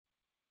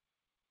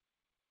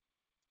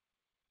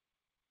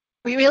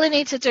We really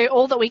need to do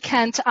all that we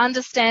can to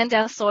understand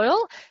our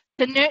soil,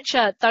 to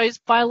nurture those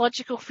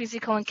biological,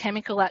 physical and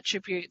chemical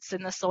attributes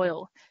in the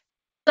soil.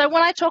 So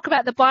when I talk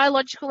about the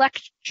biological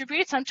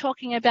attributes, I'm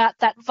talking about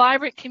that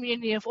vibrant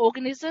community of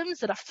organisms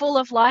that are full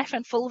of life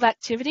and full of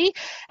activity.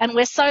 And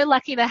we're so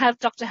lucky to have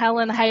Dr.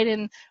 Helen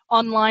Hayden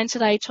online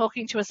today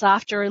talking to us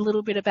after a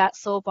little bit about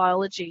soil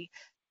biology.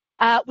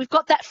 We've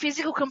got that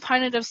physical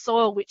component of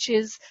soil, which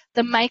is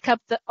the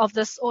makeup of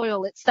the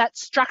soil. It's that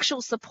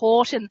structural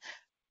support and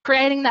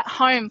creating that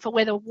home for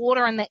where the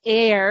water and the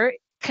air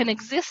can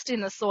exist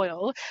in the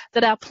soil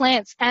that our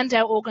plants and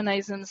our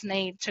organisms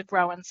need to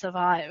grow and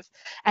survive.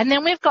 And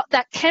then we've got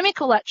that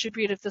chemical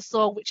attribute of the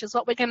soil, which is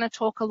what we're going to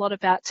talk a lot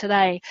about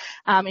today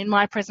in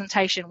my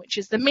presentation, which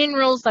is the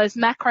minerals, those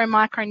macro,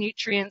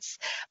 micronutrients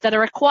that are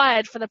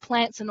required for the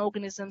plants and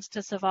organisms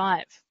to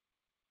survive.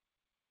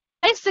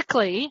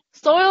 Basically,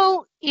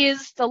 soil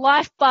is the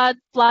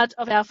lifeblood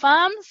of our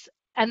farms,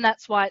 and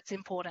that's why it's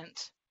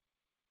important.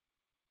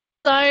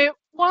 So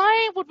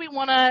why would we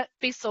want to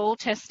be soil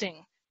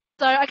testing?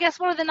 So I guess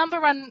one of the number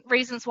one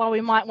reasons why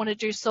we might want to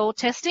do soil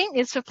testing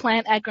is for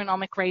plant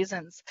agronomic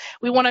reasons.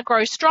 We want to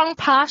grow strong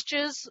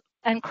pastures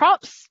and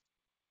crops,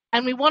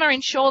 and we want to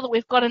ensure that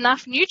we've got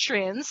enough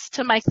nutrients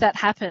to make that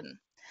happen.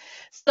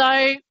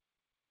 So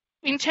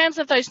in terms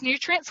of those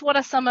nutrients, what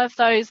are some of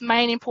those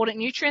main important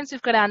nutrients?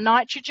 We've got our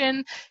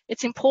nitrogen.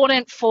 It's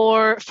important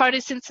for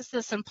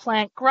photosynthesis and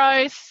plant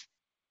growth.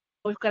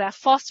 We've got our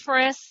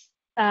phosphorus,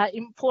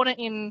 important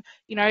in,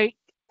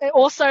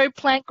 also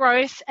plant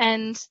growth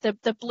and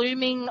the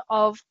blooming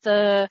of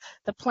the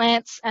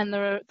plants and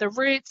the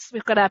roots.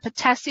 We've got our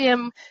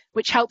potassium,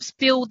 which helps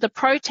build the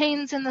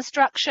proteins in the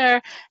structure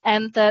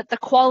and the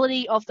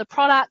quality of the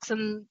products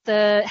and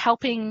the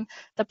helping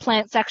the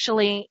plants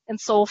actually and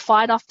soil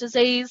fight off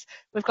disease.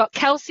 We've got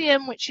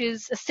calcium, which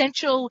is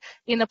essential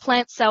in the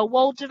plant cell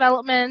wall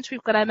development.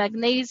 We've got our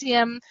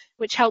magnesium,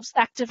 which helps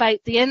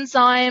activate the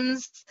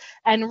enzymes,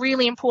 and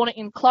really important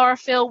in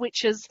chlorophyll,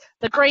 which is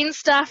the green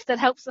stuff that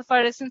helps the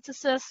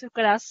photosynthesis. We've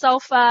got our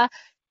sulfur,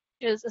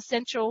 which is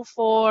essential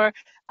for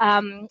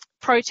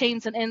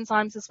proteins and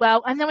enzymes as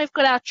well. And then we've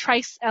got our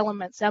trace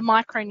elements, our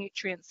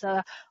micronutrients,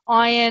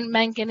 iron,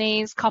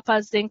 manganese,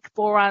 copper, zinc,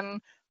 boron,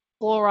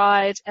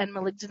 fluoride, and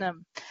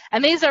molybdenum.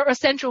 And these are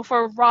essential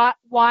for a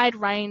wide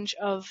range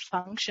of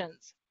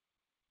functions.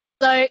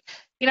 So,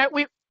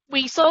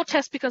 we soil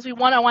test because we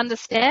want to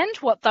understand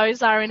what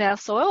those are in our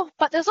soil,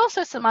 but there's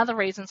also some other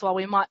reasons why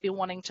we might be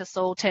wanting to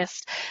soil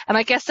test. And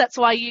I guess that's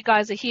why you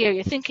guys are here.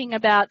 You're thinking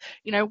about,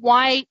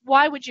 why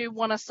would you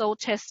want to soil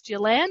test your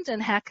land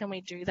and how can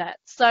we do that?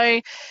 So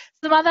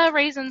some other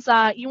reasons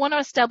are you want to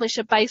establish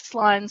a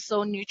baseline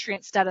soil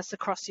nutrient status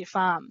across your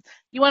farm.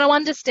 You want to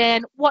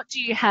understand what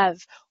do you have,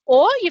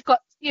 or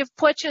you've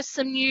purchased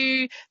some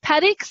new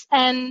paddocks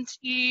and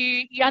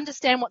you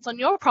understand what's on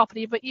your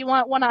property, but you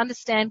want to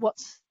understand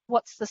what's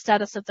the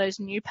status of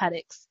those new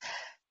paddocks.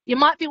 You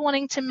might be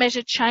wanting to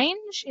measure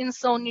change in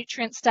soil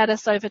nutrient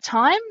status over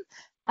time,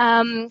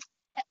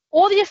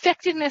 or the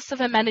effectiveness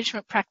of a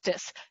management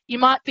practice. You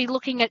might be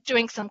looking at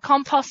doing some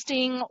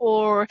composting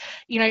or,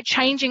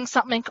 changing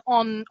something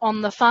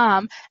on the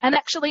farm, and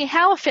actually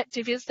how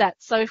effective is that?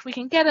 So if we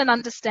can get an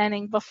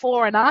understanding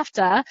before and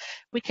after,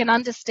 we can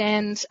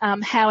understand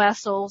how our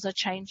soils are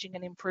changing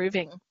and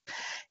improving.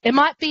 It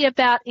might be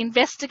about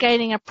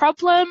investigating a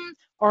problem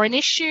or an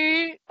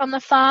issue on the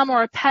farm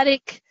or a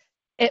paddock.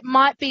 It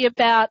might be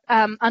about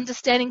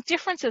understanding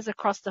differences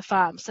across the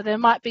farm. So there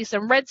might be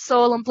some red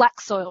soil and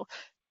black soil.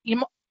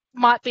 You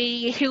might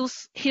be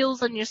hills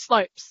on your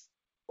slopes,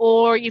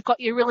 or you've got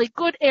your really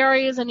good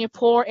areas and your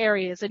poor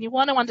areas, and you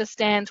want to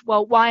understand,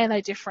 well, why are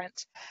they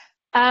different?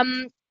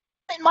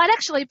 It might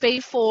actually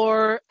be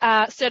for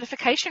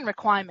certification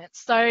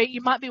requirements. So you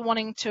might be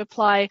wanting to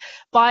apply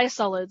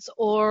biosolids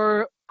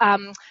or,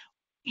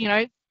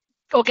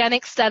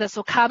 organic status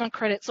or carbon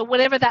credits or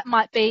whatever that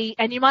might be,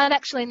 and you might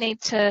actually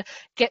need to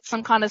get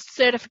some kind of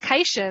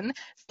certification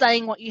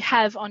saying what you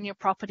have on your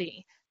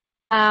property.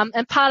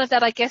 And part of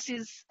that, I guess,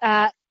 is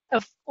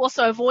of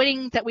also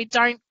avoiding that we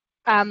don't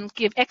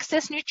give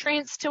excess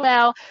nutrients to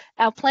our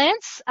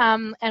plants,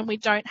 and we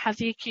don't have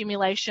the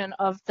accumulation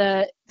of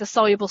the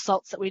soluble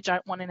salts that we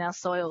don't want in our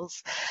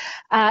soils.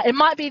 It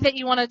might be that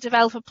you want to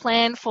develop a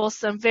plan for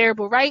some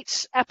variable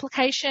rate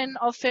application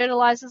of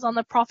fertilizers on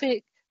the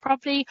property,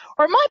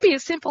 or it might be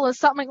as simple as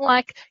something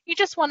like you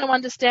just want to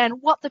understand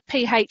what the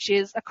pH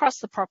is across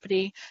the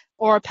property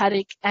or a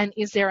paddock, and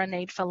is there a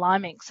need for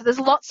liming. So there's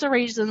lots of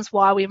reasons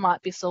why we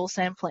might be soil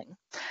sampling.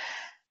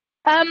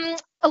 A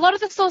lot of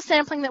the soil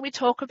sampling that we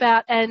talk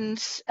about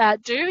and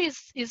do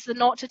is the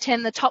 0 to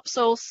 10, the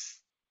topsoil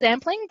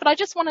sampling, but I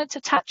just wanted to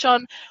touch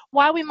on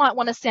why we might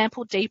want to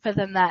sample deeper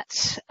than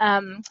that.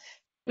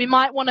 We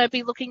might want to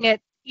be looking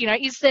at,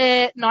 is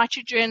there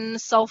nitrogen,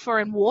 sulfur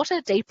and water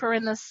deeper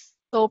in the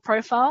soil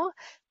profile?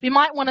 We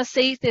might want to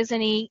see if there's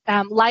any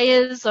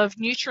layers of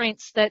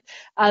nutrients that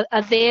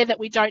are there that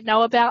we don't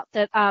know about,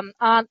 that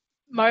aren't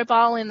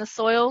mobile in the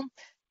soil,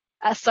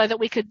 so that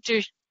we could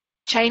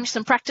change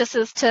some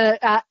practices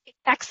to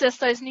access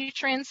those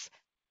nutrients.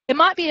 It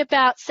might be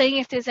about seeing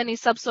if there's any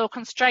subsoil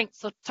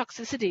constraints or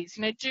toxicities.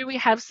 Do we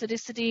have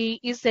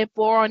acidity? Is there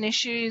boron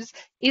issues?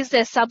 Is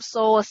there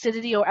subsoil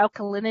acidity or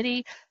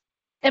alkalinity?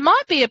 It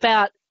might be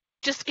about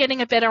just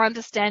getting a better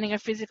understanding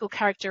of physical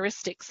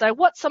characteristics. So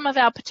what's some of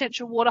our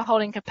potential water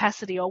holding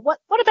capacity, or what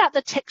about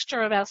the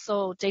texture of our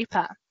soil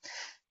deeper?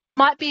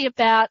 Might be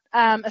about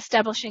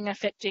establishing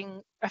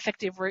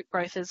effective root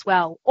growth as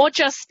well, or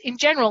just in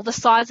general the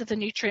size of the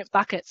nutrient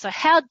bucket. So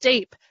how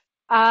deep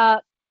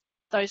are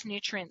those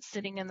nutrients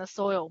sitting in the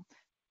soil?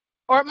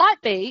 Or it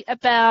might be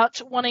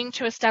about wanting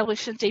to establish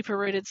some deeper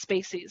rooted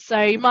species.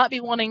 So you might be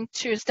wanting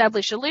to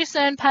establish a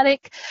lucerne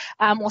paddock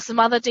or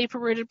some other deeper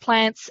rooted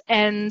plants,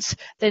 and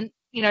then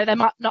they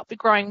might not be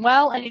growing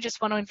well, and you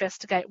just want to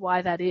investigate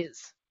why that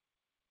is.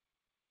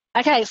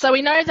 Okay, so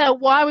we know that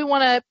why we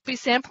want to be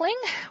sampling.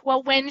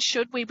 Well, when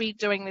should we be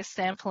doing this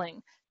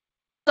sampling?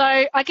 So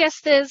I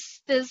guess there's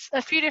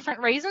a few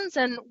different reasons,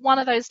 and one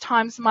of those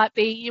times might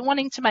be you're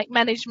wanting to make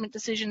management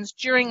decisions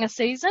during a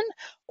season,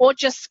 or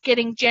just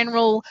getting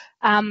general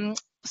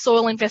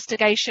soil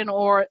investigation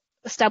or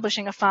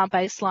establishing a farm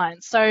baseline.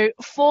 So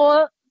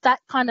for that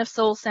kind of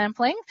soil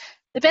sampling,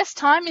 the best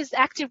time is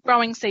active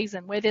growing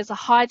season, where there's a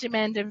high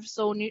demand of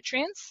soil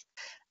nutrients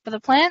for the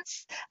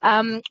plants,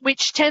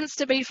 which tends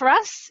to be for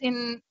us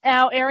in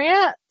our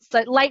area,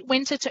 so late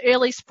winter to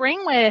early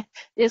spring, where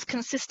there's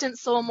consistent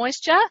soil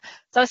moisture.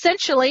 So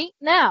essentially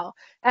now,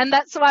 and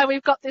that's why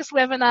we've got this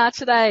webinar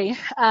today,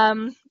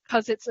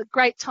 because it's a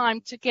great time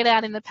to get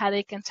out in the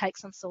paddock and take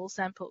some soil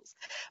samples.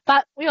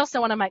 But we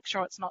also want to make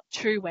sure it's not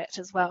too wet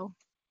as well.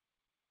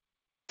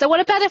 So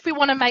what about if we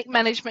want to make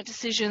management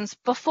decisions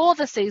before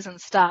the season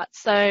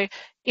starts? So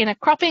in a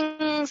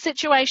cropping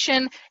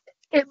situation,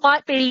 it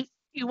might be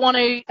you want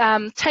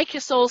to take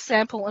your soil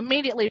sample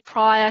immediately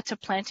prior to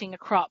planting a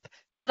crop.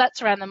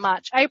 That's around the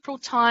March-April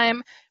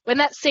time, when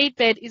that seed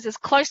bed is as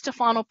close to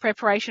final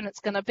preparation it's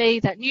going to be,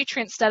 that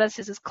nutrient status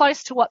is as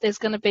close to what there's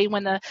going to be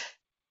when the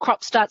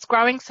crop starts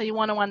growing, so you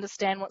want to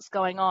understand what's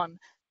going on.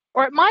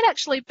 Or it might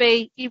actually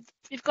be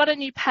you've got a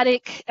new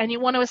paddock and you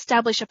want to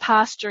establish a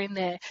pasture in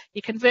there.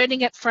 You're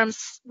converting it from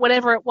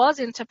whatever it was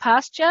into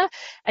pasture,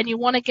 and you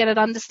want to get an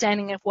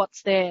understanding of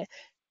what's there.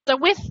 So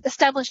with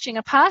establishing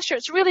a pasture,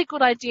 it's a really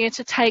good idea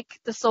to take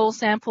the soil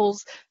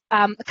samples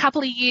a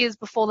couple of years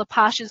before the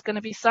pasture is going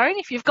to be sown,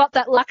 if you've got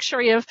that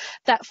luxury of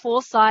that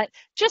foresight,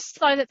 just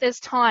so that there's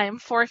time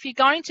for, if you're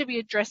going to be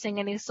addressing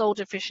any soil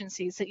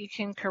deficiencies, that you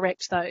can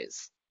correct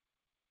those.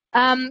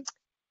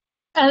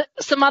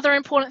 Some other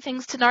important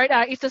things to note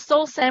are if the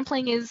soil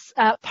sampling is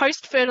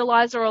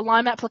post-fertiliser or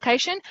lime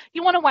application,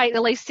 you want to wait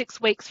at least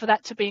 6 weeks for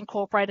that to be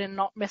incorporated and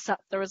not mess up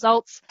the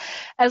results.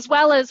 As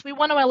well as we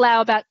want to allow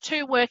about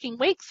 2 working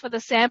weeks for the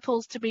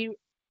samples to be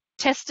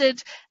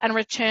tested and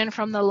returned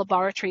from the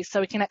laboratory, so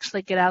we can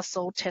actually get our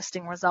soil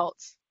testing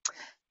results.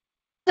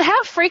 So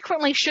how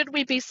frequently should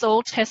we be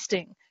soil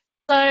testing?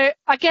 So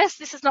I guess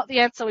this is not the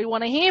answer we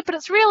want to hear, but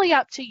it's really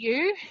up to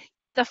you,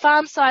 the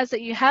farm size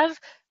that you have,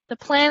 the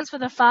plans for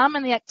the farm,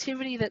 and the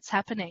activity that's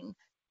happening.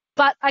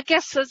 But I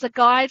guess as a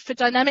guide for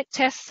dynamic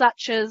tests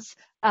such as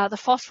the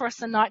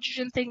phosphorus and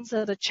nitrogen, things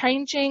that are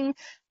changing,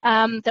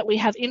 that we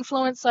have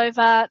influence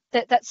over,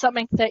 that's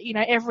something that,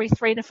 every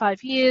 3 to 5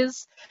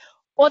 years.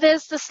 Or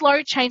there's the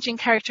slow changing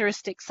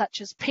characteristics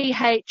such as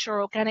pH or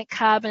organic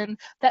carbon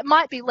that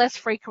might be less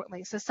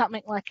frequently, so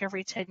something like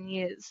every 10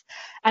 years.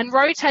 And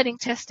rotating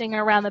testing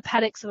around the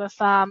paddocks of a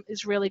farm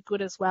is really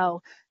good as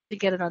well to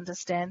get an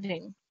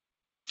understanding.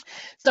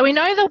 So we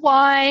know the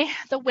why,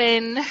 the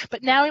when,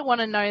 but now we want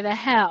to know the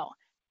how.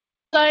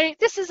 So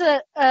this is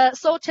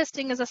soil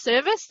testing as a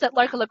service that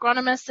local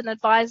agronomists and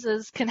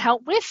advisors can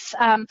help with.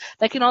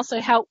 They can also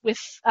help with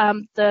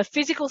the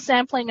physical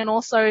sampling and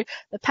also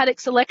the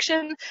paddock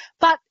selection,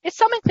 but it's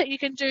something that you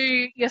can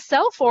do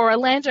yourself or a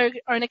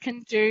landowner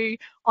can do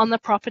on the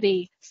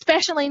property,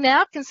 especially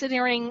now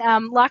considering,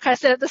 like I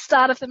said at the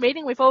start of the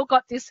meeting, we've all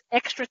got this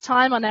extra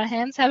time on our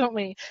hands, haven't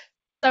we?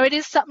 So it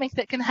is something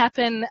that can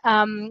happen,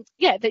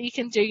 that you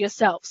can do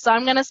yourself. So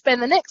I'm going to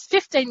spend the next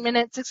 15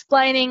 minutes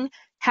explaining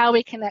how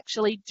we can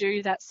actually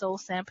do that soil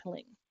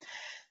sampling.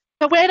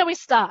 So where do we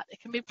start?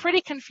 It can be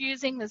pretty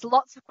confusing. There's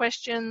lots of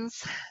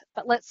questions,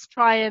 but let's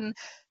try and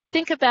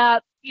think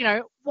about,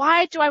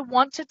 why do I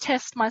want to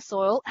test my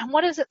soil and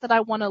what is it that I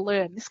want to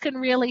learn? This can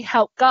really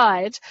help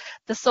guide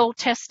the soil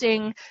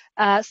testing,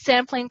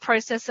 sampling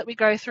process that we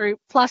go through,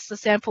 plus the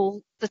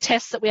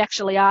tests that we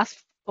actually ask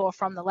for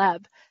from the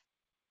lab.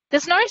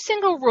 There's no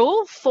single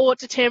rule for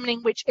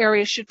determining which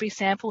areas should be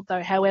sampled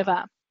though,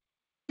 however,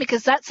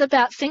 because that's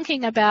about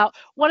thinking about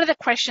what are the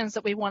questions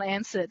that we want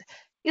answered.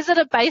 Is it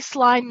a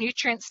baseline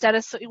nutrient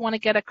status that we want to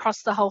get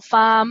across the whole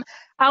farm?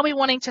 Are we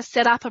wanting to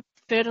set up a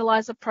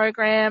fertiliser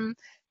program?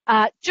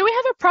 Do we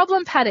have a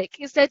problem paddock?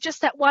 Is there just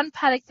that one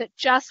paddock that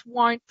just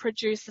won't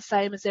produce the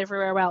same as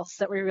everywhere else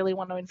that we really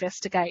want to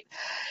investigate?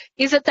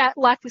 Is it that,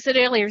 like we said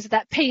earlier, is it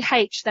that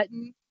pH, that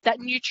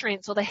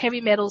nutrients or the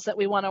heavy metals that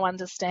we want to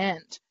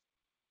understand?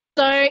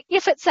 So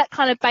if it's that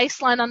kind of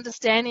baseline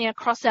understanding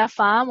across our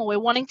farm, or we're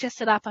wanting to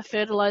set up a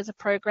fertiliser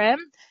program,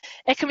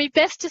 it can be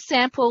best to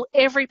sample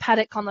every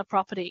paddock on the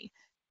property.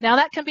 Now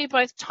that can be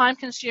both time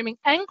consuming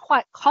and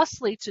quite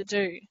costly to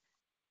do.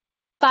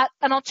 But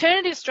an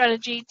alternative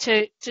strategy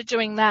to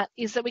doing that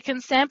is that we can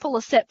sample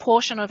a set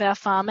portion of our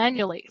farm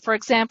annually. For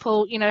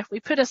example, if we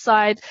put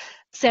aside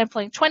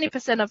sampling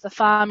 20% of the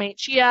farm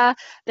each year,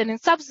 then in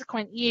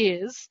subsequent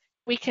years,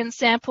 we can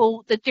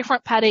sample the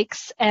different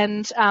paddocks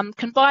and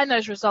combine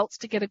those results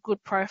to get a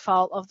good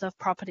profile of the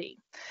property.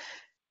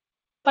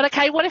 But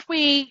okay, what if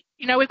we've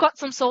got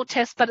some soil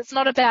tests, but it's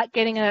not about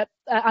getting an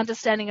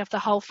understanding of the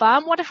whole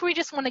farm? What if we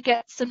just want to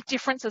get some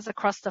differences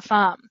across the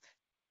farm?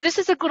 This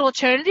is a good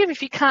alternative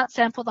if you can't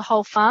sample the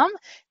whole farm.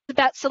 It's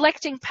about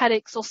selecting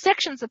paddocks or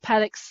sections of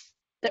paddocks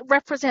that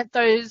represent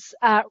those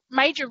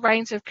major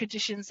range of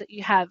conditions that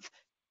you have.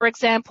 For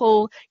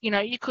example,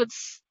 you could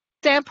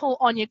sample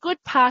on your good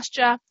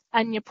pasture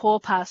and your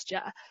poor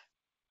pasture.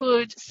 You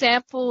could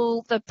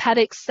sample the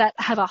paddocks that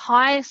have a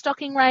high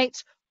stocking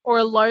rate or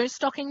a low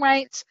stocking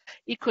rate.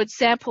 You could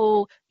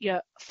sample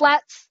your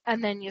flats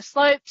and then your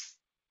slopes,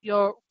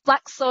 your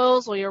black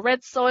soils or your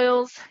red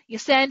soils, your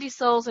sandy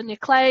soils and your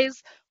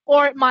clays,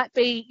 or it might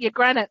be your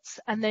granites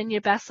and then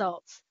your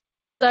basalts.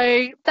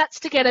 So that's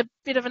to get a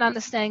bit of an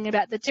understanding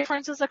about the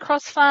differences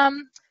across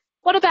farm.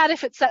 What about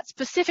if it's that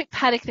specific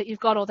paddock that you've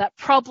got or that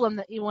problem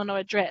that you want to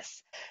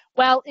address?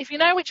 Well, if you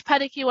know which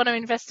paddock you want to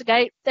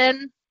investigate,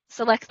 then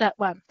select that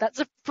one. That's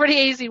a pretty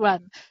easy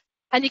one.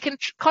 And you can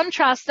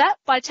contrast that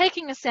by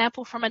taking a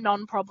sample from a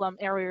non-problem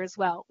area as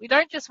well. We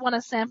don't just want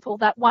to sample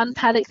that one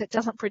paddock that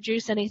doesn't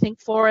produce anything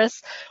for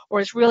us or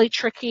is really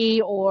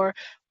tricky or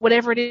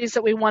whatever it is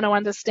that we want to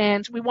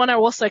understand. We want to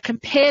also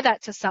compare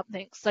that to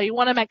something. So you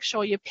want to make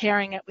sure you're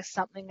pairing it with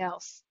something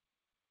else.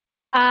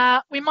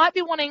 We might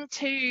be wanting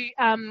to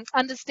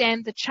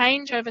understand the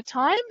change over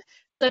time.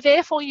 So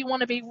therefore, you want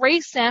to be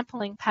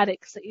resampling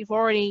paddocks that you've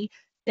already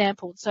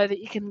sampled so that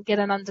you can get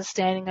an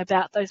understanding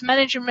about those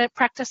management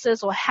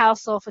practices or how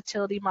soil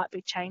fertility might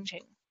be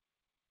changing.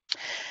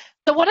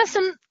 So what are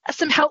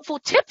some helpful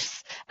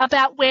tips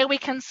about where we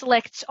can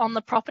select on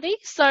the property?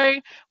 So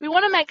we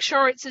want to make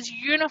sure it's as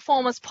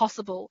uniform as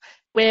possible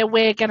where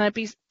we're going to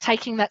be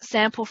taking that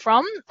sample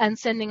from and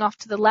sending off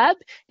to the lab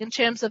in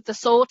terms of the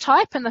soil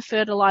type and the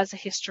fertiliser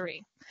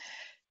history.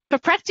 For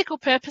practical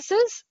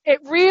purposes, it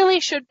really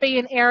should be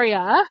an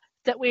area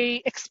that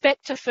we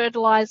expect to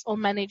fertilise or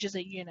manage as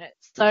a unit.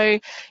 So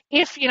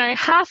if,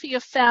 half of your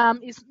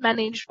farm is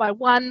managed by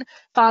one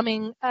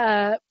farming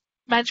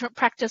management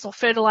practice or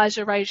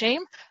fertiliser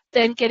regime,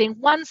 then getting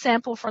one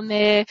sample from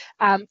there,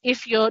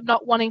 if you're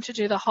not wanting to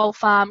do the whole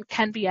farm,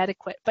 can be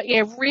adequate. But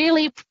yeah,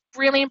 really,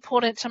 really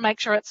important to make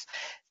sure it's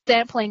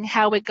sampling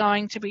how we're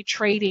going to be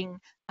treating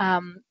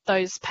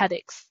those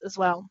paddocks as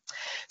well.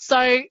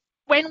 So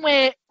when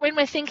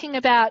we're thinking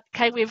about,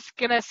 okay, we're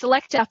going to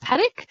select our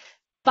paddock,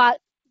 but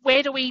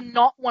where do we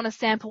not want to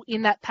sample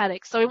in that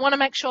paddock? So we want to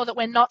make sure that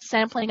we're not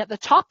sampling at the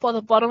top or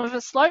the bottom of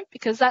a slope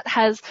because that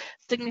has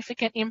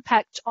significant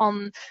impact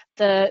on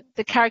the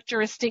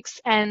characteristics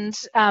and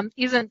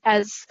isn't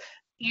as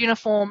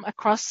uniform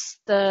across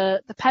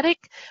the paddock.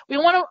 We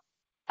want to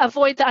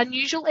avoid the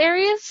unusual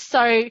areas.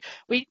 So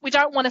we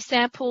don't want to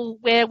sample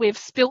where we've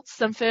spilt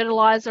some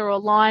fertiliser or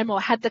lime or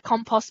had the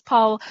compost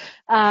pile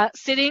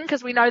sitting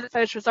because we know that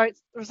those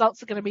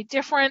results are going to be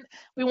different.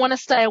 We want to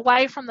stay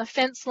away from the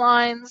fence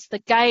lines, the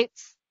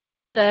gates,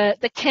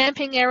 the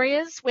camping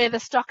areas where the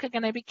stock are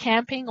going to be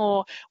camping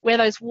or where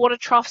those water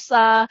troughs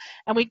are.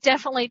 And we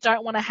definitely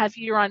don't want to have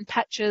urine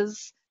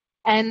patches.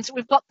 And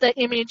we've got the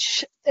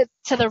image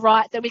to the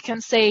right that we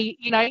can see,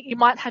 you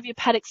might have your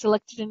paddock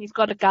selected and you've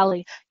got a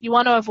gully. You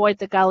want to avoid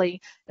the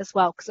gully as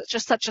well because it's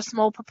just such a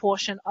small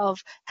proportion of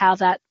how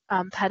that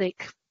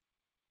paddock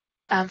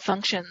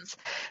functions.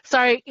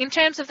 So in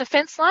terms of the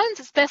fence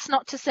lines, it's best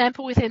not to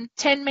sample within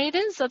 10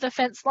 metres of the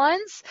fence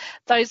lines,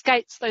 those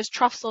gates, those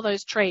troughs or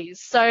those trees.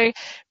 So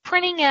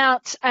printing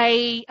out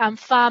a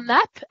farm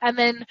map and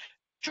then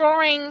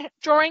drawing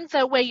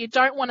the where you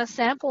don't want to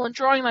sample and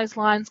drawing those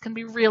lines can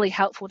be really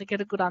helpful to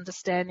get a good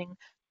understanding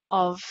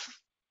of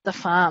the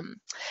farm.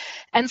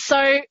 And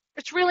so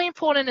it's really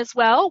important as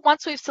well,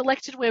 once we've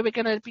selected where we're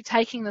going to be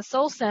taking the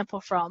soil sample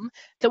from,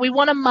 that we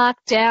want to mark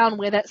down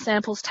where that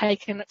sample's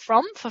taken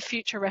from for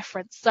future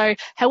reference. So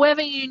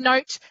however you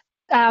note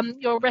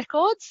your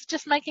records,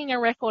 just making a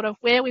record of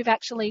where we've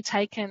actually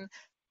taken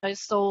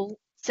those soil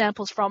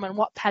samples from and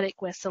what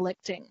paddock we're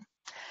selecting.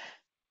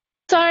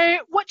 So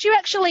what do you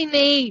actually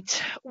need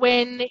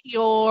when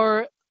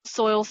you're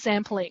soil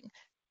sampling?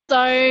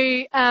 So,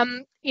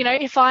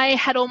 if I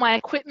had all my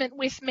equipment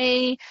with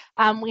me,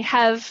 we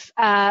have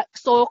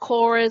soil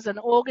corers and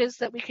augers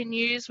that we can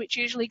use, which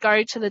usually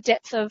go to the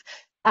depth of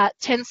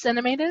 10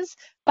 centimetres,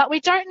 but we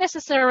don't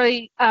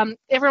necessarily,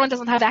 everyone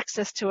doesn't have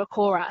access to a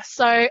corer.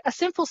 So a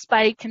simple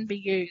spade can be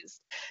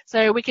used.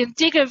 So we can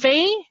dig a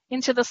V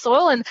into the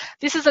soil, and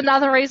this is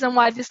another reason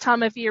why this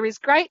time of year is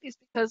great, is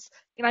because,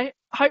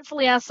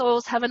 hopefully our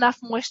soils have enough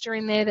moisture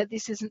in there that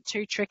this isn't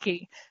too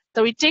tricky.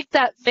 So we dig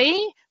that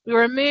V, we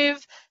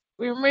remove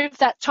We remove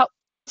that top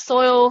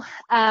soil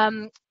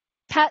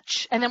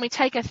patch, and then we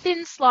take a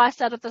thin slice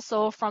out of the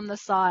soil from the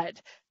side.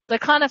 So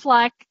kind of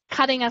like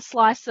cutting a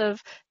slice of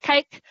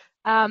cake,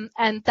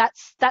 and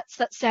that's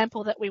that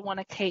sample that we want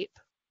to keep.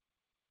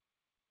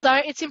 So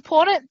it's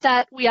important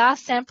that we are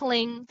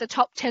sampling the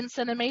top 10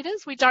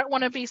 centimetres. We don't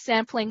want to be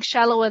sampling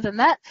shallower than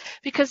that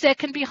because there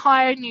can be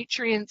higher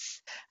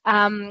nutrients.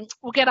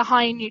 We'll get a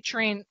higher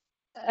nutrient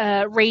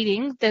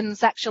reading than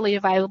is actually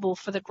available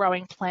for the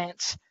growing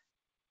plant.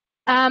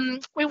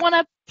 We want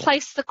to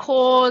place the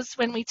cores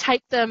when we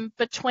take them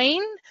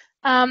between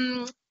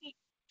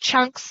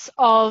chunks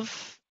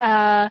of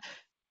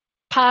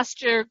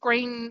pasture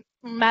green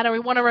matter. We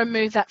want to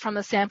remove that from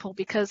the sample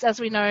because, as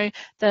we know,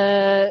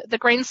 the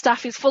green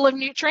stuff is full of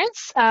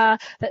nutrients that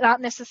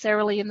aren't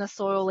necessarily in the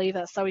soil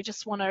either. So we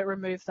just want to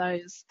remove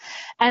those.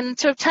 And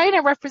to obtain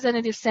a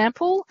representative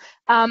sample,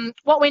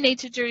 what we need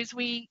to do is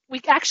we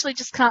actually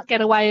just can't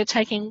get away with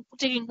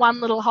digging one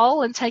little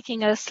hole and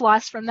taking a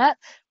slice from that.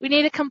 We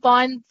need to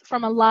combine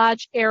from a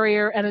large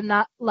area and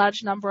a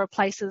large number of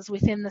places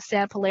within the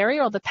sample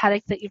area or the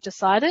paddock that you've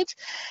decided.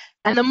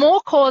 And the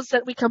more cores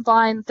that we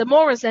combine, the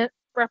more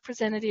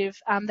representative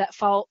that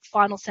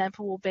final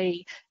sample will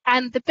be,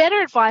 and the better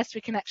advice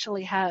we can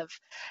actually have.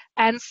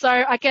 And so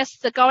I guess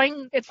the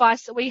going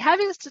advice that we have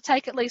is to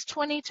take at least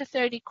 20 to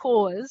 30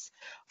 cores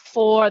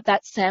for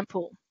that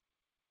sample.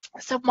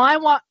 So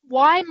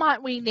why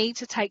might we need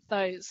to take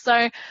those?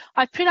 So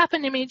I've put up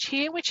an image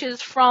here, which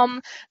is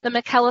from the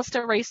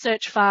McAllister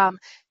Research Farm.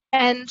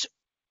 And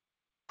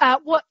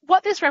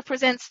what this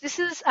represents, this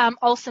is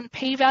Olsen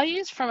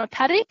p-values from a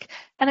paddock,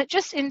 and it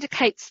just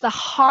indicates the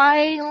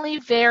highly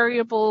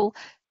variable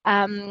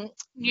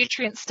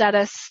nutrient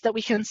status that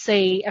we can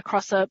see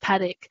across a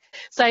paddock.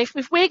 So if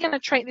we're going to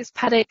treat this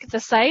paddock the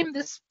same,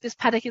 this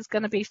paddock is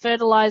going to be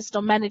fertilised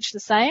or managed the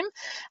same.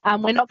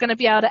 We're not going to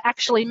be able to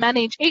actually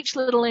manage each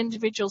little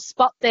individual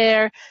spot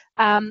there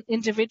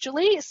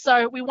individually.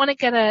 So we want to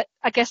get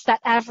that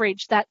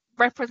average, that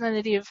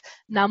representative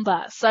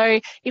number. So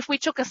if we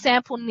took a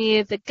sample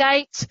near the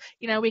gate,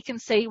 we can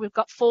see we've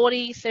got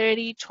 40,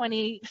 30,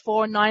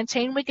 24,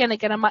 19. We're going to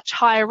get a much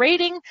higher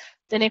reading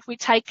than if we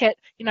take it,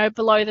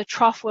 below the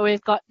trough where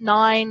we've got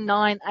 9,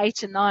 9,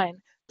 8, and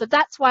 9. So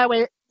that's why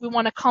we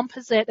want to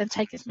composite and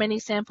take as many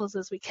samples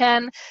as we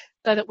can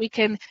so that we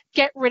can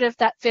get rid of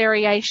that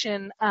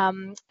variation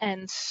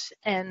and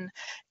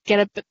get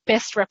a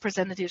best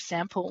representative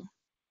sample.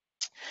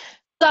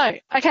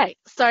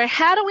 So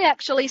how do we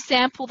actually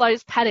sample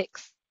those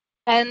paddocks?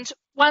 And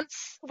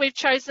once we've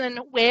chosen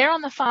where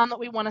on the farm that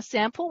we want to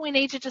sample, we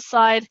need to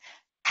decide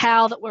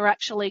how that we're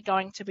actually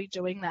going to be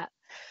doing that.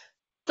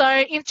 So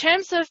in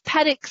terms of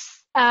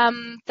paddocks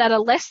that are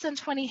less than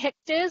 20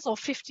 hectares or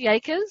 50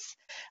 acres,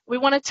 we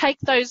want to take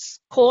those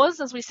cores,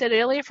 as we said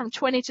earlier, from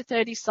 20 to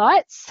 30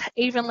 sites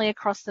evenly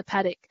across the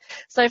paddock.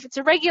 So if it's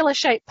a regular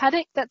shaped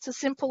paddock, that's as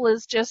simple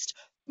as just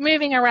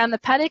moving around the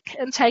paddock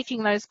and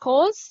taking those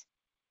cores.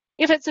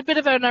 If it's a bit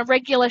of an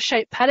irregular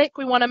shaped paddock,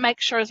 we want to make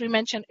sure, as we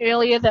mentioned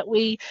earlier, that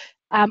we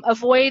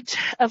avoid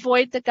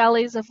the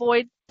gullies,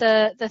 avoid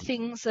the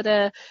things that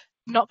are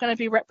not going to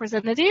be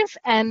representative,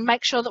 and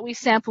make sure that we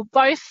sample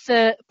both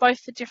the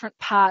different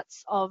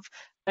parts of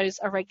those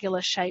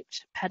irregular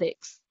shaped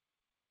paddocks.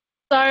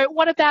 So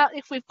what about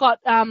if we've got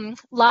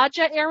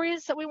larger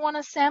areas that we want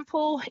to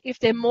sample, if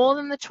they're more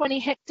than the 20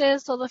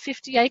 hectares or the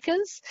 50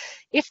 acres?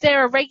 If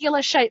they're a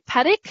regular shaped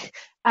paddock,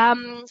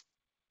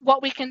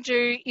 what we can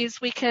do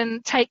is we can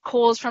take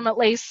cores from at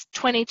least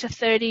 20 to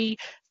 30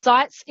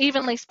 sites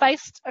evenly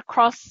spaced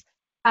across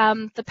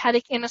the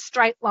paddock in a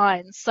straight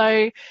line.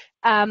 So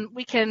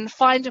we can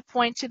find a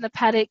point in the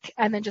paddock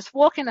and then just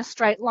walk in a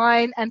straight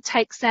line and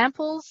take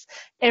samples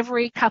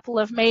every couple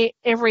of might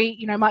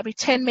be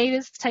 10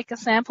 meters to take a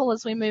sample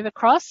as we move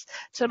across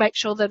to make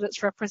sure that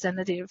it's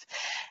representative.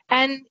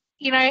 And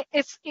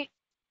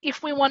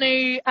if we want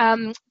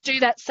to do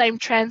that same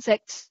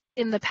transect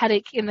in the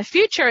paddock in the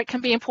future, it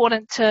can be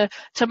important to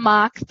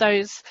mark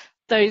those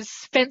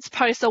fence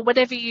posts or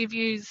whatever you've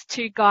used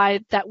to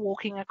guide that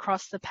walking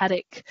across the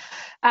paddock.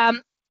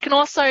 Can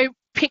also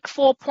pick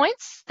 4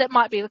 points that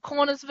might be the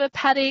corners of a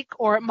paddock,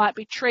 or it might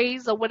be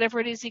trees or whatever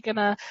it is you're going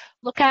to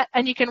look at,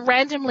 and you can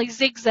randomly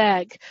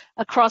zigzag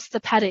across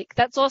the paddock.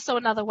 That's also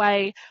another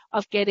way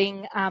of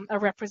getting a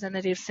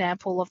representative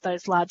sample of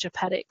those larger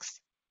paddocks.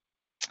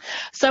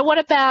 So what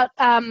about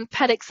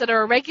paddocks that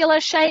are irregular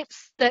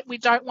shapes that we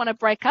don't want to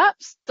break up?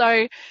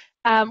 So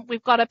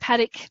we've got a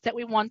paddock that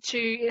we want to,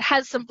 it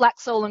has some black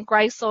soil and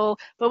grey soil,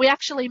 but we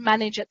actually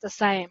manage it the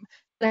same.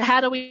 So how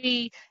do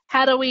we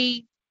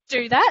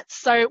do that?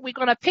 So we're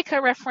going to pick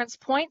a reference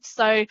point,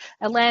 so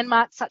a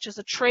landmark such as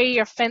a tree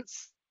or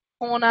fence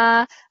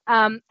corner,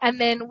 and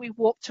then we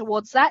walk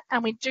towards that,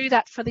 and we do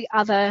that for the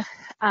other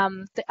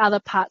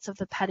parts of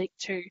the paddock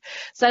too.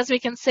 So as we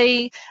can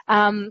see,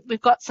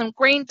 we've got some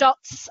green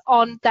dots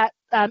on that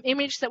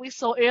image that we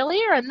saw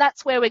earlier, and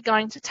that's where we're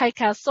going to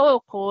take our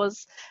soil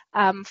cores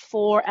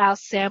for our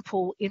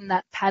sample in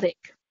that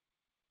paddock.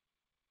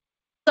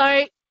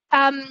 So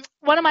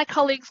one of my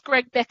colleagues,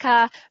 Greg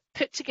Becker,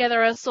 put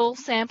together a soil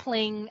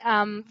sampling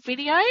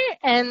video,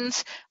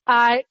 and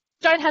I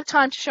don't have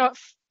time to show it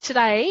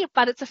today,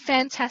 but it's a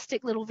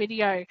fantastic little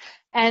video,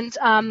 and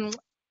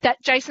that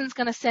Jason's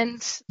going to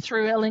send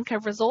through a link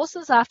of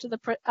resources after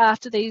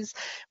these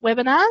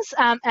webinars.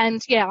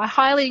 And yeah, I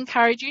highly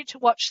encourage you to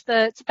watch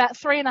it's about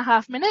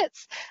 3.5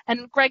 minutes,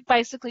 and Greg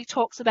basically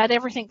talks about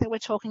everything that we're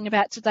talking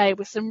about today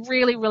with some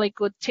really, really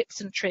good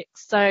tips and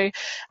tricks. So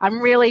I'm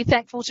really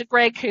thankful to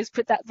Greg, who's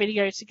put that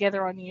video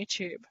together on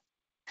YouTube.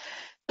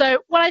 So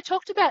what I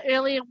talked about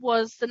earlier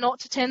was the 0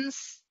 to 10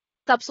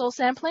 subsoil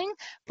sampling,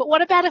 but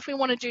what about if we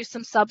want to do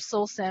some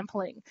subsoil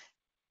sampling?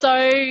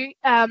 So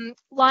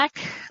like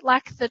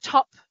the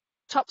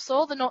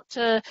topsoil, the 0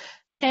 to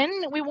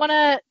 10, we want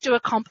to do a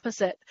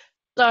composite.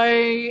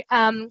 So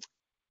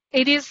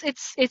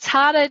it's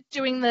harder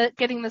getting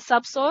the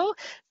subsoil.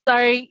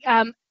 So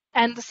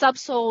and the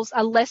subsoils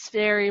are less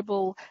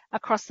variable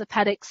across the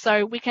paddock.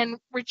 So we can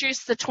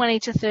reduce the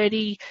 20 to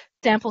 30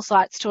 sample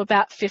sites to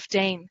about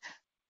 15.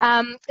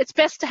 It's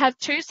best to have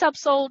 2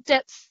 subsoil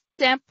depths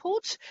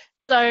sampled.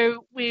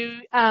 So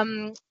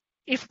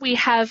if we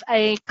have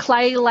a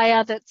clay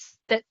layer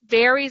that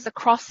varies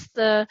across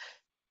the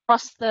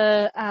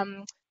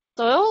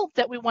soil,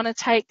 that we want to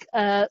take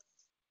a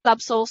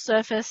subsoil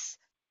surface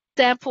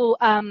sample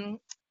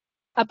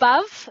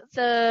above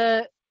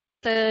the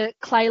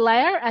clay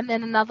layer and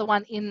then another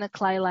one in the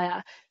clay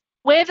layer.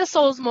 Where the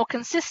soil is more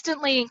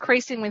consistently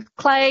increasing with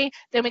clay,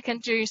 then we can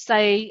do,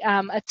 say,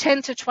 a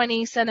 10 to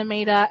 20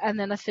 centimetre and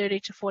then a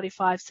 30 to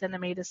 45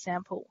 centimetre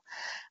sample.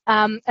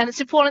 And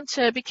it's important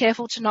to be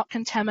careful to not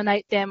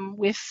contaminate them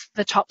with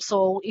the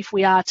topsoil if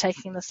we are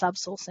taking the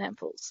subsoil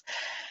samples.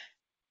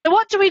 So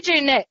what do we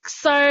do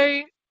next?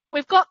 So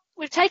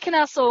we've taken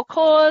our soil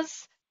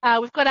cores,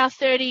 we've got our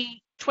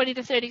 20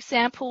 to 30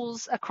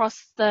 samples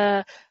across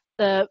the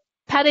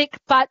paddock,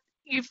 but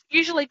you've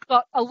usually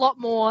got a lot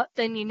more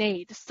than you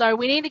need. So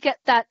we need to get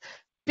that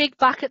big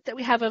bucket that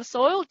we have of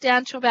soil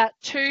down to about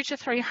 200 to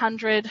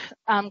 300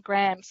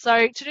 grams.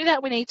 So to do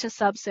that, we need to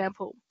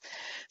subsample.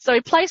 So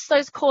we place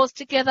those cores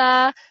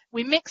together,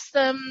 we mix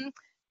them,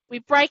 we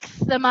break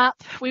them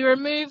up, we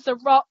remove the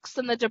rocks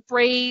and the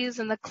debris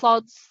and the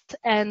clods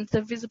and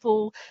the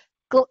visible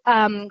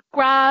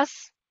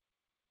grass.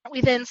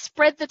 We then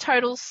spread the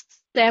total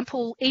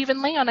sample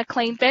evenly on a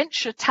clean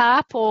bench, a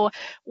tarp, or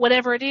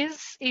whatever it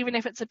is, even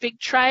if it's a big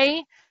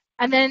tray.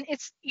 And then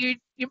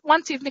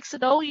once you've mixed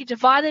it all, you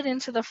divide it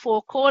into the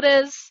 4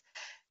 quarters.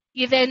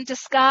 You then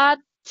discard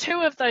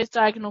 2 of those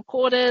diagonal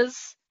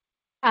quarters,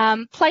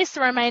 place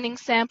the remaining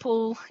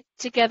sample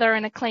together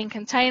in a clean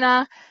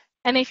container.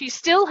 And if you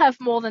still have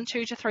more than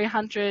 200 to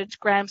 300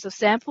 grams of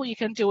sample, you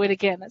can do it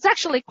again. It's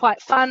actually quite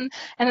fun,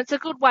 and it's a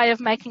good way of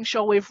making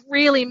sure we've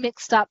really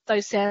mixed up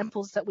those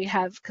samples that we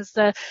have, because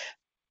the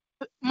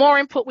more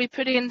input we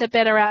put in, the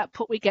better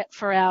output we get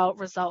for our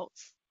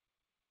results.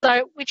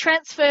 So we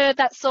transfer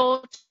that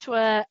soil to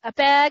a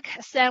bag.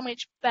 A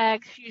sandwich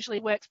bag usually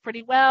works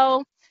pretty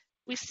well.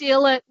 We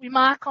seal it. We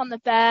mark on the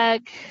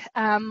bag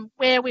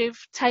where we've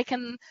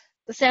taken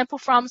the sample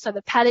from, so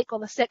the paddock or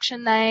the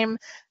section name,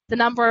 the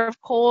number of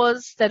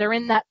cores that are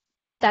in that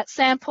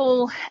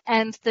sample,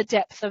 and the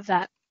depth of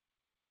that.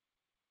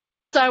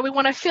 So we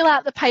want to fill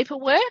out the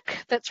paperwork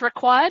that's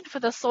required for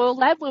the soil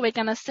lab where we're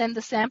going to send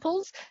the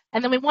samples,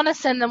 and then we want to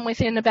send them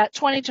within about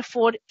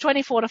 24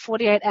 to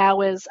 48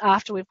 hours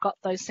after we've got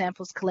those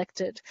samples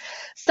collected.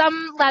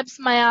 Some labs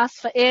may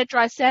ask for air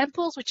dry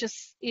samples, which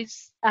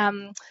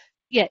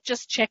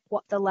just check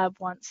what the lab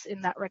wants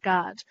in that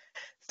regard.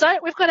 So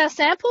we've got our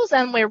samples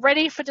and we're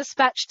ready for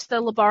dispatch to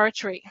the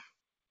laboratory.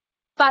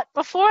 But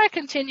before I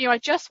continue, I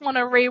just want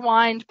to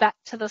rewind back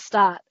to the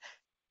start.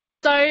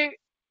 So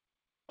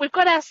we've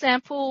got our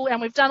sample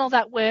and we've done all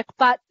that work,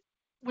 but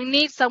we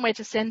need somewhere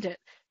to send it.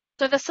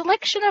 So the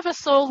selection of a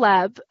soil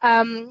lab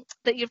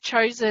that you've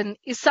chosen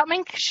is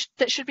something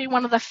that should be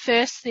one of the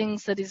first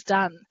things that is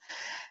done.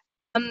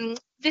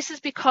 This is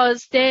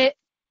because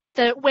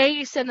where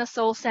you send the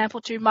soil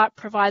sample to might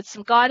provide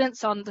some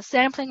guidance on the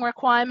sampling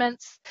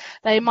requirements.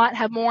 They might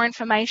have more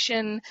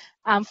information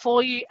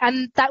for you,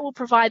 and that will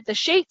provide the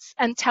sheets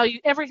and tell you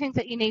everything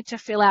that you need to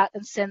fill out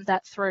and send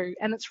that through.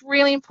 And it's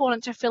really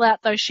important to fill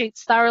out those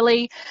sheets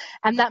thoroughly,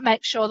 and that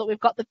makes sure that we've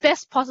got the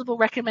best possible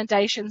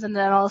recommendations and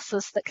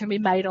analysis that can be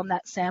made on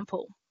that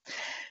sample.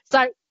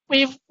 So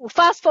we'll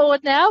fast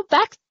forward now,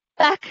 back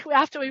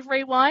after we've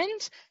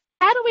rewind.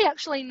 How do we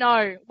actually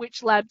know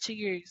which lab to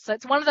use? So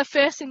it's one of the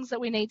first things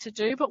that we need to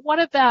do, but what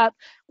are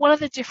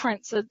the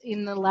differences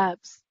in the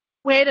labs?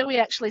 Where do we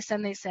actually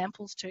send these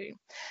samples to?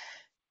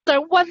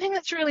 So one thing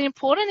that's really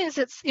important is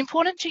it's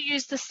important to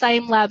use the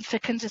same lab for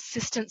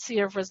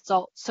consistency of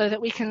results so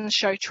that we can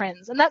show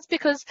trends. And that's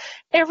because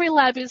every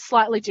lab is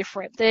slightly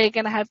different. They're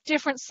going to have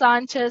different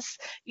scientists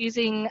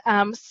using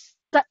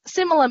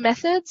similar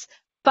methods,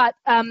 but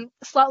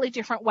slightly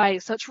different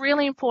ways. So it's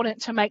really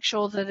important to make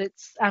sure that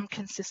it's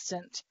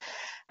consistent.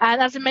 And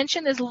as I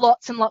mentioned, there's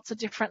lots and lots of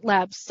different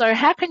labs. So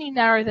how can you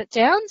narrow that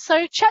down?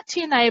 So chat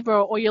to your neighbour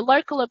or your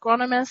local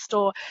agronomist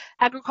or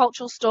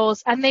agricultural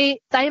stores, and they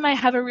may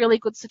have a really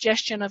good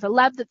suggestion of a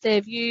lab that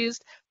they've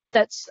used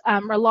that's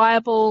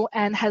reliable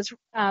and has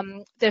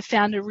they've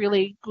found a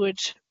really good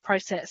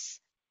process.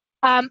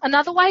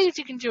 Another way is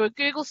you can do a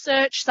Google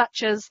search,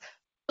 such as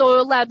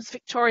Soil Labs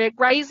Victoria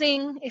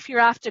Grazing, if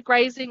you're after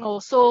grazing,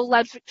 or Soil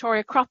Labs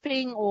Victoria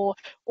Cropping, or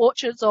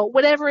orchards, or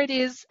whatever it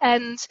is.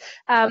 And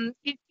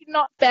you're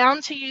not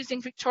bound to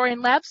using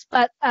Victorian labs,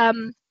 but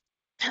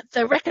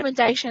the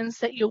recommendations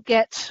that you'll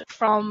get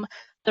from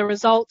the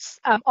results,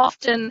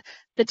 often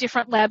the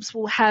different labs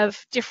will have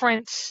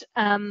different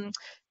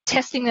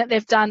testing that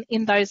they've done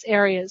in those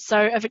areas.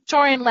 So a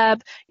Victorian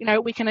lab,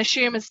 we can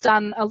assume has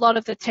done a lot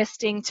of the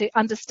testing to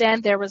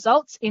understand their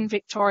results in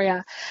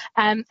Victoria.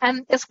 And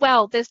as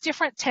well, there's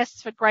different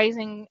tests for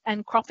grazing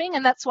and cropping,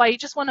 and that's why you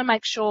just want to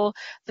make sure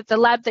that the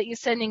lab that you're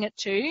sending it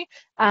to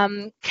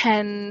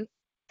can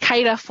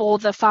cater for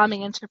the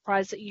farming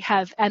enterprise that you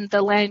have and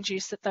the land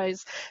use that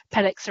those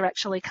paddocks are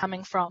actually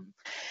coming from.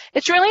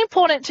 It's really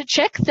important to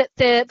check that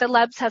the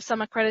labs have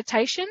some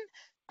accreditation.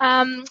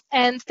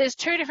 And there's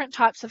two different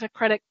types of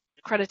accreditation.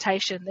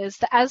 There's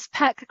the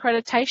AgVic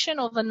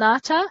accreditation, or the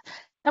NATA,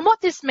 and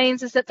what this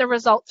means is that the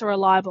results are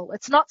reliable.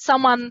 It's not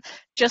someone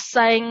just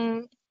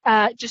saying,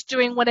 just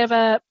doing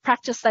whatever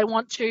practice they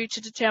want to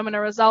determine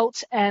a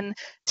result and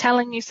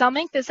telling you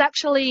something. There's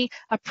actually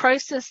a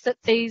process that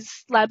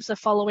these labs are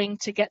following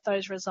to get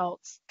those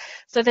results.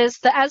 So there's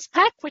the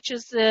AgVic, which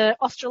is the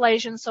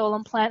Australasian Soil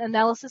and Plant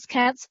Analysis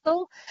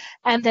Council,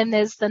 and then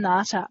there's the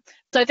NATA.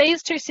 So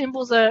these two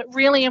symbols are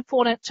really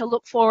important to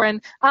look for,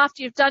 and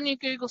after you've done your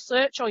Google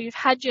search or you've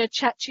had your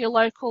chat to your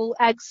local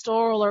ag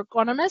store or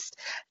agronomist,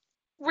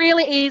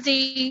 really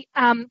easy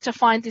to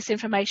find this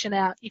information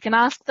out. You can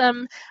ask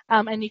them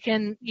and you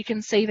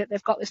can see that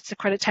they've got this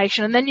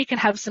accreditation, and then you can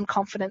have some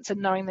confidence in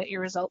knowing that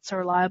your results are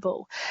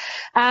reliable.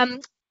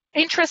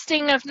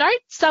 Interesting of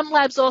note, some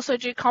labs also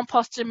do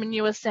compost and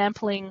manure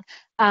sampling,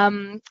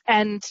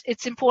 and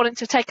it's important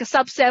to take a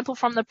subsample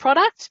from the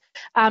product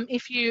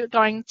if you're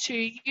going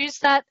to use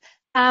that.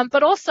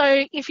 But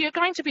also, if you're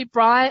going to be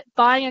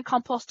buying a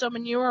compost or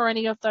manure or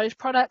any of those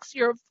products,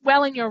 you're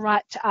well in your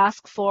right to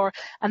ask for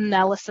an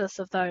analysis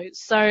of those.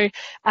 So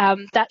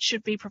that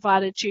should be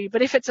provided to you.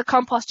 But if it's a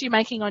compost you're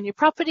making on your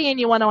property and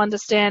you want to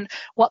understand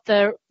what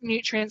the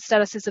nutrient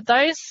status is of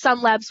those,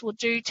 some labs will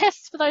do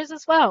tests for those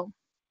as well.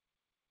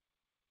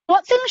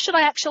 What things should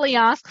I actually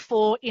ask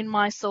for in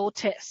my soil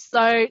test?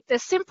 So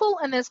there's simple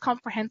and there's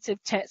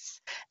comprehensive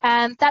tests,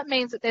 and that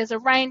means that there's a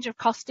range of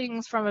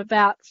costings from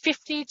about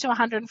 $50 to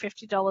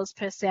 $150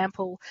 per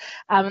sample,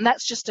 and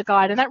that's just a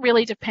guide, and that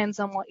really depends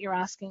on what you're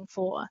asking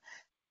for.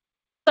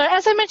 So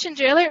as I mentioned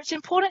earlier, it's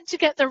important to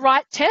get the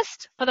right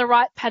test for the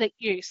right paddock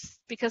use,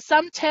 because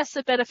some tests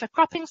are better for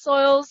cropping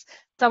soils,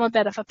 some are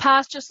better for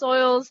pasture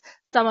soils,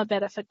 some are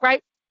better for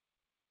grape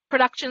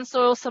production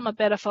soil, some are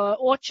better for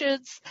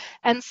orchards,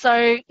 and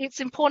so it's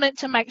important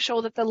to make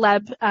sure that the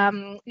lab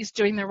is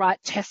doing the right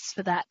tests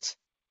for that.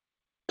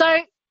 So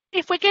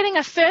if we're getting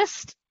a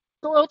first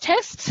soil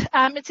test,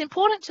 it's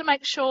important to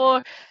make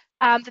sure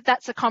that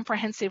that's a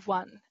comprehensive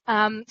one.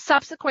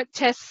 Subsequent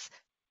tests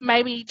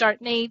maybe don't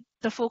need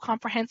the full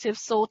comprehensive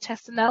soil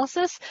test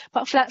analysis,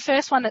 but for that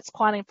first one, it's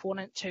quite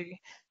important too.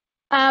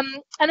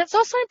 And it's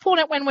also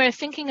important when we're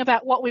thinking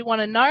about what we want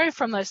to know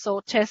from those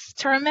soil tests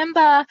to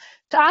remember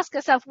to ask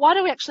ourselves, why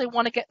do we actually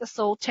want to get the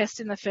soil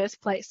test in the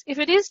first place? If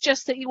it is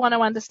just that you want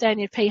to understand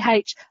your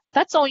pH,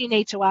 that's all you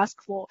need to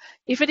ask for.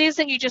 If it is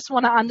that you just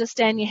want to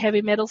understand your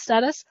heavy metal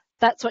status,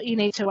 that's what you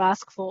need to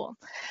ask for.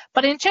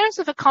 But in terms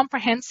of a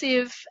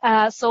comprehensive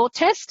soil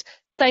test,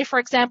 say for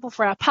example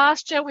for our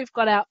pasture, we've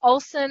got our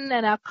Olsen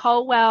and our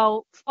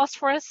Colwell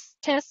phosphorus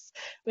tests,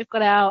 we've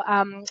got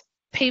our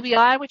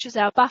PBI, which is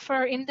our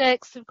buffer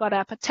index, we've got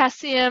our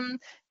potassium,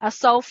 our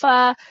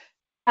sulfur,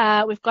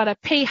 we've got our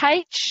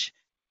pH,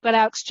 we've got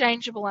our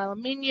exchangeable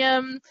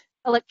aluminium,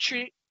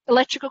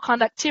 electrical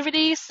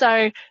conductivity,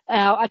 so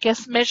our,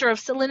 measure of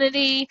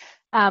salinity,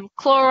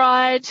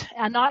 chloride,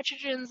 our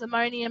nitrogens,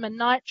 ammonium and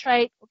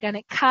nitrate,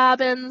 organic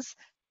carbons,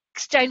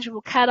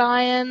 exchangeable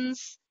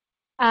cations,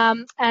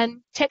 and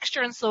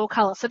texture and soil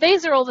colour. So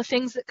these are all the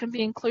things that can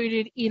be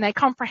included in a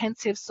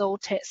comprehensive soil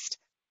test.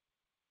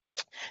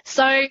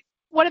 So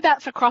what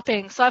about for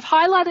cropping? So I've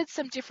highlighted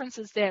some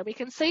differences there. We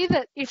can see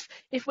that if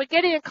we're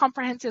getting a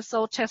comprehensive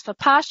soil test for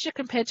pasture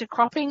compared to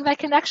cropping, they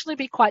can actually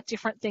be quite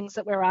different things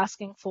that we're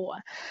asking for.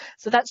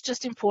 So that's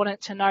just important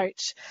to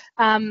note.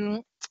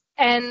 And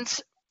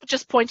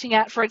just pointing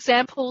out, for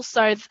example,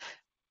 so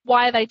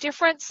why are they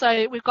different?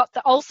 So we've got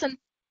the Olsen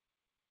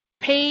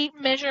P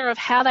measure of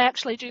how they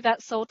actually do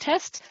that soil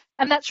test,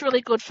 and that's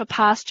really good for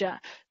pasture.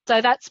 So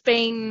that's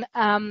been,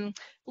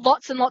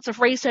 lots and lots of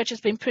research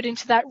has been put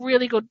into that,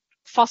 really good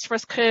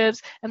phosphorus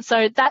curves, and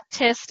so that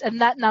test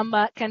and that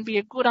number can be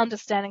a good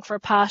understanding for a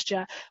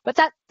pasture. But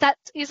that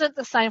isn't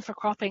the same for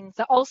cropping.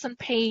 The Olsen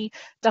P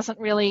doesn't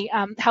really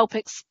help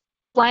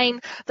explain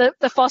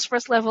the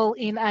phosphorus level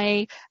in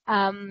a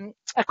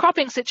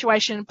cropping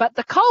situation, but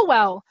the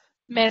Colwell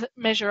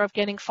measure of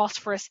getting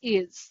phosphorus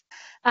is.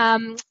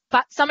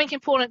 But something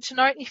important to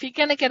note, if you're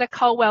going to get a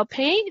Colwell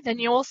P, then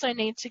you also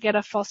need to get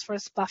a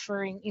phosphorus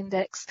buffering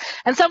index.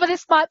 And some of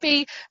this might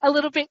be a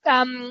little bit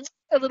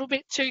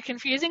too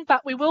confusing,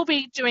 but we will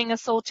be doing a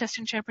soil test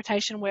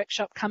interpretation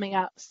workshop coming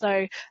up,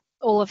 so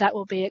all of that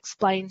will be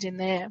explained in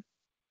there.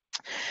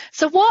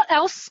 So what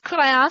else could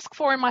I ask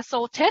for in my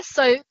soil test?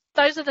 So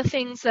those are the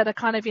things that are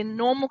kind of in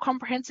normal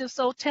comprehensive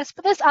soil tests,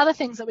 but there's other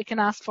things that we can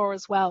ask for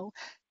as well.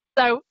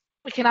 So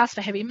we can ask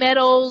for heavy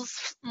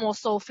metals, more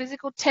soil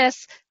physical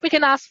tests. We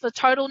can ask for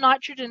total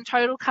nitrogen,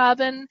 total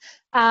carbon.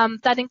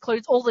 That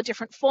includes all the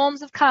different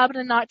forms of carbon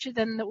and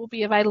nitrogen that will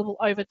be available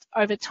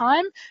over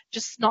time,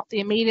 just not the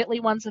immediately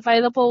ones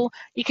available.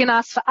 You can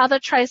ask for other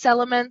trace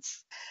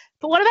elements.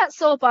 But what about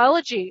soil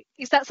biology?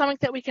 Is that something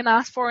that we can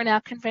ask for in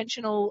our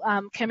conventional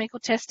chemical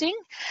testing?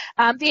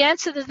 The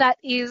answer to that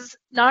is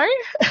no.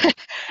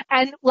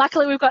 And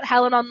luckily we've got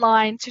Helen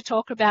online to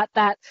talk about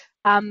that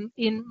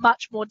in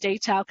much more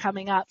detail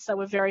coming up, so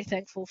we're very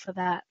thankful for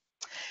that.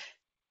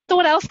 So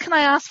what else can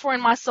I ask for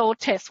in my soil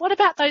test? What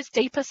about those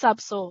deeper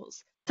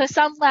subsoils? So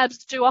some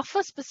labs do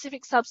offer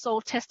specific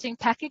subsoil testing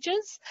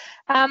packages,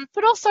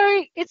 but also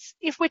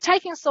if we're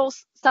taking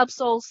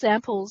subsoil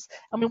samples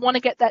and we want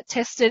to get that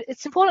tested,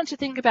 it's important to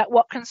think about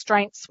what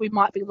constraints we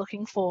might be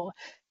looking for.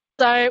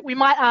 So we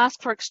might ask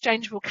for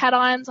exchangeable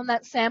cations on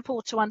that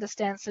sample to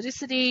understand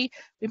acidity.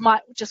 We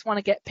might just want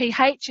to get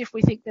pH if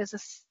we think there's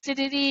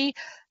acidity,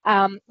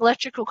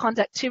 electrical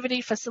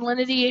conductivity for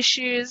salinity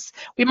issues.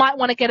 We might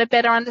want to get a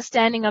better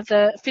understanding of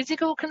the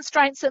physical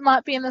constraints that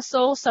might be in the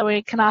soil, so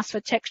we can ask for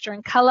texture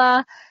and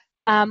colour.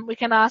 We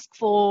can ask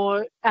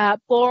for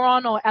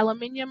boron or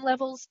aluminium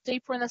levels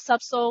deeper in the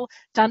subsoil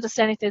to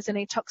understand if there's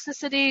any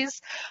toxicities.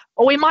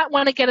 Or we might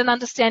want to get an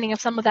understanding of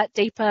some of that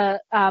deeper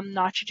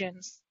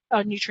nitrogens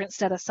or nutrient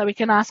status, so we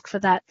can ask for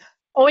that.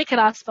 Or we can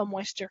ask for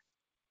moisture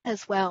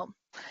as well.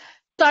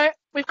 So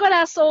we've got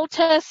our soil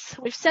tests,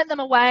 we've sent them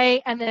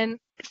away, and then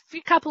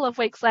a couple of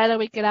weeks later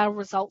we get our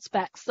results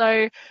back.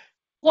 So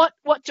what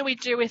do we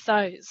do with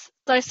those?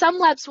 So some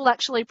labs will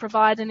actually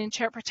provide an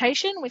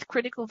interpretation with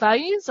critical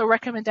values or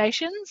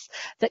recommendations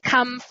that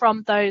come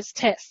from those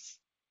tests.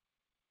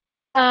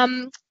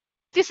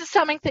 This is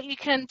something that you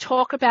can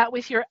talk about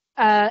with your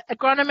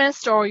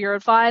agronomist or your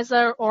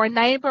advisor or a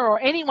neighbour or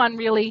anyone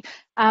really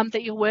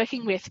that you're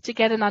working with to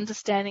get an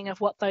understanding of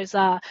what those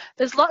are.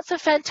 There's lots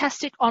of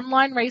fantastic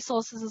online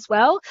resources as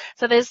well.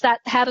 So there's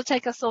that How to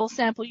Take a Soil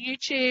Sample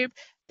YouTube.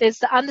 There's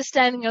the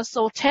Understanding Your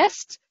Soil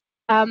Test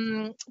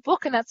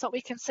book, and that's what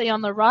we can see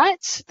on the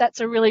right. That's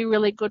a really,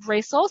 really good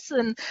resource.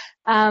 And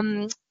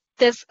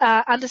there's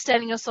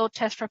Understanding Your Soil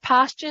Test for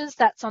Pastures.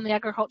 That's on the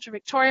Agriculture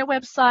Victoria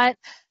website.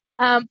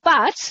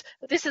 But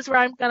this is where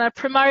I'm going to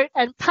promote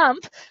and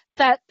pump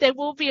that there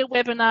will be a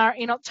webinar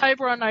in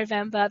October or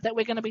November that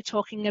we're going to be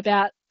talking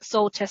about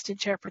soil test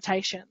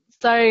interpretation.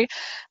 So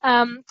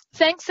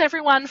thanks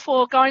everyone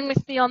for going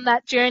with me on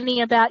that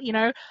journey about,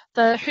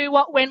 the who,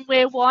 what, when,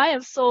 where, why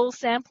of soil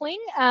sampling.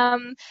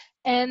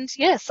 And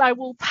yes, I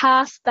will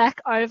pass back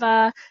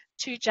over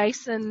to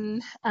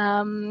Jason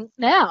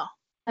now.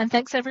 And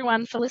thanks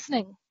everyone for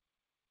listening.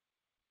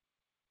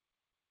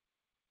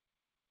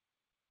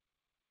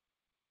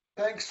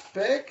 Thanks,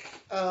 Beck.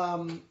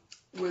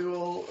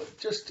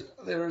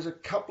 There is a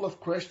couple of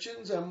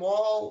questions, and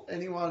while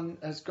anyone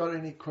has got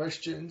any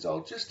questions,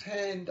 I'll just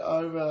hand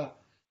over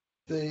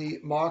the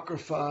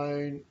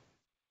microphone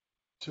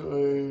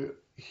to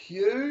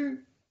Hugh.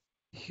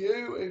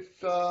 Hugh,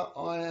 if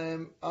I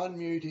am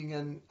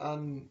unmuting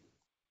and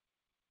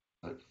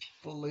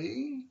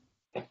hopefully,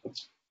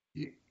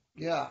 you've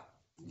got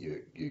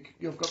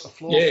the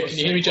floor. Yeah, can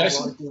you hear me,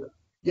 Jason?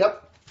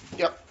 Yep.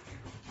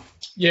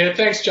 Yeah,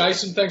 thanks,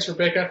 Jason. Thanks,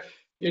 Rebecca.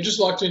 Yeah, just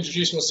like to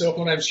introduce myself.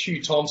 My name's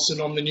Hugh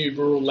Thompson. I'm the new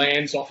Rural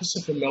Lands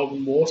Officer for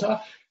Melbourne Water.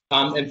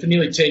 And for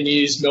nearly 10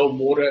 years, Melbourne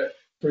Water,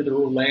 through the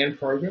Rural Land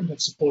Program, have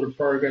supported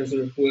programs that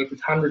have worked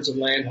with hundreds of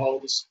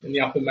landholders in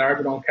the Upper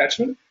Maribyrnong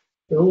catchment.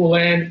 The Rural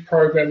Land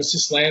Program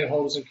assists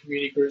landholders and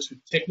community groups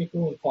with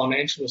technical and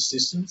financial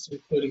assistance,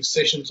 including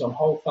sessions on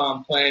whole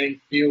farm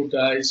planning, field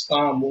days,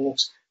 farm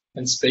walks,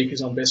 and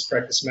speakers on best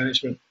practice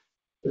management.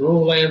 The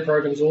Rural Land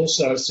Program has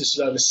also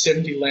assisted over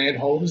 70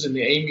 landholders in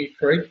the Emu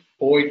Creek,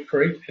 Boyd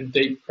Creek and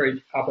Deep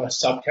Creek upper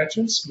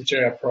subcatchments, which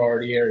are our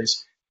priority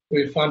areas.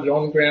 We have funded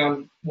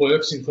on-ground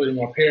works including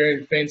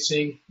riparian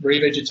fencing,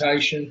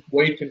 revegetation,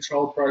 weed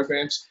control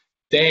programs,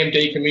 dam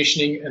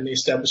decommissioning and the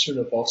establishment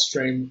of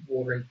off-stream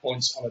watering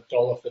points on a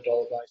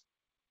dollar-for-dollar basis.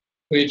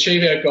 We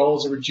achieve our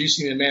goals of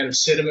reducing the amount of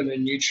sediment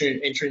and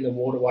nutrient entering the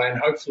waterway,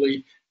 and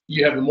hopefully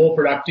you have a more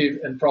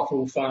productive and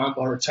profitable farm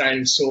by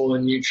retaining soil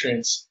and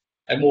nutrients,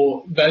 a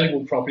more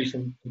valuable property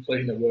from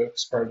completing the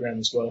works program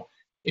as well.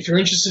 If you're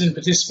interested in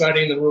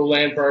participating in the Rural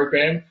Land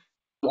Program,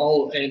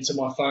 I'll answer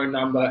my phone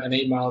number and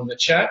email in the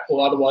chat,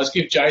 or otherwise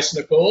give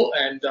Jason a call,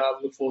 and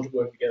look forward to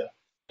working together.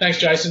 Thanks,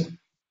 Jason.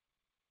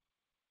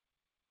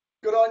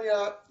 Good on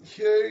you,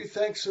 Hugh.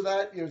 Thanks for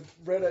that. You've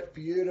read it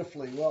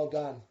beautifully. Well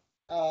done.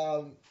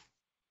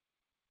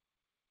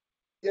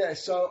 Yeah,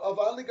 so I've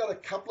only got a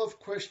couple of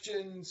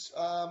questions,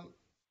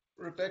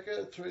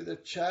 Rebecca, through the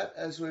chat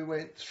as we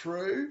went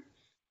through.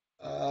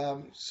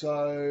 Let's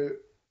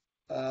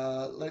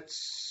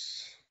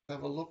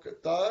have a look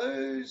at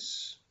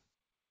those.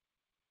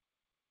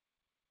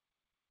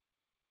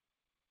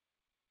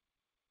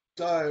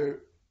 So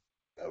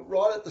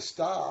right at the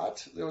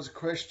start, there was a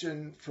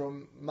question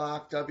from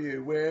Mark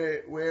W.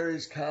 Where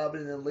is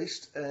carbon in the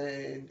list,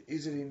 and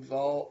is it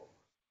involved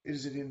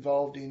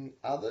in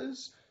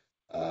others?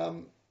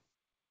 I'm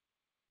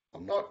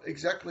not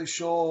exactly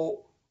sure.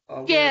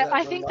 Yeah,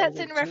 I think that's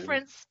in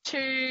reference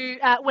to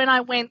when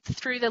I went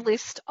through the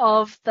list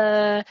of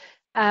the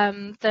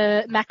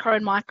macro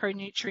and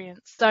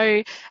micronutrients.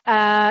 So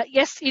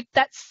yes,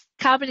 that's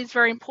carbon is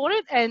very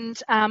important,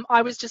 and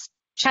I was just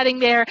chatting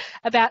there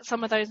about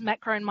some of those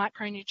macro and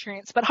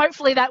micronutrients. But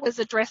hopefully that was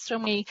addressed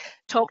when we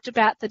talked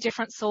about the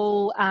different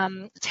soil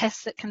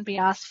tests that can be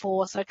asked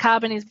for. So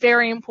carbon is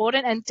very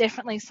important and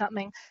definitely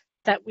something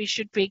that we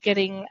should be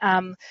getting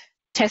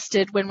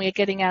tested when we're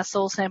getting our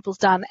soil samples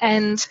done.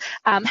 And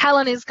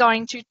Helen is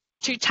going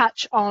to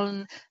touch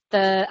on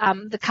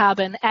the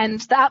carbon, and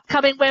the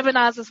upcoming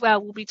webinars as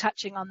well will be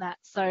touching on that.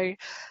 So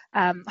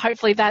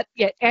hopefully that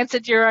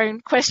answered your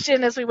own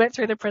question as we went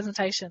through the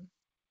presentation.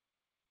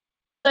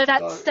 So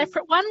that's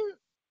separate one.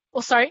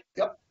 Oh, sorry.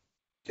 Yep.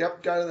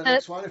 Go to the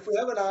next one. If we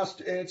haven't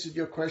answered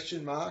your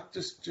question, Mark,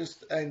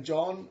 just and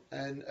John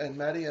and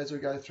Maddie, as we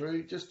go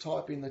through, just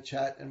type in the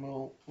chat and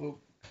we'll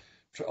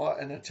try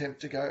and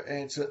attempt to go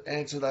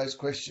answer those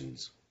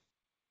questions.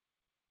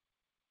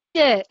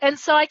 Yeah, and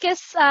so I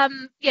guess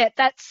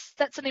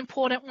that's an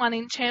important one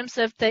in terms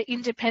of the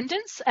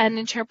independence and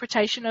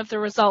interpretation of the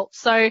results.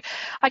 So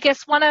I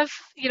guess one of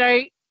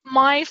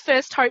my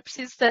first hopes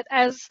is that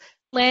as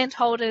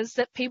landholders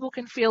that people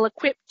can feel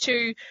equipped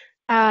to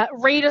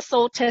read a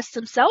soil test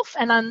themselves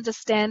and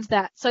understand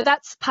that. So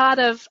that's part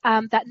of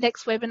that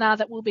next webinar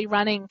that we'll be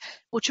running,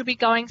 which will be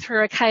going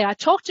through, okay, I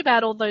talked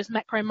about all those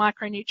macro and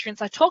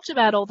micronutrients, I talked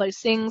about all those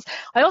things.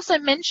 I also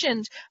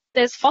mentioned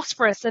there's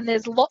phosphorus, and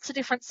there's lots of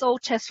different soil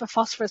tests for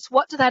phosphorus.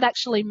 What does that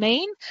actually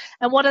mean?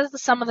 And what are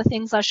some of the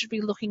things I should be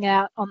looking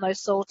at on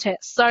those soil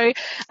tests? So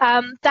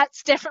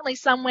that's definitely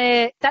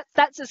somewhere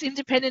that's as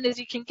independent as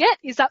you can get,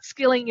 is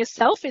upskilling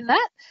yourself in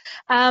that.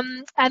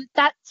 And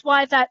that's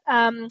why that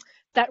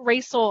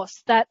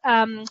resource, that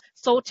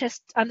soil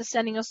test,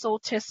 understanding of soil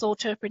test,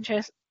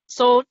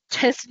 soil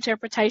test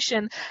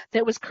interpretation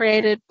that was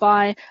created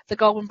by the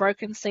Goulburn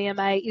Broken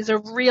CMA is a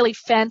really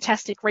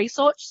fantastic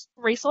resource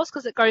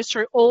because it goes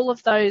through all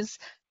of those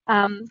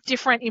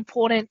different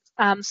important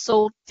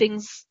soil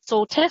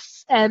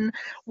tests and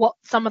what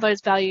some of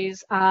those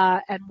values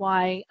are and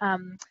why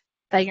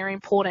they are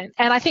important.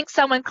 And I think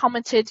someone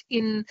commented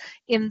in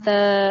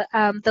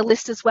the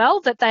list as well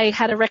that they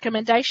had a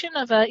recommendation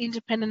of an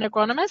independent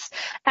agronomist.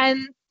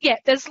 And yeah,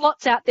 there's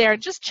lots out there,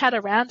 and just chat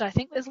around. I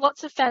think there's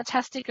lots of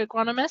fantastic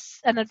agronomists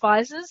and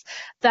advisors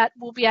that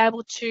will be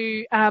able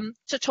to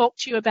talk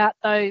to you about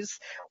those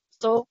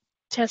soil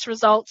test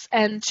results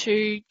and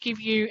to give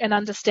you an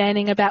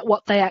understanding about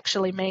what they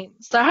actually mean.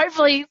 So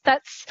hopefully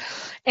that's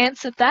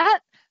answered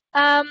that.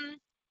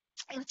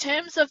 In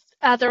terms of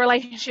the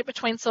relationship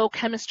between soil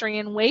chemistry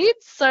and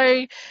weeds,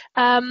 so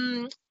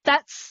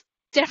that's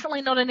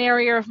definitely not an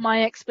area of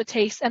my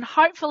expertise, and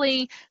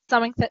hopefully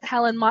something that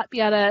Helen might be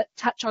able to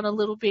touch on a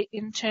little bit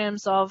in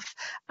terms of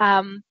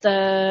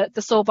the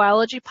soil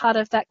biology part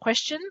of that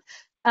question.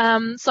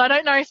 So I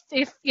don't know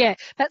if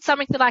that's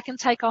something that I can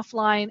take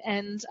offline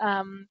and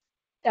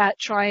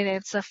try and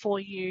answer for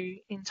you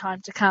in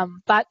time to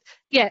come. But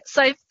yeah,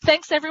 so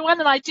thanks everyone,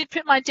 and I did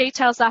put my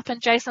details up,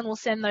 and Jason will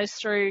send those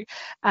through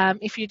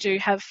if you do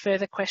have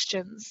further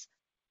questions.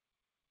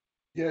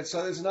 Yeah,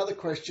 so there's another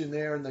question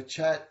there in the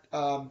chat.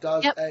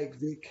 Does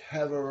AgVic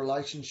have a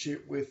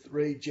relationship with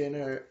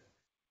Regenerate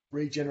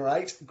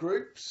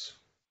groups?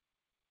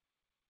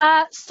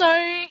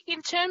 So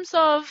in terms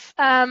of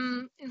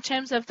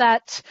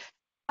that,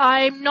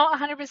 I'm not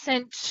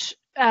 100%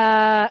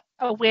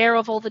 aware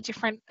of all the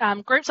different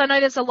groups. I know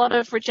there's a lot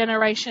of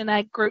regeneration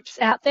ag groups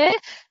out there,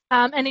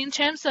 and in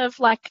terms of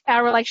like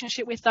our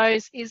relationship with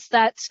those is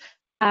that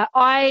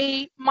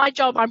my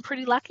job, I'm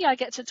pretty lucky. I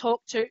get to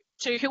talk to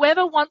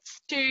whoever wants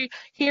to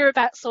hear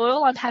about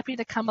soil. I'm happy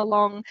to come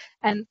along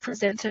and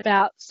present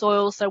about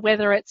soil. So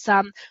whether it's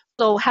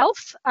soil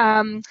health,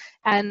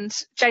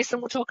 and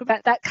Jason will talk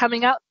about that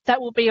coming up.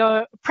 That will be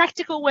a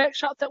practical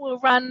workshop that we'll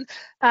run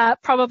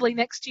probably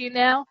next year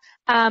now,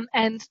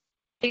 and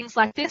things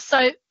like this. So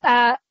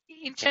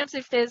in terms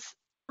of if there's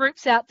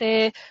groups out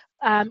there,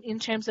 in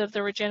terms of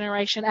the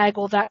Regeneration Ag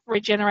or that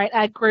Regenerate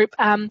Ag group,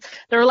 the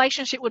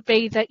relationship would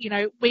be that,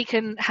 we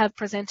can have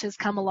presenters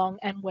come along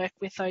and work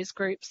with those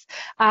groups.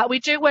 We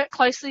do work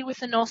closely with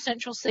the North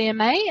Central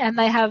CMA, and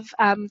they have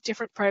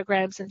different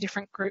programs and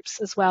different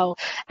groups as well.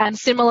 And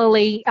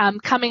similarly,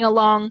 coming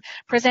along,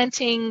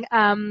 presenting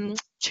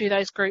to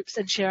those groups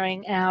and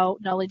sharing our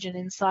knowledge and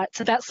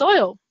insights about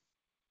soil.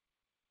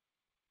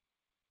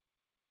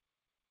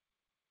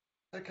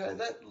 Okay,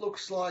 that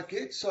looks like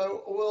it.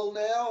 So we'll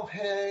now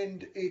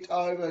hand it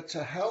over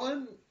to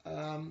Helen,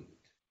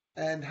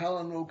 and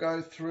Helen will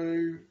go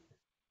through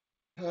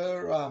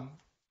her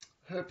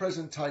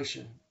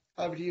presentation.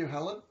 Over to you,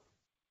 Helen.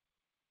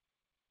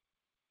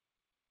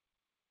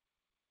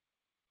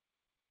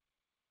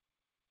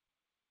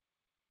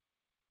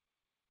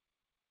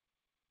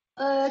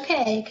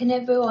 Okay, can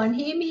everyone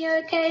hear me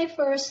okay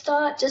for a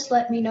start? Just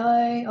let me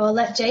know, or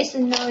let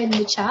Jason know in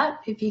the chat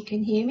if you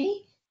can hear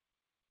me.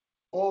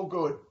 All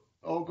good,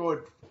 all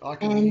good. I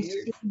can and hear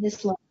you. see this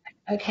slide.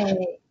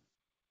 Okay.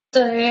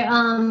 So,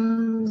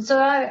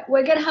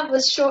 we're going to have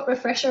a short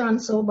refresher on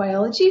soil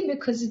biology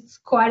because it's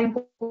quite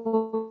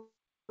important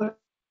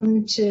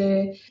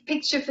to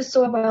picture for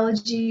soil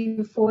biology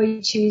before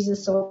you choose a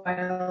soil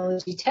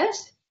biology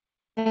test.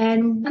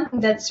 And one thing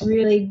that's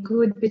really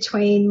good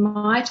between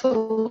my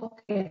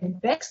talk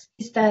and Beck's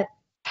is that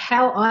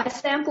how I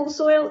sample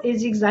soil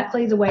is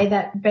exactly the way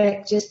that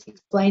Beck just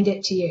explained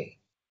it to you.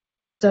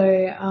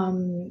 So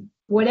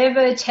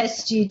whatever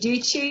test you do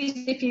choose,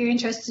 if you're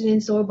interested in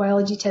soil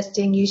biology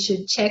testing, you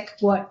should check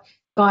what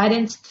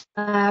guidance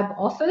the lab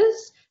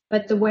offers.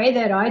 But the way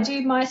that I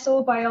do my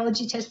soil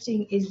biology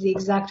testing is the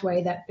exact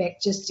way that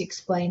Beck just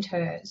explained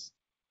hers.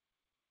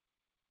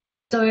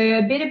 So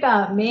a bit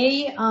about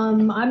me.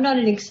 I'm not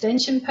an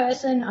extension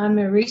person. I'm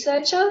a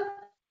researcher.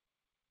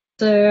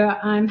 So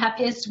I'm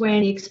happiest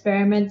when the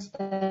experiments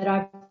that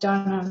I've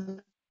done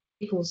on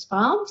people's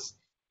farms.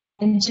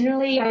 And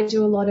generally, I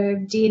do a lot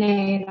of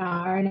DNA and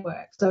RNA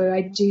work. So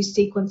I do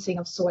sequencing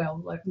of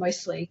soil,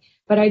 mostly.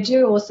 But I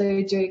do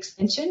also do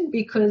extension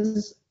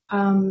because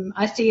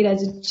I see it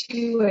as a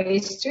two-way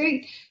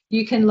street.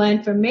 You can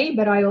learn from me,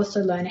 but I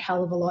also learn a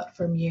hell of a lot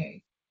from you.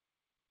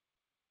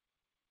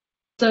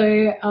 So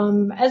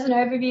as an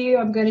overview,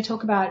 I'm going to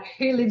talk about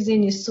who lives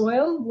in your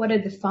soil, what are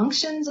the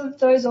functions of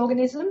those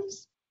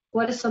organisms,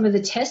 what are some of the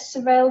tests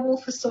available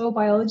for soil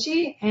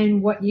biology,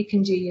 and what you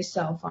can do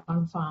yourself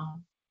on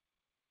farm.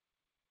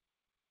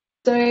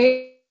 So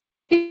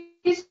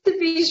here's the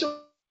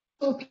visual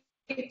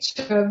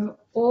picture of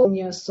all in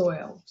your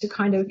soil to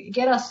kind of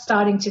get us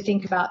starting to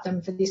think about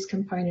them for this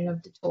component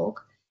of the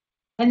talk.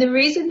 And the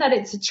reason that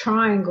it's a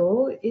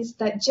triangle is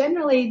that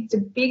generally the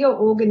bigger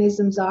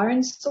organisms are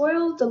in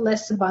soil, the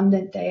less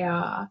abundant they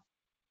are.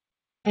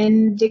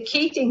 And the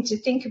key thing to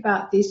think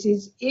about this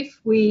is if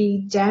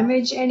we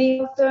damage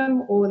any of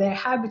them or their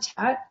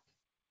habitat,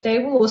 they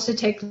will also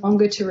take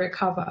longer to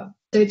recover.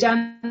 So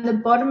down the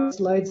bottom is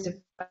loads of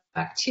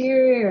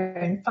bacteria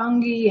and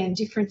fungi and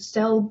different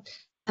cell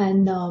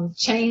and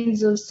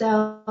chains of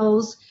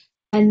cells.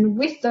 And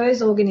with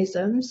those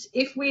organisms,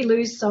 if we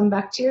lose some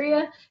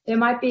bacteria, there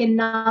might be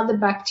another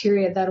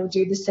bacteria that will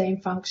do the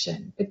same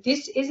function. But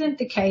this isn't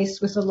the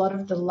case with a lot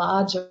of the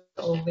larger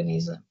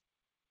organisms.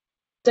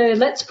 So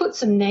let's put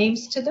some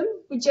names to them.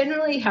 We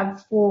generally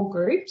have 4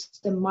 groups,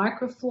 the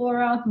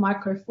microflora,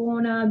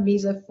 microfauna,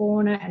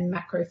 mesofauna, and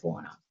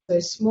macrofauna, so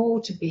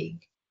small to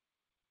big.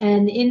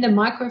 And in the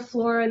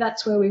microflora,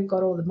 that's where we've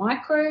got all the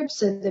microbes,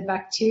 so the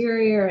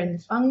bacteria and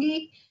the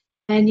fungi.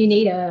 And you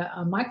need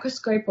a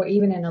microscope or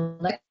even an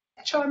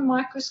electron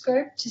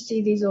microscope to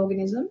see these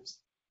organisms.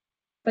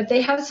 But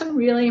they have some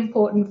really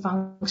important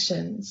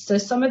functions. So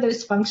some of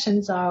those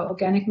functions are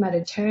organic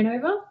matter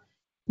turnover,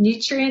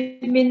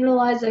 nutrient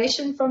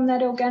mineralization from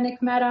that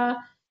organic matter.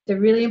 They're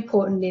really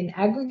important in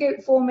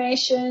aggregate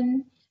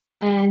formation,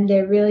 and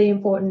they're really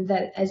important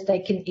that as they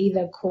can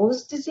either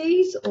cause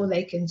disease or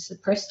they can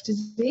suppress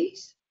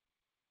disease.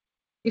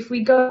 If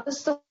we go to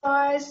the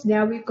size,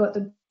 now we've got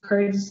the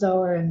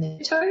protozoa and the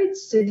nematodes.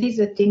 So these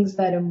are things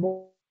that are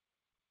more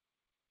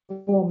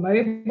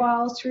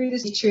mobile through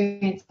the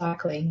nutrient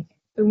cycling,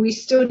 but we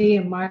still need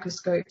a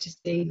microscope to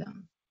see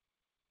them.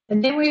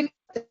 And then we've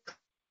got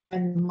the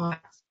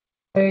mites.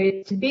 So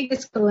the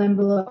biggest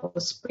collembola or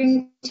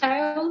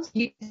springtails,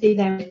 you can see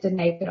them with the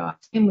naked eye.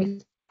 And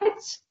with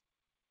mites,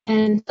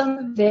 and some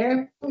of their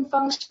important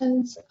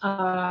functions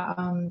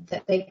are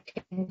that they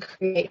can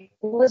create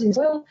pores in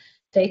soil,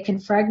 they can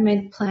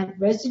fragment plant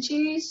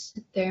residues,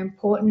 they're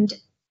important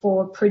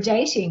for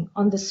predating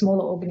on the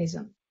smaller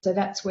organisms. So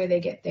that's where they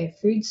get their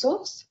food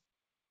source.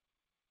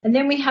 And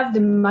then we have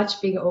the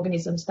much bigger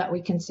organisms that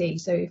we can see.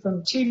 So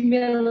from 2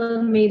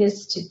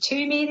 millimeters to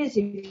 2 meters,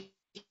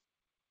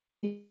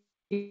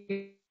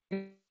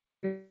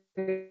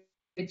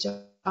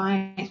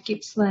 giant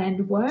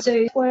Gippsland worm.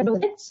 So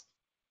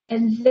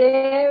and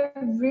they're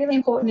really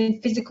important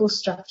in physical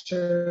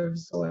structure of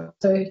soil.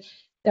 So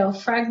they'll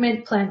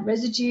fragment plant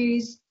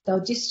residues,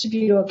 they'll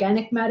distribute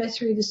organic matter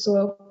through the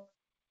soil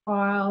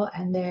pile,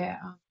 and they're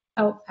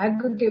help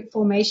aggregate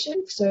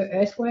formation. So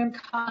earthworm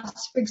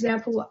casts, for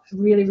example,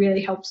 really,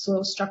 really help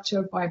soil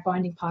structure by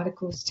binding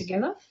particles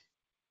together.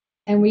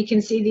 And we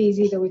can see these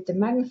either with the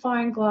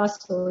magnifying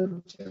glass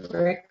or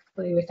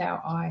directly with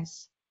our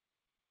eyes.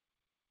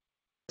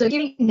 So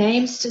giving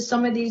names to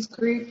some of these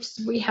groups,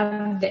 we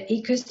have the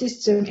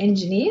ecosystem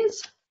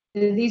engineers.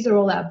 These are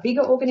all our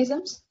bigger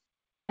organisms,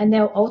 and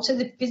they'll alter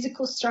the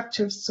physical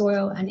structure of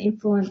soil and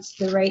influence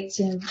the rates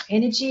of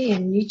energy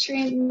and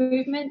nutrient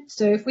movement.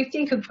 So if we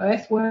think of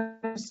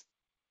earthworms,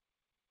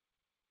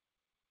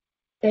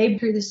 they move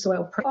through the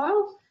soil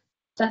profile.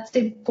 That's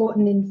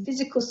important in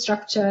physical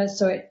structure,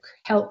 so it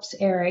helps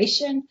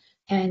aeration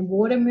and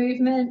water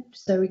movement,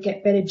 so we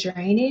get better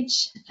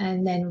drainage,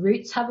 and then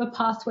roots have a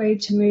pathway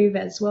to move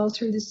as well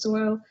through the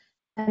soil,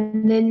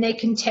 and then they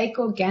can take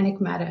organic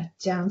matter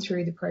down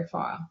through the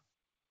profile.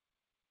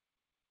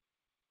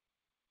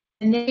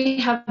 And then we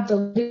have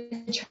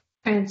the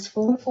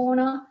transform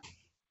fauna,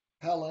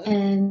 Helen,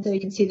 and so you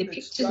can see the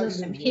pictures of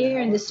them here,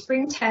 and the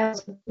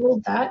springtails of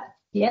all that.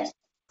 Yes.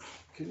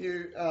 Can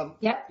you?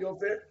 Yeah.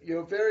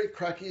 You're very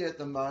cracky at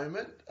the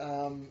moment,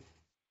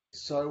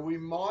 so we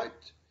might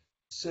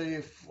see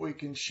if we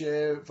can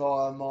share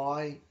via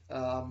my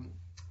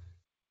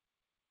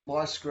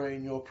my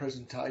screen your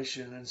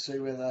presentation and see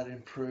whether that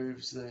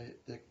improves the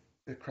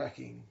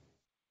cracking.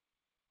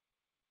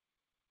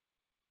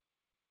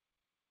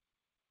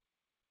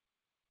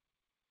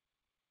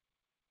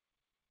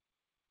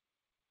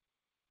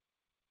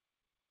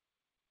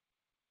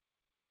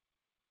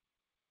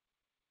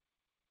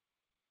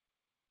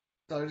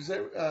 So does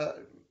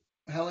that,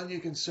 Helen,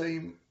 you can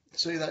see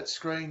that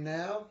screen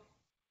now?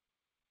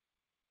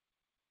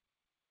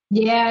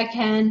 Yeah, I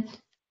can.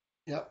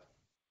 Yep.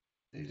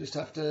 You just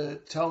have to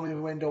tell me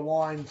when to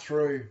wind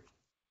through.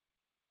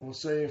 We'll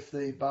see if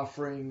the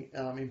buffering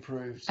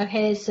improves.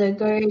 Okay, so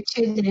go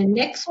to the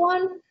next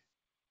one.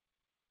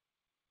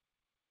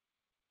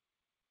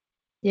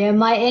 Yeah,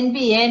 my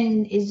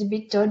NBN is a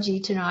bit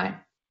dodgy tonight.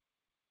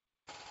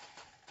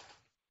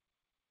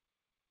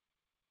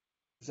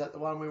 Is that the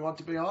one we want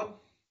to be on?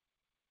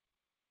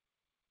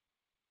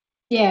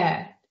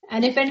 Yeah,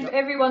 and if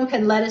everyone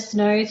can let us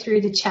know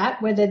through the chat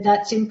whether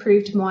that's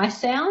improved my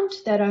sound,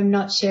 that I'm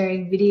not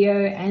sharing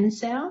video and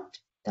sound,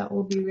 that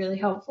will be really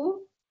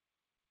helpful.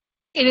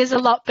 It is a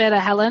lot better,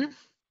 Helen.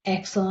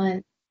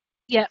 Excellent.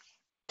 Yep.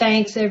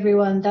 Thanks,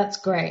 everyone. That's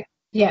great.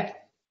 Yeah.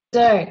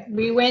 So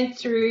we went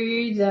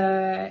through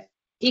the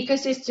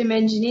ecosystem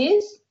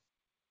engineers,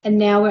 and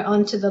now we're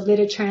on to the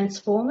litter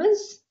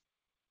transformers.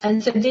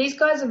 And so these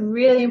guys are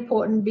really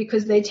important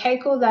because they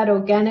take all that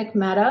organic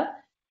matter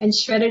and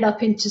shred it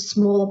up into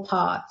smaller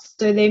parts.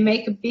 So they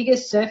make a bigger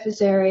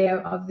surface area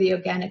of the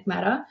organic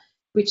matter,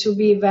 which will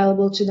be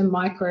available to the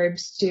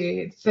microbes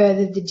to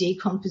further the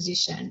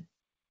decomposition.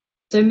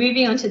 So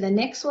moving on to the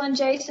next one,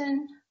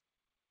 Jason.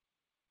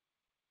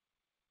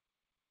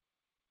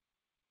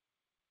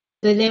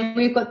 So then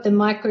we've got the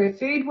micro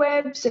food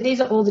web. So these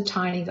are all the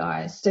tiny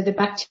guys. So the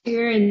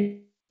bacteria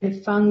and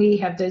the fungi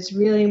have those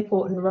really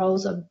important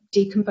roles of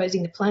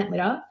decomposing the plant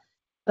litter.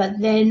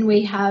 But then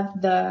we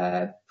have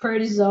the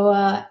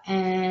protozoa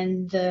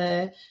and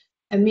the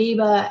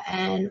amoeba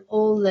and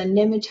all the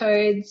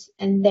nematodes,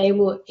 and they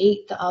will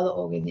eat the other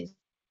organisms.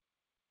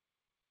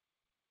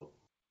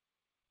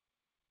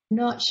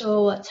 Not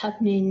sure what's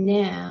happening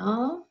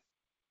now.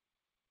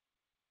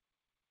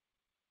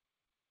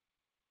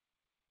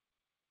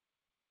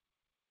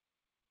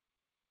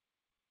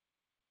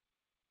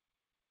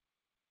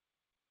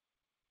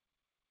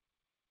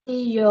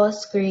 See your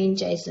screen,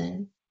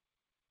 Jason.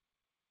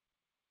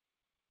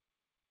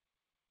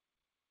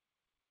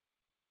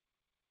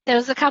 There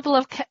was a couple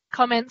of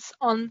comments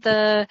on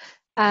the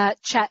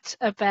chat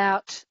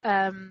about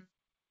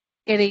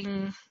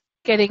getting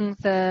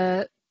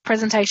the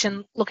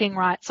presentation looking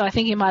right. So I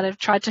think he might have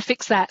tried to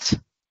fix that.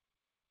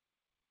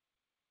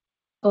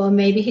 Or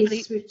maybe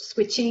he's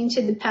switching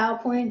to the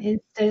PowerPoint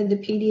instead of the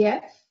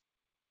PDF.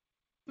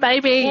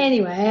 Maybe.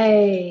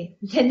 Anyway,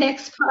 the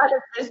next part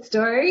of the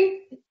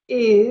story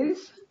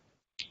is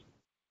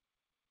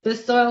the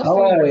soil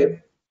food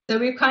web. So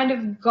we've kind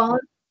of gone,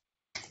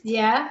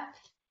 yeah.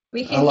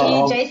 We can hear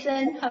you,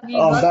 Jason. Have you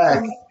got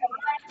back.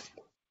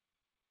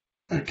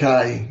 some?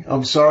 Okay,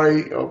 I'm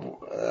sorry.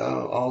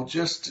 I'll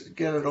just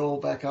get it all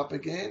back up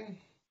again.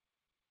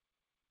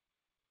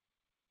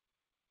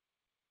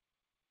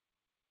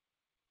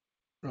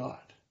 Right,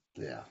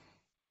 yeah.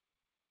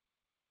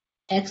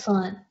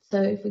 Excellent.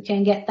 So if we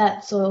can get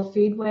that soil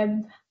food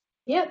web,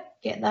 yep,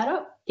 get that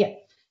up.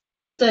 Yep.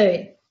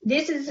 So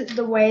this is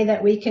the way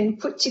that we can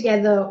put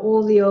together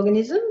all the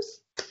organisms.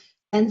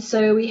 And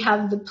so we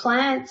have the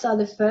plants are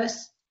the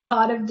first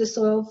part of the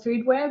soil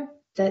food web,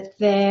 that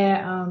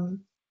they're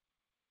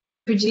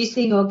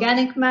producing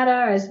organic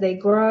matter as they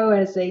grow,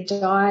 as they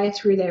die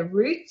through their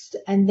roots.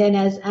 And then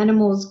as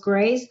animals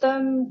graze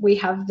them, we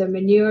have the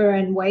manure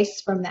and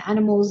waste from the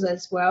animals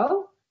as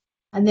well.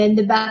 And then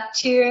the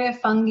bacteria,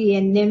 fungi,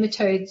 and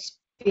nematodes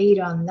feed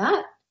on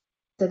that.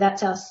 So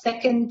that's our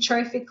second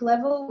trophic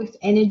level with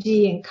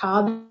energy and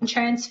carbon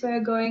transfer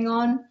going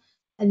on.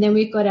 And then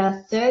we've got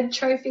our third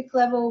trophic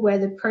level where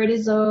the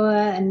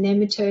protozoa and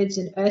nematodes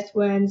and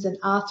earthworms and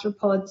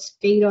arthropods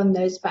feed on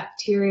those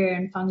bacteria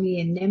and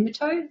fungi and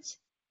nematodes.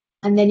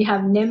 And then you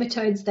have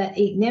nematodes that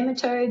eat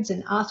nematodes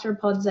and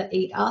arthropods that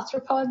eat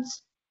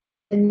arthropods.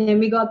 And then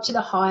we go up to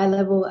the higher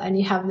level and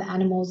you have the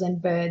animals and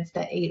birds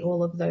that eat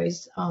all of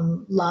those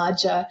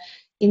larger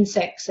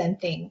insects and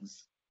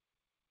things.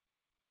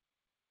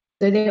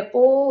 So they're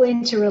all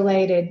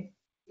interrelated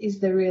is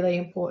the really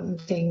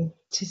important thing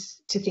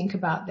to think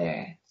about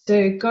there.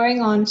 So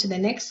going on to the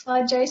next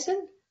slide,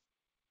 Jason.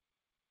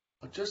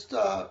 Just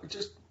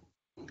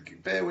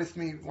bear with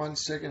me 1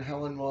 second,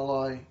 Helen, while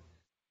I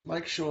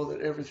make sure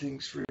that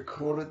everything's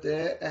recorded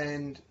there.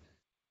 And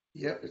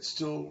yep, it's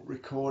still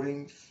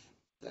recording.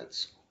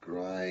 That's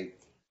great.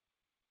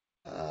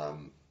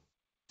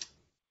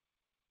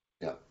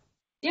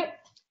 Yep.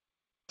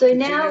 So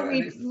now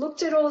we've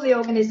looked at all the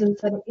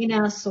organisms that are in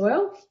our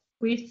soil.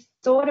 We've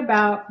thought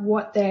about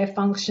what their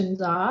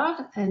functions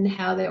are and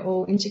how they're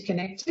all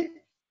interconnected.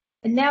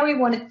 And now we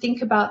want to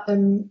think about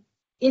them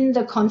in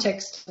the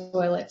context of the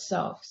soil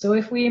itself. So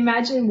if we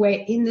imagine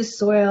we're in the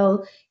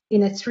soil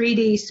in a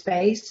 3D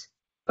space,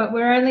 but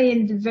we're only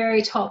in the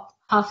very top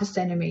 0.5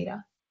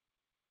 centimetre.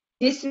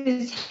 This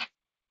is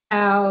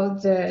how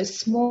the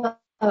smaller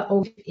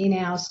organisms in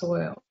our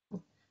soil.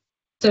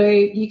 So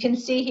you can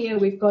see here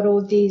we've got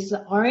all these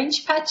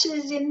orange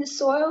patches in the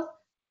soil.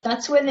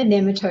 That's where the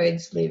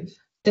nematodes live.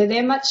 So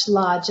they're much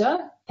larger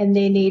and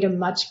they need a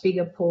much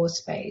bigger pore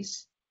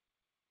space.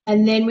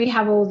 And then we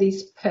have all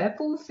these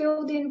purple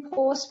filled in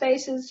pore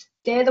spaces.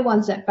 They're the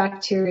ones that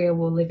bacteria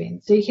will live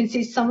in. So you can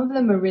see some of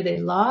them are really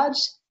large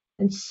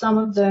and some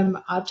of them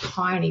are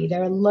tiny.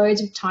 There are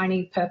loads of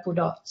tiny purple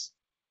dots.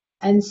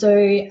 And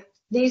so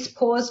these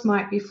pores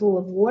might be full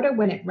of water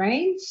when it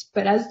rains,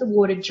 but as the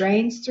water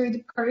drains through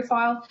the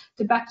profile,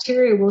 the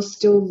bacteria will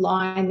still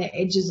line the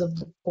edges of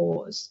the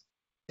pores.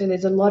 So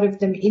there's a lot of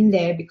them in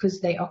there because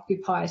they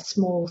occupy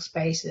small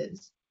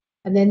spaces.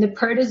 And then the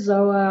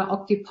protozoa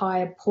occupy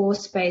a pore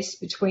space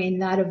between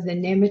that of the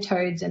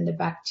nematodes and the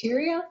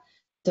bacteria,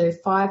 so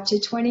 5 to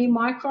 20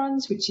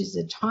 microns, which is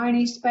a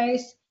tiny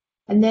space.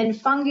 And then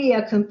fungi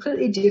are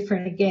completely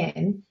different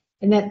again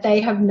in that they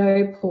have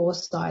no pore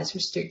size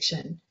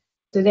restriction.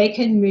 So they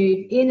can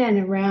move in and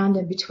around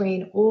and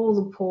between all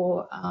the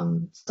pore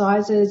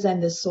sizes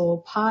and the soil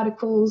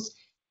particles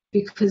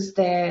because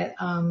they're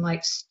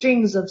like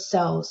strings of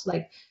cells,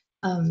 like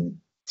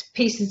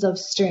pieces of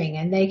string,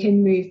 and they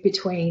can move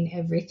between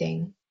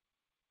everything.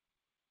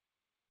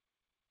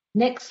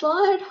 Next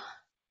slide.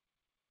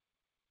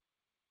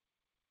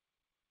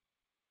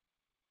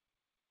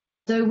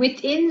 So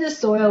within the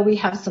soil, we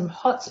have some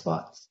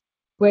hotspots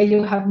where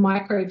you'll have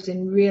microbes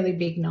in really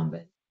big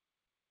numbers.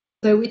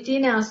 So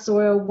within our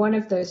soil, one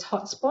of those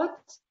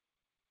hotspots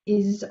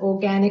is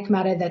organic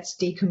matter that's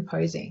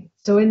decomposing.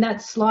 So in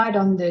that slide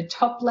on the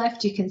top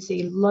left, you can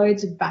see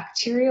loads of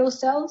bacterial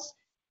cells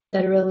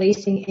that are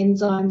releasing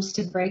enzymes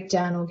to break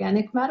down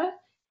organic matter.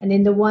 And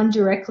in the one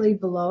directly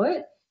below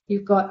it,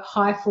 you've got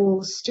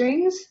hyphal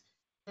strings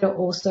that are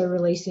also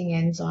releasing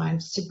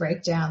enzymes to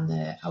break down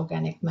the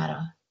organic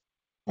matter.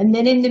 And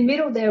then in the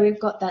middle there, we've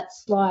got that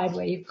slide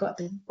where you've got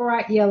the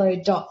bright yellow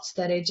dots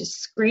that are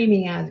just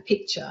screaming out of the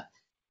picture.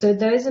 So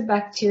those are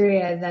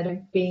bacteria that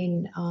have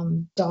been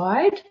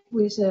dyed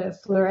with a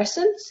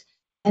fluorescence,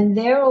 and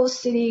they're all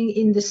sitting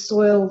in the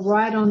soil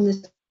right on the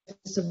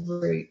surface of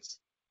roots.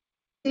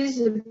 This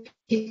is a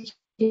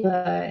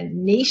particular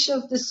niche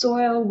of the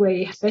soil where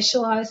you're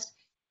specialised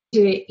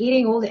to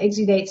eating all the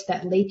exudates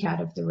that leak out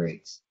of the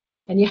roots.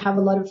 And you have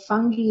a lot of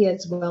fungi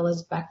as well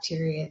as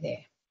bacteria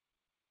there.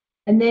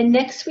 And then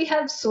next we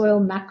have soil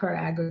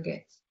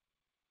macroaggregates.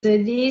 So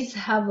these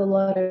have a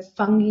lot of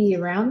fungi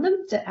around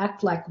them that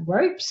act like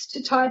ropes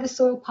to tie the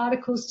soil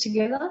particles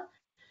together.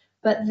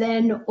 But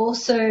then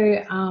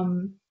also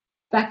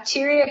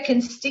bacteria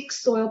can stick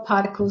soil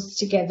particles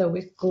together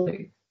with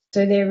glue.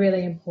 So they're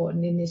really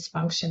important in this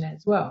function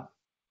as well.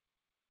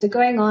 So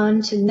going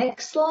on to the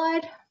next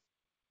slide.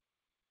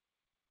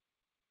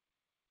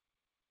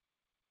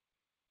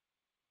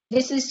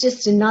 This is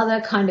just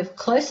another kind of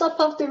close-up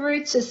of the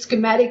roots, a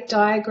schematic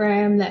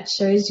diagram that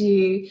shows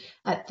you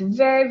at the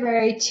very,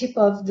 very tip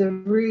of the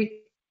root,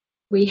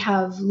 we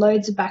have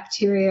loads of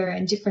bacteria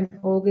and different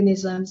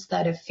organisms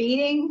that are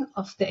feeding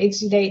off the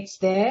exudates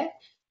there,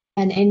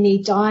 and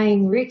any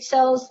dying root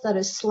cells that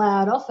are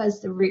sloughed off as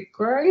the root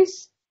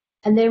grows.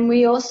 And then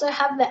we also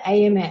have the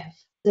AMF,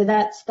 so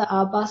that's the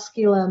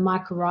arbuscular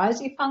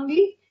mycorrhizae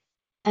fungi,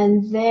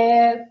 and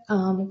they're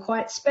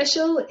quite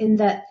special in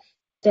that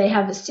they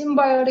have a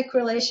symbiotic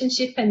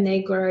relationship and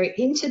they grow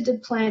into the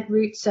plant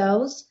root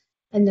cells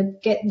and they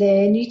get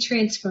their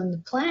nutrients from the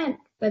plant,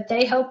 but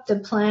they help the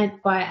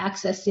plant by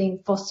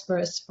accessing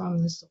phosphorus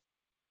from the soil.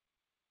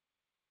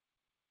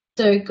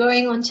 So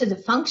going on to the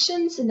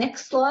functions, the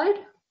next slide.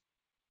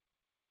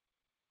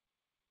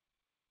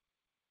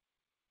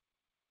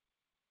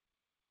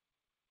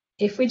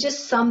 If we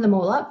just sum them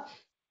all up,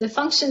 the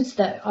functions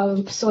that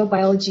soil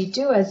biology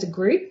do as a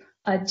group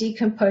are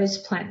decompose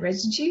plant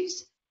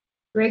residues.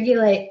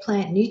 regulate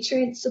plant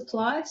nutrient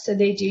supply, so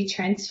they do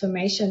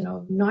transformation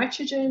of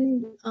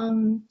nitrogen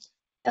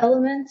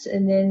elements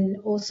and then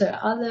also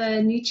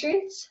other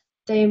nutrients.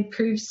 They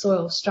improve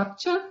soil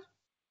structure.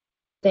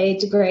 They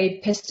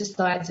degrade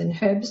pesticides and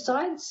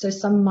herbicides, so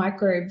some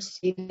microbes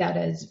see that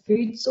as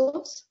food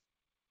source.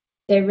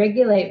 They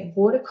regulate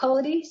water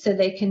quality, so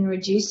they can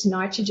reduce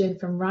nitrogen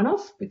from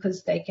runoff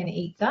because they can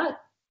eat that.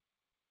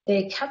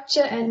 They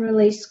capture and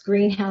release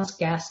greenhouse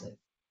gases.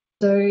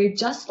 So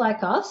just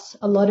like us,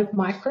 a lot of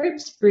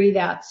microbes breathe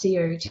out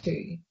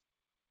CO2,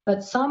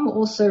 but some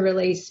also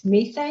release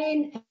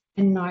methane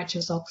and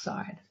nitrous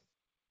oxide.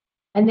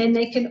 And then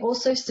they can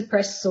also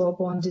suppress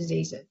soil-borne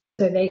diseases.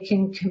 So they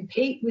can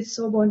compete with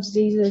soil-borne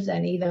diseases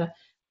and either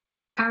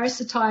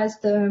parasitize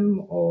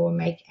them or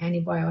make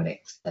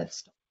antibiotics that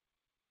stop.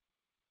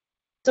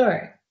 So,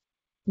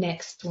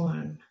 next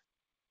one.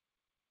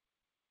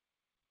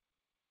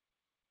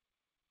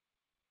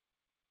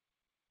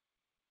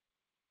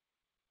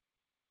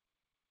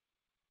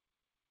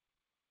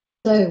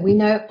 So we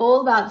know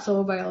all about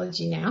soil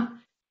biology now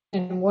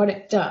and what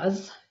it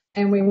does,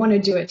 and we want to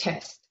do a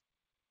test.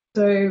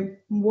 So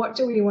what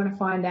do we want to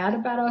find out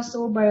about our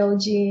soil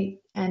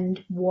biology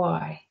and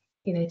why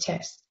in a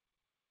test?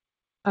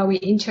 Are we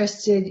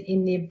interested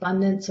in the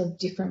abundance of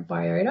different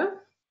biota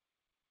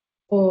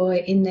or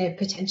in their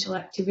potential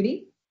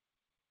activity?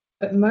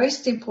 But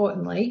most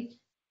importantly,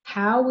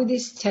 how will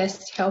this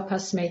test help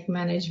us make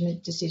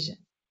management decisions?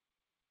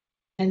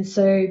 And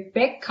so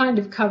Beck kind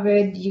of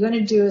covered, you're going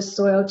to do a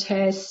soil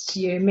test,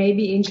 you may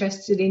be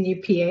interested in your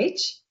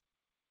pH.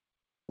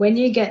 When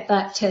you get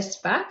that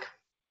test back,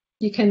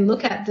 you can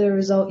look at the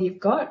result you've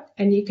got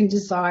and you can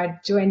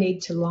decide, do I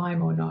need to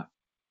lime or not?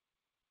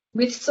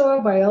 With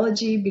soil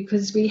biology,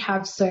 because we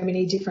have so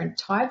many different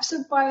types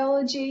of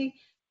biology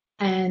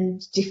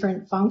and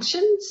different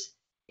functions,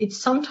 it's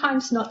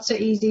sometimes not so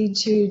easy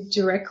to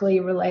directly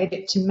relate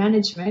it to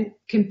management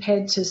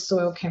compared to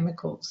soil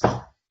chemicals.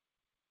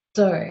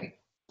 So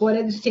what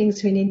are the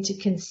things we need to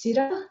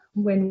consider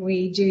when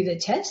we do the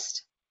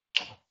test?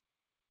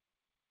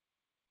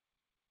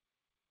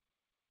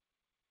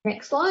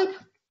 Next slide.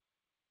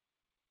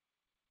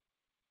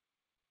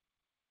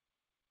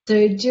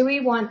 So do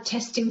we want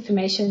test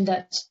information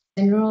that's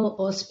general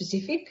or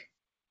specific?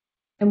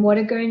 And what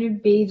are going to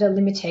be the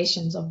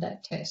limitations of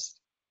that test?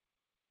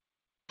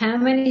 How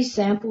many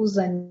samples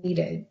are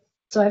needed?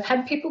 So I've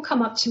had people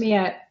come up to me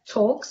at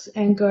talks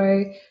and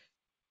go,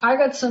 I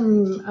got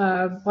some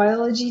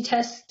biology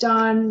tests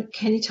done.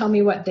 Can you tell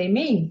me what they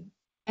mean?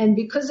 And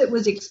because it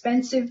was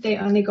expensive, they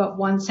only got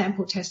one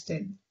sample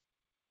tested.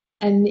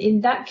 And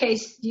in that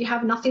case, you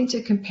have nothing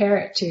to compare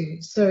it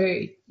to. So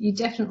you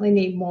definitely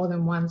need more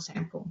than one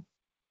sample.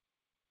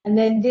 And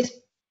then this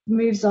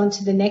moves on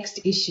to the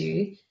next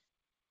issue.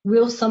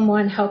 Will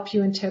someone help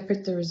you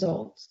interpret the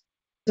results?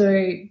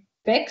 So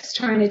Beck's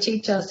trying to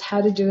teach us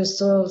how to do a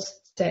soils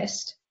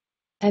test,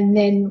 and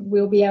then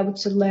we'll be able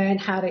to learn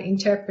how to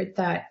interpret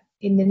that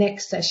in the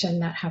next session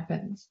that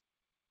happens.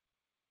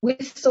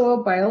 With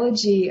soil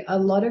biology, a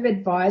lot of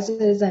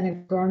advisors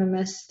and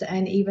agronomists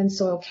and even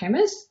soil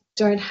chemists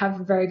don't have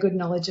a very good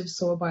knowledge of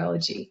soil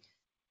biology.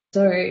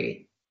 So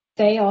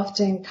they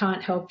often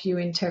can't help you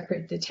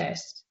interpret the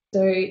test.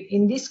 So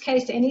in this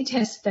case, any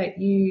test that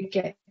you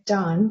get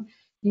done,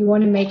 you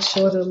want to make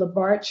sure the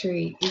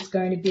laboratory is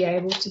going to be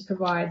able to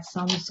provide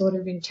some sort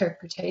of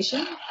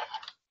interpretation,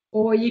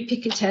 or you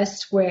pick a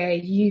test where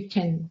you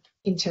can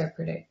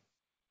interpret it.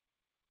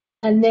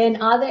 And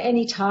then are there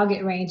any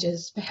target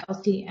ranges for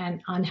healthy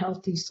and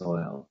unhealthy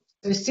soil?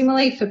 So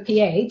similarly for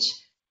pH,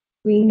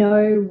 we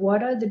know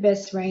what are the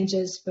best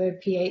ranges for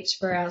pH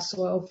for our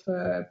soil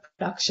for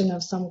production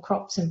of some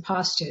crops and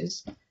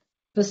pastures.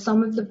 For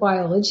some of the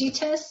biology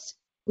tests,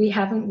 we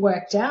haven't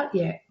worked out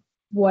yet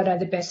what are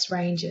the best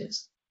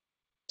ranges.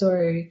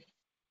 So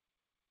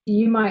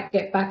you might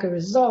get back a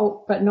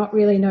result but not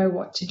really know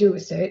what to do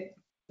with it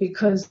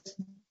because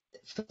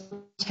for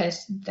the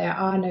test there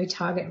are no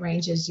target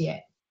ranges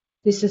yet.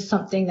 This is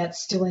something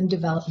that's still in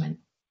development.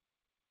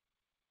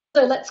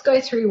 So let's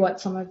go through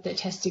what some of the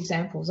test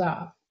examples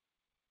are.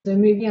 So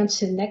moving on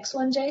to the next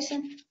one,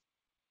 Jason.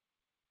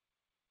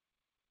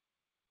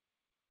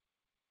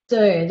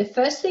 So the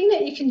first thing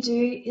that you can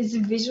do is a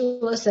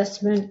visual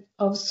assessment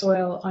of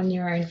soil on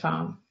your own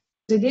farm.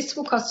 So this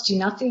will cost you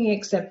nothing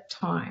except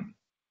time.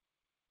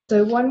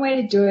 So one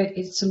way to do it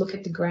is to look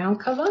at the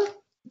ground cover.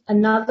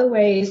 Another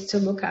way is to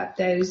look at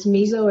those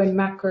meso and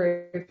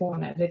macro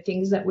fauna, the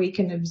things that we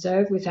can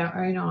observe with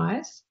our own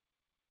eyes.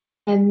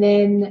 And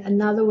then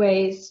another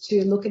way is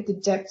to look at the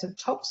depth of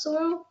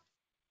topsoil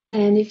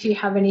and if you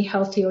have any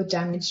healthy or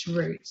damaged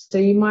roots. So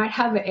you might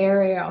have an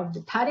area of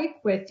the paddock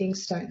where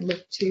things don't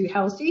look too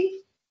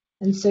healthy,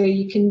 and so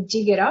you can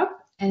dig it up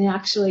and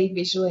actually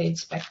visually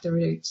inspect the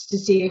roots to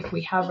see if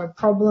we have a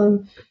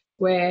problem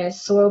where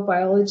soil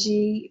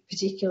biology,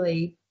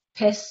 particularly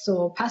pests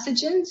or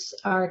pathogens,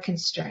 are a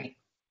constraint.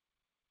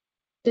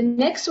 The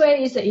next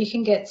way is that you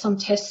can get some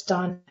tests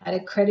done at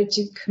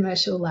accredited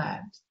commercial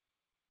labs,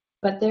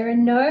 but there are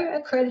no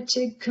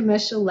accredited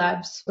commercial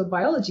labs for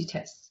biology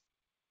tests.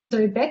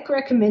 So Beck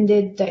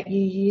recommended that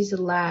you use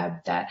a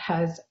lab that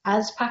has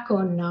ASPAC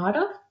or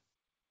NADA.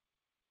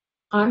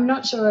 I'm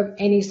not sure of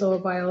any soil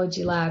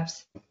biology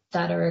labs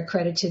that are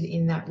accredited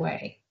in that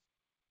way.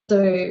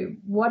 So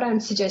what I'm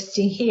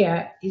suggesting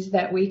here is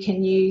that we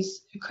can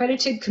use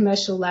accredited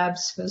commercial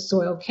labs for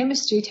soil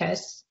chemistry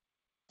tests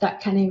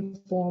that can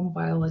inform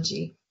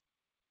biology.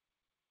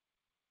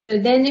 So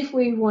then if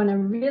we want to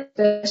really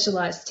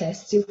specialise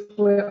tests, if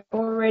we're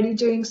already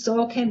doing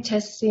soil chem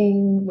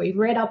testing, we've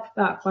read up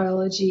about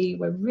biology,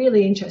 we're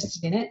really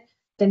interested in it,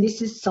 then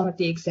this is some of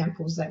the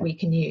examples that we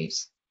can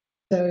use.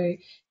 So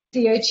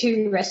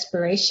CO2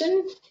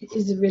 respiration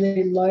is a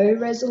really low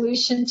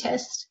resolution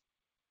test,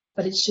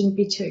 but it shouldn't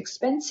be too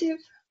expensive.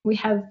 We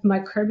have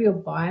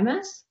microbial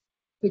biomass,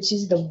 which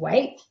is the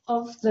weight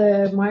of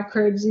the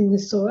microbes in the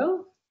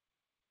soil.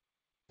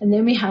 And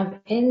then we have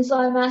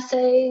enzyme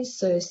assays.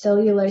 So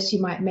cellulose,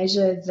 you might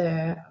measure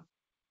that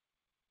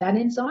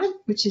enzyme,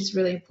 which is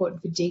really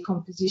important for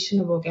decomposition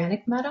of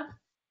organic matter.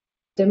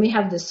 Then we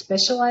have the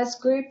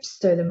specialized groups,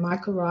 so the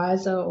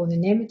mycorrhiza or the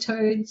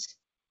nematodes.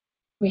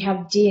 We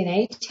have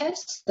DNA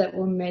tests that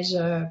will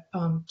measure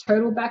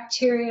total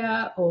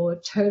bacteria or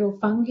total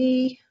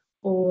fungi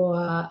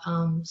or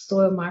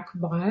soil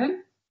microbiome.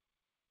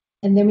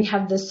 And then we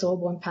have the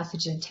soil-borne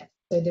pathogen test,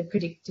 so the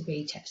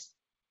predictor-B test.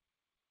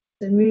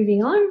 So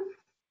moving on.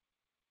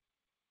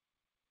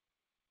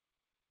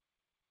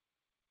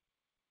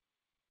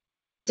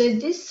 So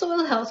this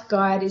soil health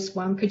guide is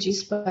one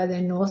produced by the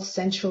North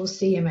Central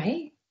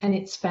CMA, and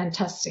it's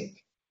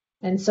fantastic.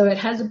 And so it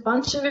has a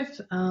bunch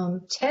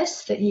of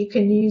tests that you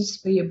can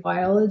use for your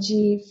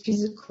biology,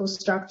 physical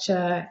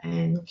structure,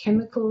 and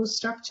chemical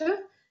structure.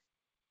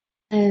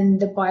 And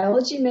the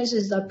biology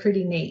measures are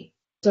pretty neat.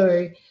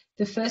 So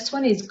the first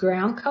one is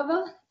ground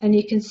cover, and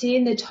you can see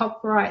in the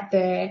top right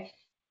there,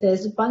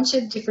 there's a bunch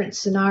of different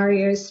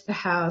scenarios for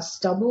how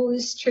stubble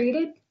is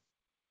treated,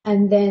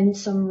 and then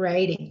some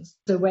ratings.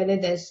 So whether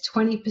there's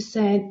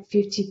 20%,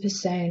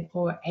 50%,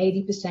 or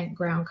 80%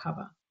 ground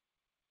cover.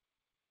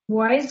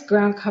 Why is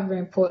ground cover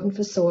important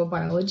for soil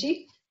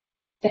biology?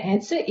 The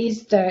answer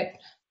is that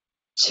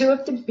two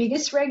of the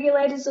biggest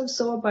regulators of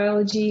soil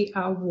biology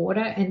are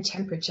water and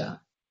temperature.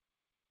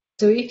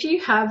 So if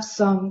you have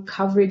some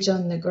coverage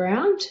on the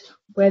ground,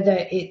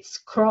 whether it's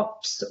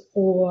crops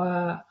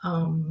or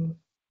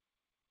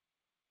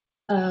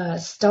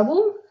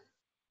stubble,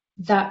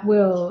 that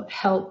will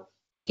help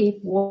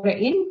keep water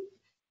in,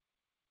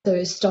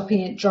 so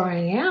stopping it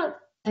drying out,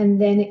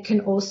 and then it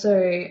can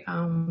also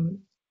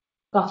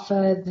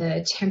buffer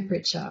the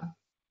temperature.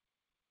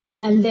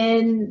 And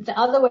then the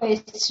other way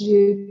is to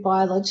do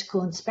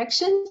biological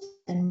inspections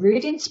and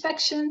root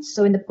inspections.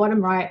 So in the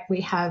bottom right,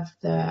 we have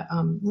the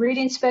root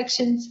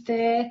inspections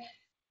there,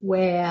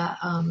 where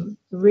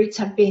roots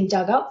have been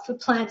dug up for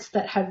plants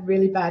that have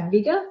really bad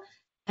vigor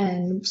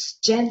and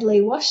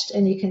gently washed,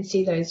 and you can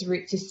see those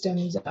root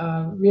systems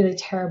are really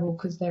terrible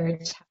because they're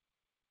attacked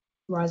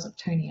by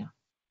rhizoctonia.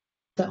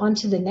 So on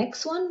to the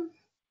next one.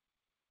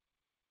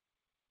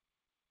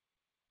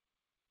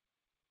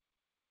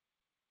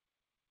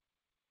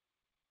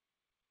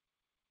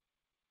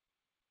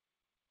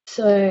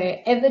 So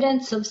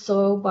evidence of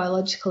soil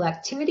biological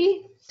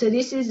activity. So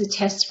this is a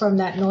test from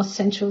that North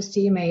Central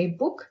CMA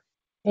book,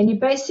 and you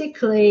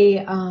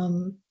basically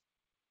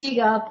dig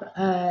up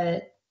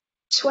a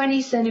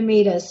 20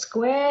 centimetre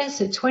square,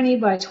 so 20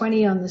 by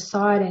 20 on the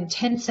side and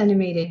 10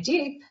 centimetre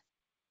deep,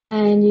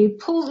 and you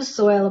pull the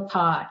soil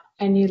apart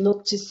and you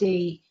look to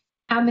see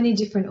how many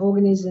different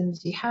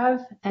organisms you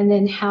have and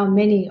then how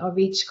many of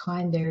each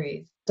kind there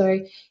is. So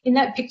in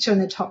that picture on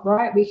the top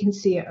right, we can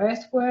see an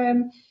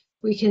earthworm.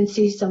 We can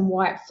see some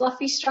white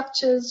fluffy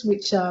structures,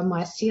 which are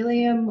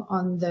mycelium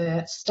on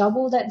the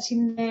stubble that's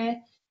in there.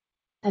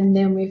 And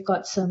then we've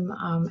got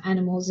some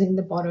animals in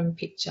the bottom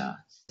picture.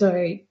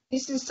 So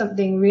this is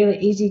something really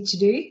easy to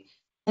do.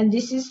 And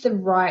this is the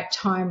right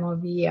time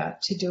of year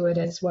to do it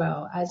as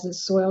well, as the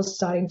soil's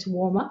starting to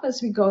warm up as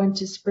we go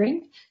into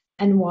spring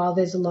and while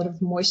there's a lot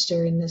of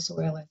moisture in the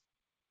soil.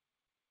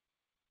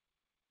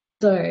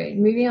 So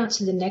moving on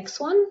to the next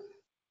one.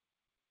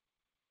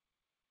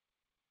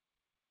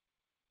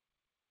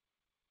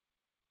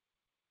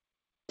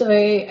 So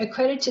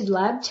accredited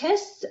lab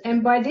tests,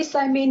 and by this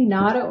I mean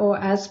NADA or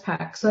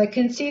ASPAC. So I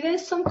can see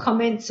there's some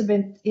comments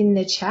in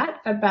the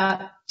chat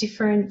about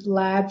different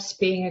labs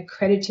being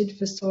accredited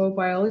for soil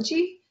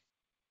biology.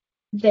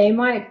 They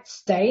might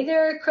say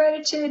they're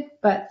accredited,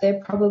 but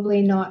they're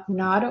probably not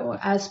NADA or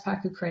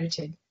ASPAC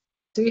accredited.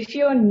 So if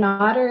you're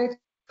NADA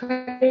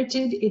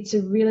accredited, it's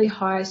a really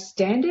high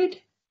standard.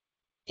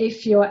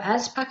 If you're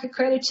ASPAC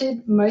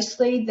accredited,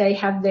 mostly they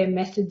have their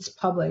methods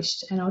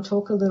published, and I'll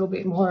talk a little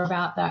bit more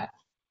about that.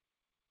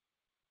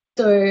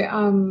 So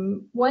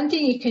one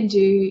thing you can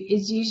do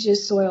is use your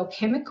soil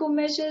chemical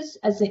measures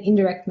as an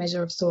indirect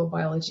measure of soil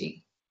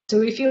biology.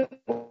 So if you're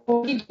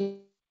already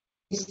doing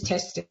this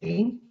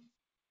testing,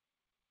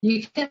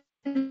 you can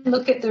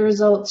look at the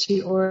results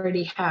you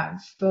already have.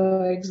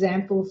 For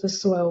example, for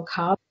soil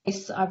carbon,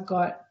 I've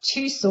got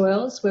two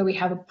soils where we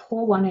have a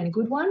poor one and a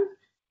good one.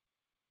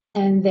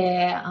 and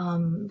they're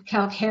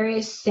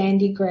calcareous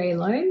sandy grey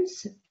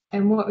loams.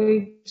 And what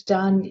we've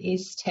done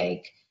is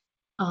take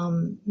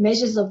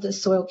measures of the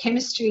soil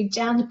chemistry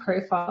down the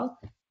profile,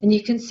 and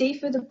you can see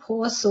for the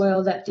poor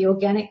soil that the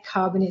organic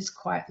carbon is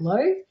quite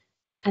low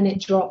and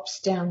it drops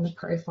down the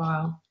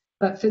profile.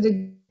 But for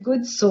the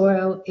good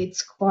soil,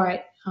 it's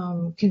quite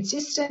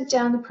consistent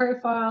down the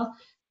profile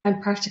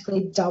and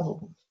practically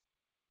double.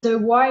 So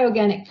why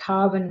organic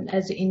carbon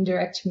as an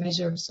indirect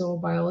measure of soil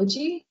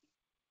biology?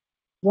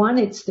 One,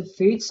 it's the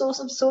food source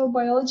of soil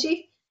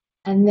biology,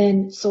 and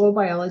then soil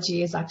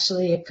biology is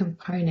actually a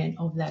component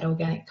of that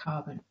organic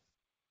carbon.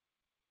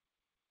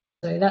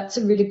 So that's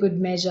a really good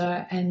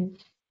measure, and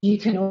you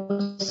can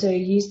also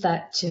use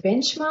that to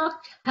benchmark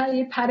how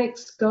your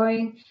paddock's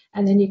going,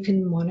 and then you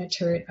can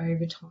monitor it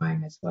over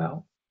time as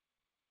well.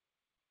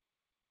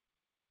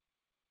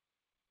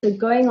 So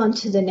going on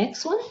to the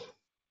next one.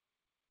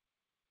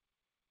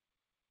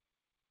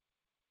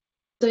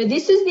 So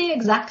this is the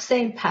exact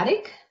same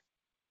paddock,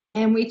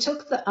 and we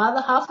took the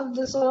other half of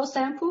the soil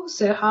sample.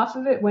 So half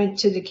of it went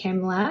to the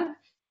chem lab.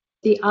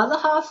 The other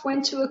half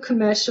went to a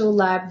commercial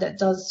lab that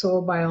does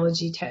soil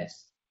biology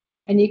tests.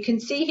 And you can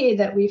see here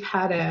that we've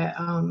had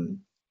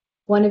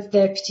one of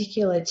their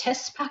particular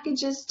test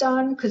packages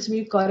done, because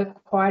we've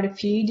got quite a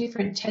few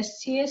different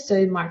tests here.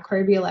 So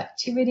microbial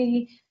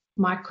activity,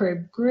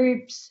 microbe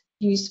groups,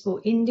 useful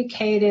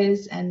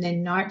indicators, and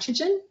then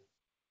nitrogen.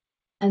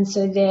 And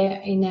so they're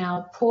in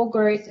our poor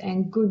growth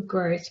and good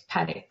growth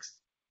paddocks.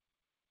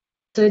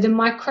 So the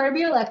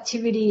microbial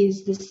activity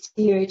is the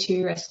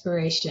CO2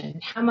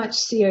 respiration. How much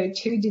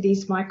CO2 do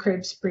these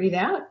microbes breathe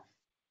out?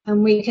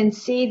 And we can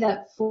see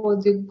that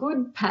for the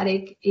good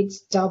paddock, it's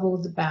double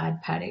the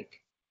bad paddock,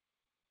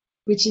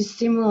 which is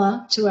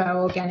similar to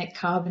our organic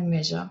carbon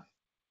measure.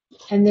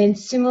 And then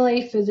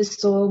similarly for the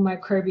soil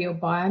microbial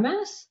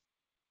biomass,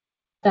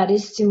 that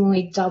is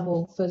similarly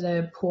double for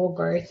the poor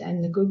growth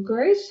and the good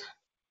growth.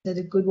 So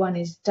the good one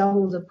is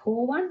double the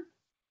poor one.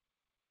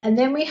 And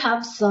then we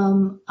have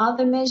some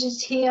other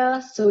measures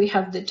here. So we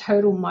have the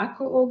total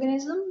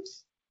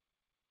microorganisms.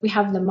 We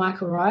have the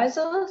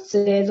mycorrhiza,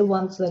 so they're the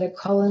ones that are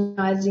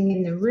colonizing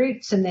in the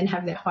roots and then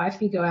have their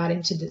hyphae go out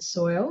into the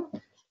soil.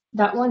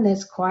 That one,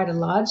 there's quite a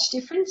large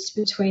difference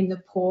between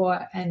the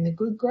poor and the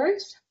good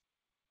growth.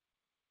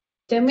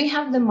 Then we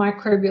have the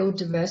microbial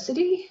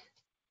diversity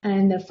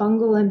and the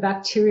fungal and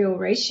bacterial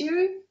ratio.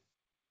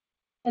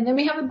 And then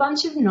we have a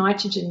bunch of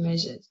nitrogen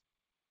measures.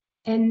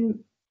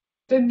 And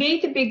for me,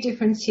 the big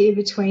difference here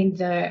between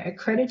the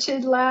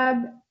accredited lab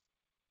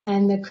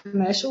and the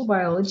commercial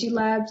biology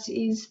labs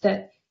is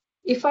that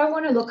if I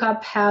want to look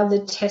up how the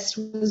test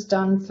was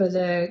done for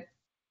the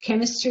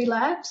chemistry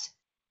labs,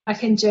 I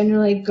can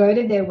generally go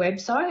to their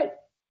website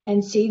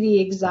and see the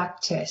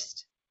exact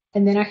test.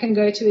 And then I can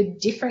go to a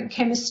different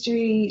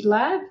chemistry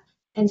lab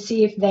and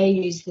see if they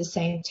use the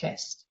same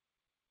test.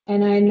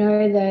 And I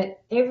know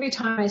that every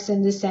time I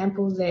send a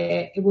sample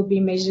there, it will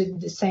be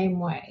measured the same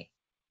way.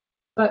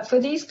 But for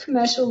these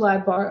commercial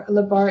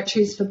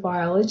laboratories for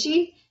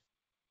biology,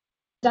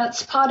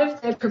 that's part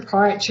of their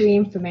proprietary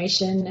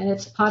information and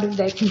it's part of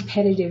their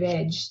competitive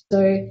edge.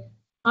 So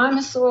I'm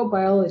a soil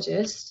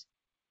biologist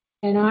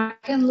and I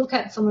can look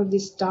at some of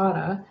this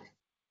data,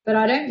 but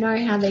I don't know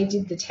how they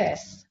did the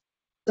tests.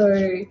 So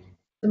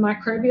the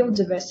microbial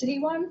diversity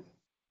one,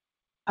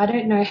 I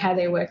don't know how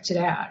they worked it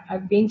out.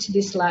 I've been to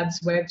this lab's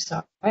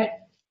website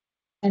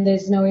and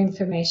there's no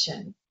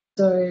information.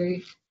 So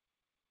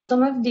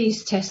some of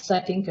these tests I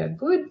think are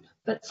good,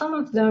 but some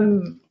of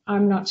them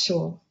I'm not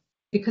sure,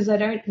 because I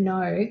don't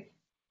know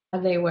how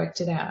they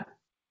worked it out.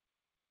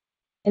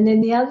 And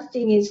then the other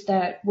thing is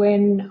that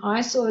when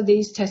I saw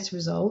these test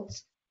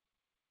results,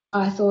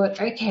 I thought,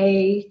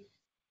 okay,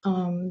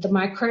 the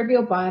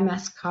microbial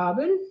biomass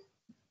carbon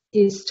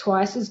is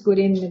twice as good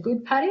in the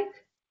good paddock.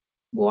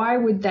 Why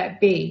would that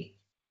be?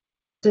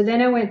 So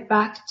then I went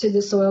back to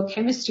the soil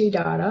chemistry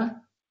data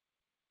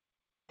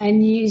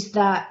and used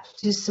that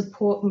to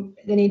support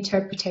an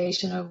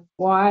interpretation of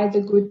why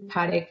the good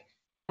paddock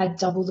had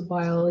double the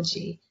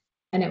biology.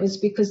 And it was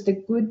because the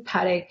good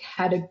paddock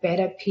had a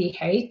better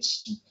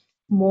pH,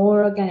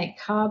 more organic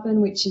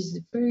carbon, which is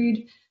the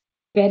food,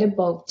 better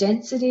bulk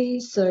density,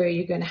 so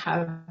you're going to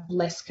have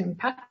less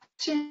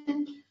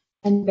compaction,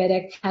 and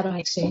better cation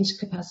exchange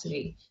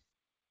capacity.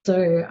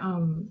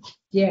 So,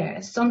 yeah,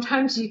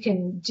 sometimes you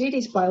can do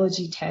these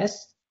biology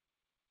tests,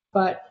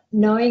 but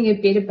knowing a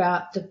bit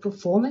about the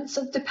performance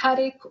of the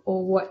paddock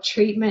or what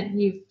treatment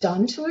you've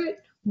done to it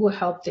will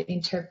help the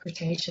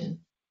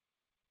interpretation.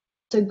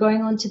 So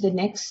going on to the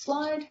next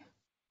slide.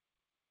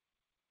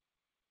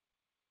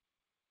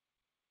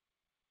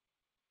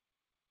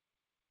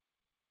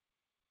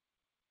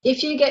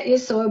 If you get your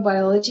soil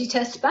biology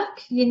test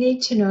back, you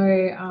need to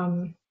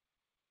know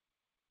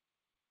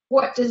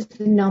what does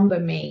the number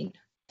mean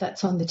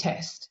that's on the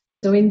test.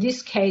 So in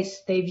this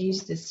case, they've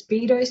used the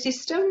speedo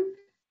system,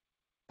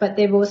 but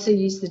they've also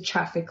used the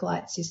traffic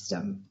light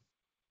system.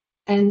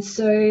 And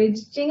so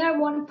the thing I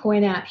want to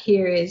point out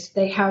here is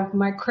they have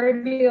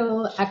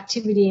microbial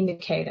activity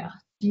indicator.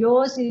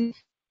 Yours is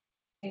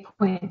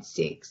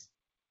 8.6.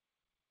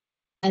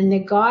 And the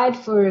guide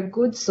for a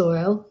good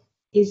soil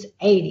is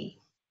 80.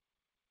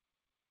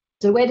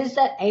 So where does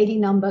that 80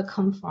 number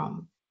come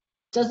from?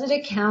 Does it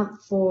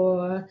account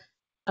for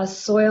a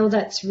soil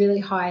that's really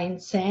high in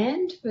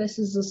sand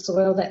versus a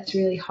soil that's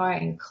really high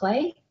in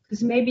clay?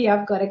 Because maybe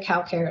I've got a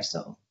calcareous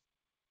soil.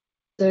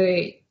 So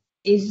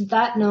is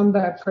that number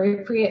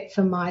appropriate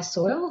for my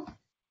soil?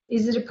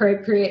 Is it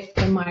appropriate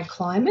for my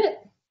climate?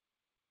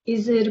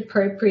 Is it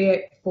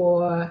appropriate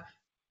for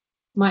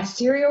my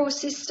cereal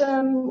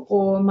system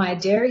or my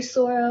dairy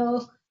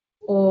soil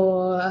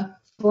or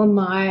for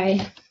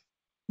my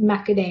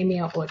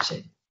macadamia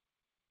orchard?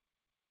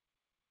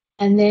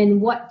 And then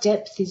what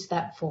depth is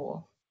that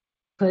for?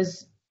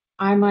 Because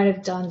I might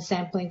have done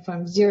sampling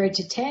from 0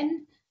 to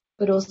 10,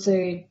 but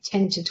also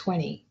 10 to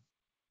 20.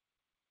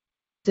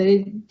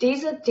 So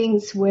these are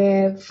things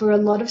where for a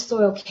lot of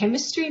soil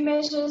chemistry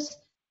measures,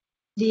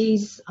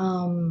 these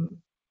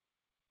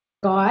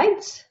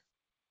guides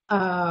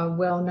are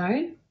well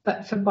known,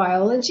 but for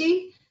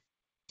biology,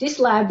 this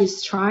lab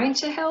is trying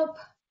to help,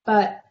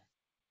 but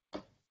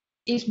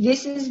if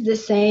this is the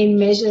same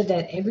measure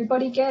that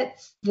everybody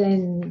gets,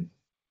 then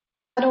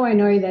how do I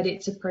know that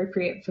it's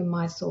appropriate for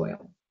my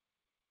soil?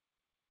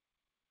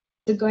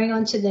 So going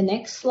on to the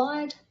next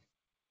slide.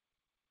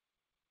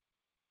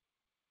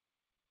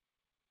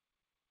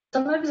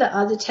 Some of the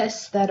other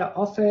tests that are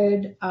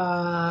offered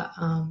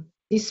are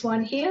this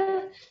one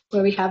here,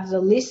 where we have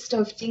the list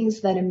of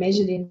things that are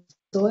measured in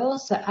soil,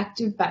 so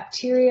active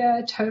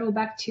bacteria, total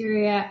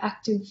bacteria,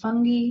 active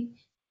fungi.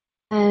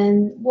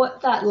 And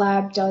what that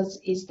lab does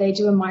is they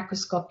do a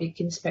microscopic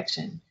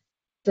inspection.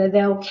 So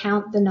they'll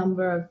count the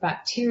number of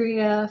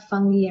bacteria,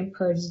 fungi, and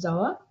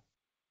protozoa.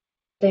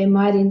 They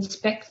might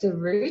inspect the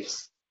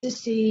roots to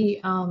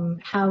see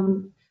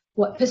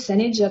what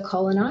percentage are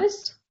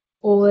colonized,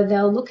 or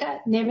they'll look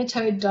at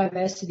nematode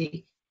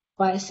diversity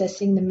by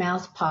assessing the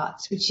mouth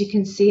parts, which you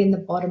can see in the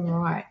bottom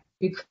right,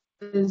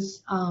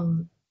 because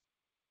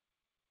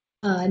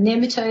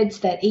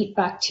nematodes that eat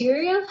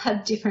bacteria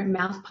have different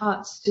mouth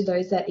parts to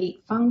those that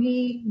eat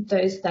fungi,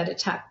 those that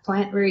attack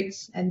plant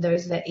roots, and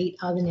those that eat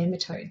other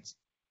nematodes.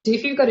 So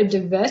if you've got a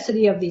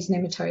diversity of these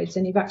nematodes,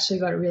 then you've actually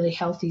got a really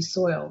healthy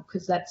soil,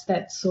 because that's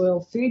that soil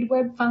food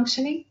web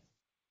functioning.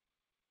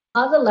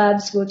 Other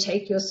labs will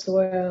take your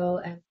soil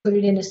and put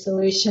it in a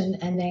solution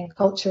and then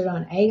culture it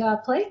on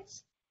agar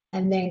plates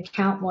and then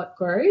count what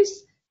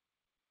grows.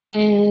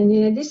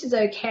 And, this is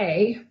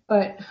okay,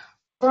 but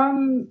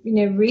from,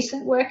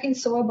 recent work in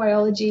soil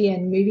biology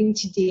and moving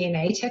to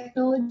DNA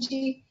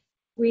technology,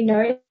 we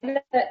know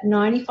that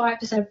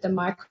 95% of the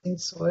microbes in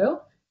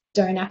soil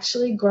don't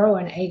actually grow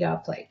on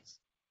agar plates.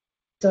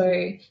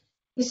 So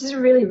this is a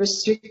really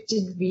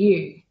restricted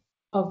view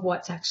of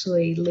what's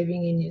actually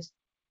living in your soil.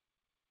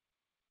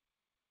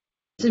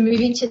 So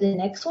moving to the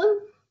next one.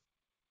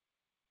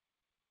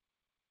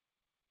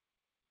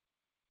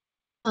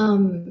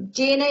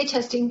 DNA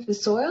testing for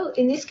soil.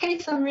 In this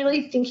case, I'm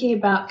really thinking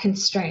about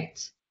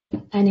constraints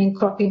and in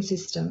cropping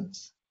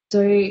systems.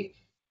 So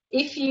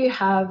if you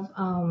have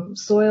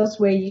soils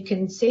where you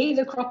can see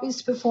the crop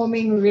is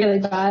performing really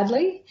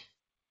badly,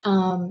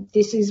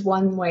 this is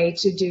one way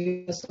to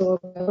do a soil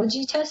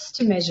biology test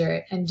to measure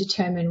it and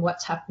determine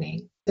what's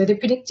happening. So the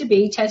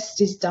Predictor-B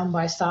test is done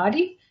by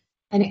SARDI,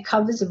 and it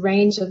covers a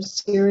range of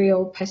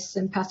cereal pests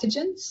and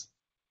pathogens.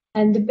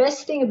 And the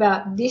best thing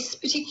about this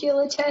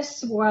particular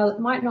test, while it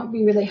might not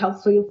be really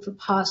helpful for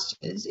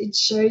pastures, it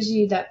shows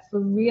you that for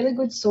really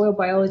good soil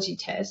biology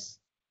tests,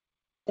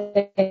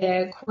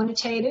 they're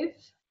quantitative,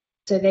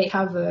 so they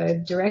have a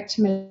direct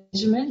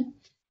measurement.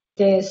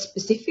 They're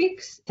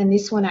specifics, and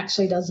this one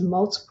actually does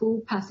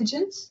multiple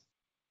pathogens.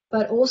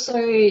 But also,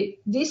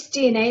 this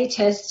DNA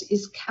test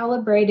is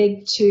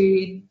calibrated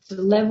to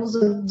the levels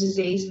of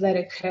disease that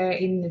occur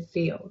in the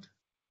field.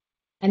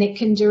 And it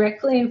can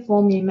directly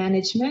inform your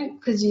management,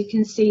 because you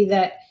can see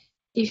that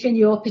if in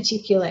your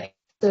particular,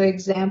 so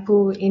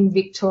example in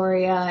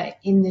Victoria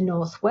in the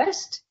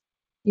northwest,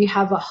 you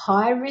have a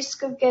high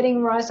risk of getting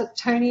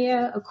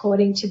rhizoctonia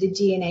according to the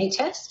DNA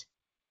test,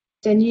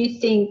 then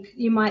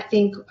you might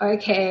think,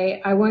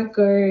 okay, I won't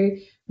go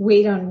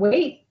wheat on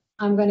wheat.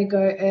 I'm going to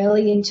go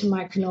early into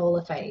my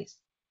canola phase.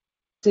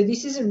 So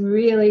this is a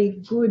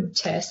really good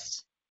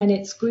test, and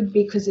it's good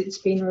because it's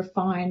been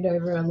refined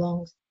over a long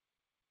time.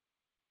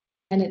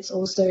 And it's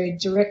also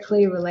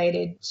directly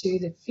related to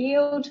the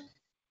field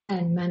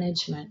and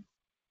management.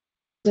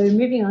 So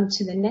moving on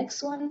to the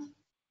next one.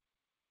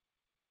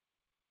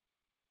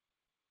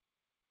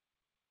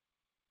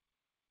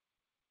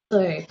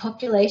 So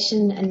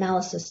population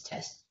analysis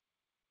test.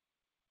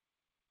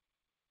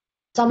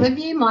 Some of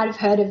you might have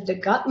heard of the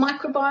gut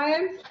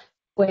microbiome,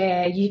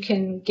 where you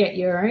can get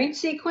your own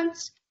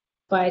sequence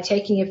by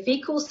taking a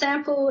fecal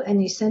sample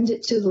and you send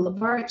it to the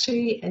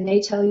laboratory and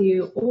they tell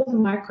you all the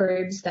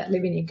microbes that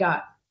live in your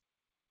gut.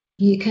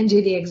 You can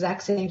do the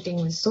exact same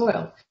thing with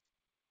soil.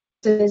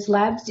 So there's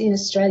labs in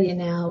Australia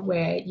now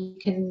where you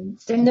can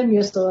send them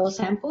your soil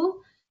sample,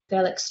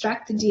 they'll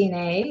extract the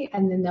DNA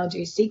and then they'll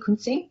do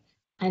sequencing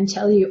and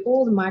tell you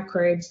all the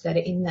microbes that are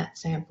in that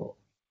sample.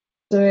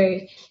 So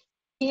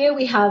here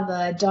we have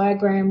a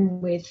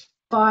diagram with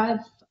 5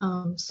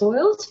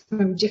 soils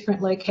from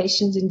different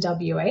locations in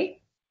WA.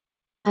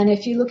 And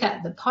if you look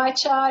at the pie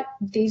chart,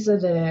 these are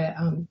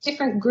the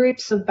different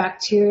groups of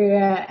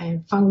bacteria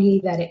and fungi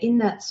that are in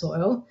that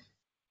soil.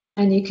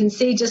 And you can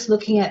see, just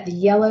looking at the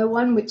yellow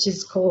one, which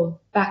is called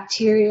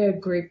bacteria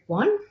group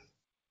 1,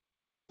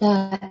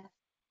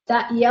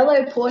 that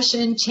yellow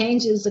portion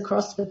changes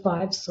across the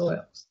 5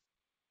 soils.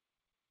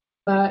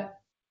 But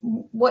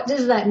what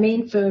does that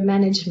mean for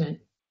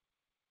management?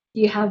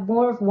 You have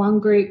more of one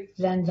group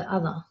than the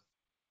other.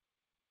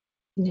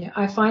 You know,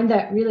 I find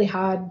that really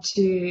hard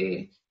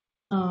to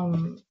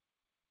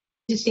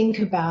think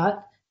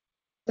about,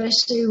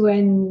 especially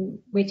when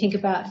we think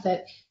about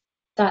that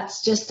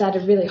that's just at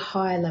a really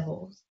high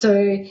level.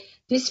 So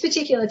this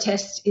particular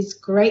test is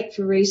great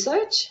for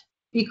research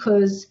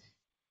because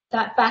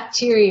that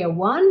bacteria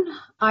 1,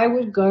 I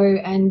would go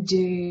and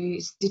do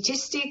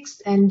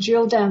statistics and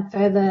drill down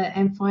further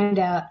and find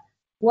out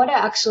what are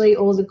actually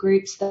all the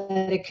groups that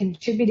are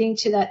contributing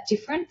to that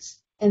difference.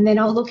 And then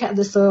I'll look at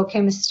the soil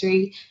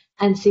chemistry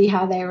and see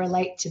how they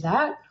relate to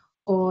that,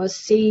 or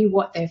see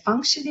what their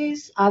function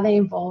is. Are they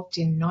involved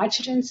in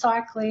nitrogen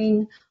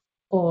cycling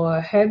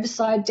or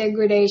herbicide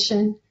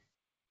degradation?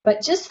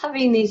 But just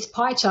having these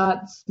pie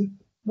charts,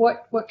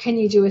 what can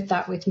you do with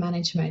that with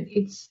management?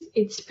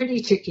 It's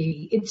pretty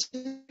tricky. It's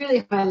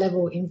really high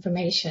level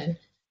information.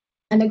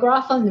 And the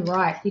graph on the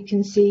right, you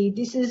can see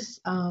this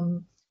is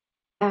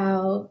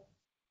how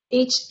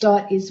each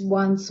dot is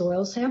one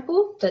soil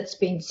sample that's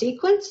been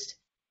sequenced.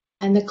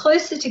 And the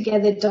closer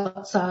together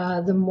dots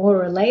are, the more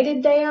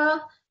related they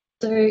are.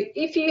 So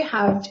if you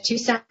have 2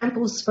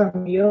 samples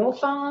from your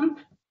farm,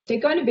 they're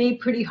going to be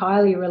pretty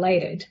highly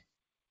related.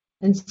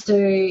 And so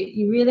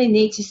you really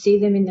need to see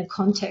them in the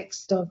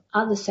context of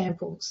other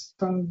samples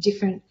from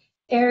different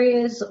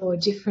areas or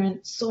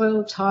different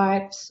soil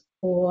types,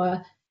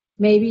 or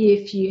maybe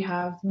if you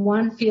have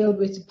one field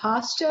with a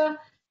pasture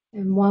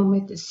and one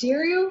with a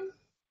cereal.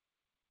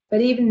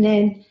 But even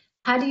then,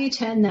 how do you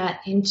turn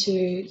that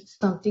into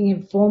something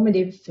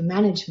informative for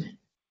management?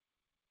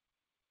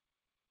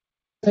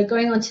 So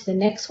going on to the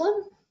next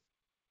one.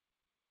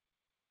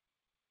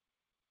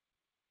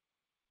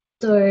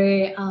 So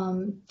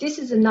this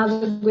is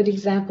another good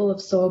example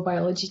of soil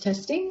biology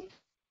testing.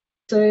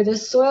 So the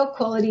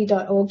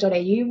soilquality.org.au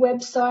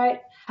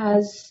website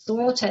has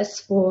soil tests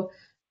for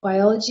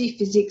biology,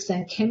 physics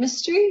and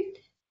chemistry.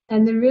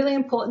 And the really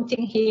important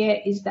thing here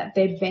is that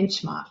they're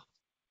benchmarked.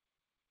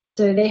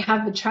 So they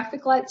have a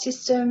traffic light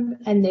system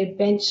and they're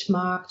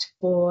benchmarked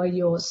for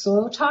your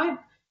soil type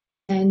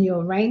and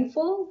your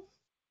rainfall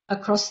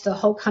across the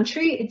whole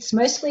country. It's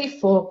mostly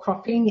for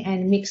cropping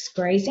and mixed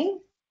grazing.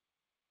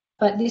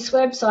 But this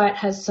website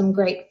has some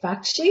great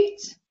fact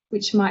sheets,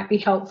 which might be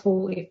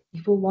helpful if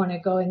people want to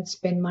go and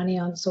spend money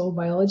on soil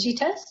biology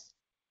tests.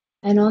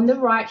 And on the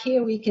right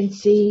here, we can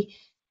see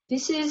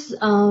this is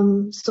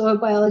soil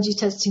biology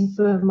testing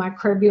for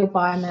microbial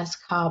biomass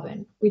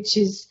carbon, which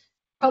is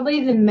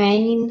probably the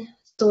main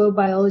soil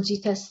biology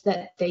test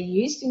that they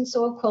use in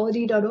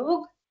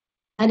soilquality.org.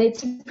 And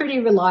it's a pretty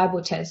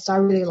reliable test. I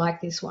really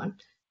like this one.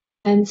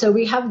 And so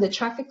we have the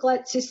traffic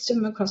light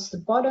system across the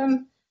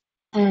bottom.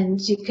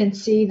 And you can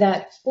see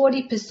that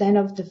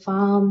 40% of the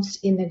farms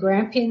in the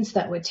Grampians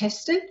that were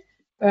tested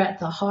are at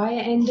the higher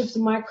end of the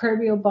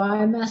microbial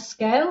biomass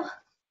scale,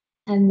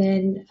 and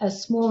then a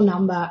small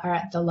number are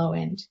at the low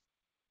end.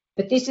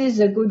 But this is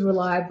a good,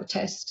 reliable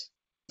test.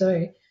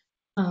 So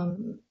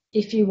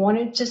if you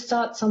wanted to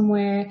start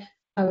somewhere,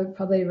 I would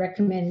probably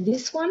recommend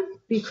this one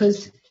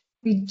because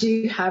we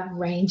do have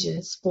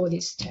ranges for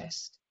this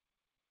test.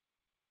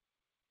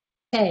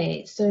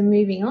 Okay, so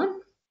moving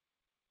on.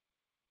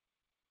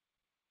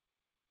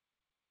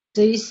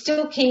 So you're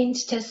still keen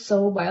to test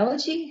soil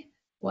biology?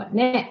 What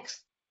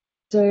next?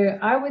 So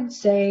I would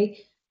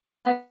say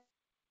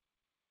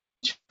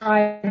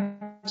try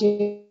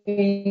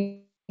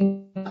doing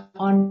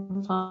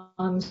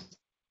on-farm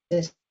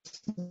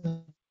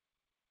assessment.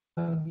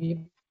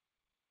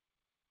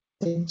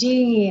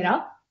 Digging it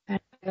up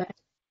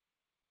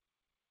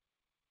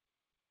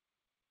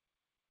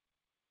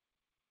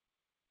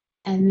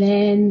and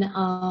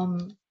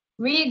then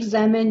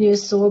re-examine your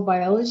soil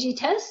biology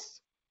tests.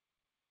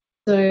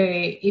 So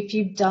if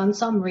you've done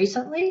some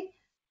recently,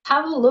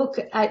 have a look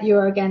at your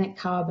organic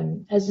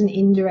carbon as an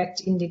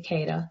indirect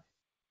indicator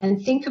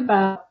and think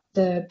about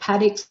the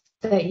paddocks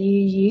that you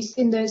used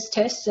in those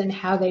tests and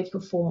how they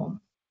perform.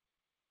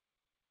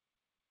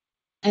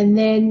 And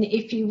then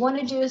if you want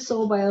to do a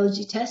soil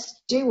biology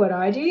test, do what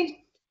I do,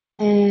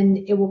 and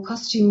it will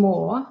cost you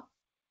more,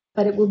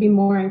 but it will be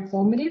more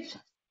informative.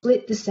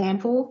 Split the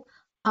sample,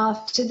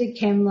 half to the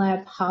chem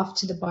lab, half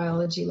to the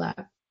biology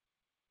lab.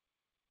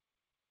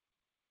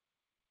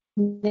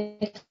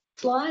 Next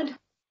slide.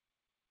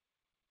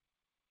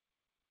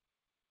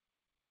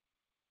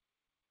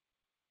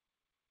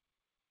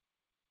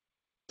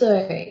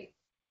 So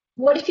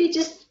what if you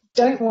just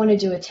don't want to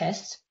do a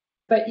test,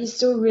 but you're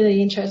still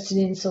really interested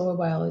in soil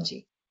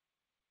biology?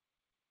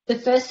 The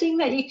first thing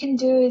that you can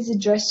do is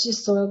address your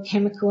soil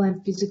chemical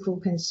and physical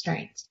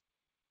constraints.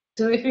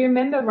 So if you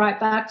remember right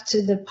back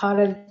to the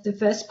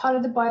first part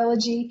of the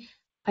biology,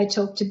 I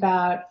talked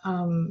about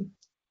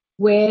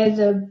where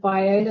the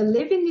biota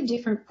live in the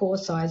different pore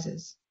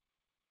sizes.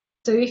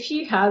 So if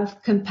you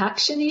have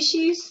compaction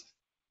issues,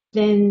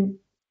 then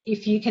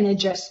if you can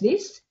address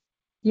this,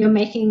 you're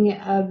making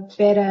a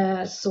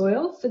better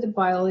soil for the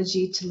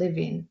biology to live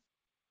in.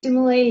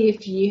 Similarly,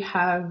 if you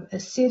have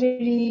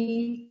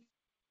acidity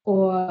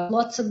or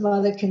lots of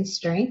other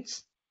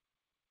constraints,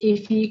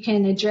 if you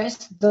can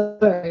address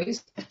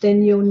those,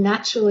 then you'll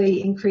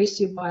naturally increase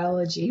your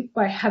biology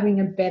by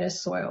having a better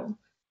soil.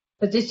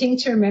 But the thing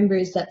to remember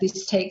is that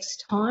this takes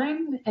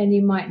time and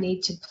you might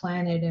need to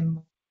plan it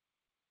in.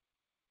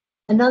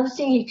 Another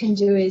thing you can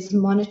do is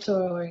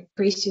monitor or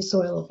increase your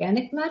soil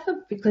organic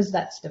matter, because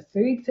that's the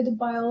food for the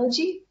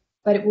biology,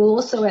 but it will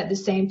also at the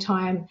same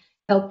time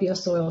help your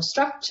soil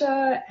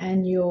structure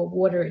and your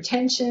water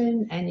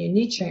retention and your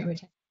nutrient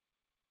retention.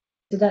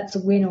 So that's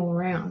a win all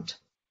around.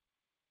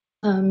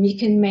 You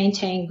can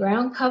maintain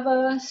ground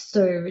cover,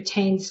 so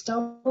retain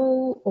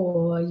stubble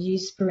or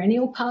use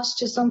perennial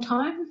pasture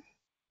sometime.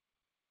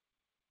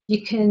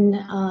 You can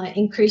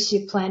increase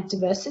your plant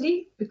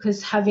diversity,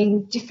 because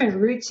having different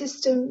root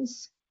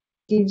systems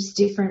gives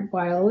different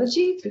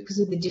biology because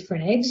of the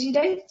different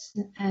exudates,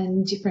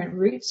 and different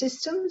root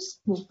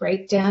systems will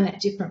break down at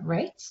different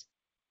rates.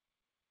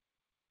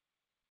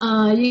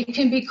 You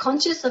can be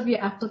conscious of your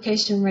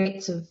application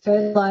rates of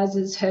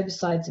fertilizers,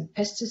 herbicides, and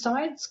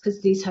pesticides,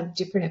 because these have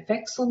different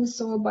effects on the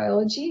soil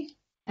biology.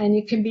 And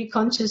you can be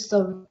conscious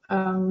of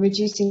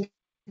reducing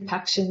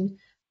compaction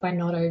by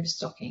not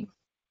overstocking.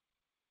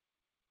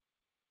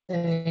 So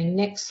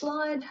next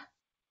slide.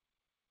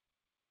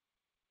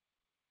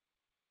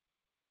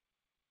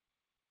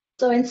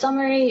 So in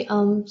summary,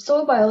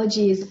 soil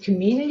biology is a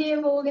community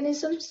of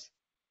organisms.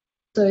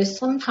 So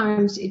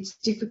sometimes it's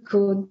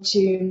difficult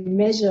to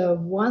measure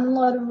one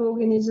lot of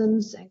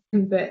organisms and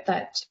convert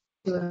that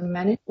to a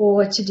management,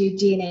 or to do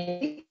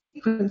DNA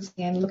sequencing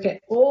and look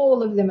at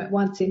all of them at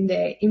once in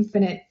their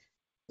infinite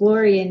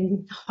glory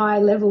and high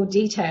level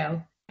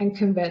detail and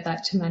convert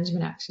that to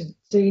management action.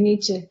 So you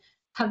need to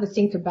have a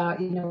think about,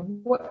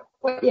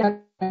 what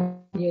you're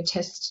your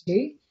tests to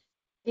do.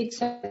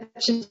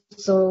 Exceptions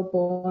to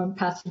soil-borne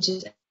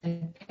pathogens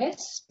and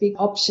pests, big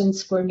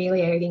options for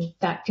ameliorating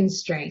that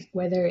constraint,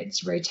 whether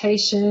it's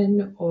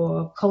rotation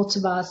or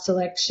cultivar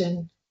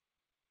selection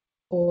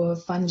or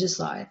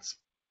fungicides.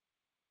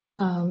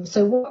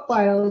 So what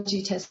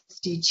biology tests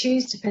do you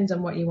choose depends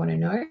on what you want to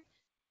know.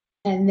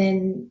 And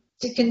then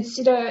to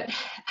consider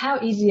how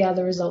easy are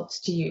the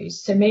results to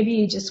use. So maybe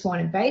you just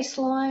want a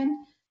baseline,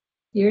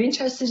 you're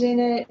interested in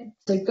it,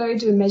 so go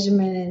do a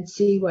measurement and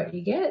see what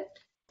you get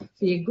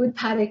for your good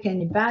paddock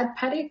and your bad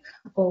paddock,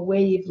 or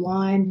where you've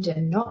limed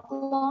and not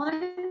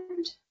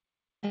limed,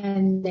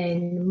 and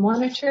then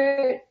monitor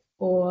it,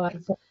 or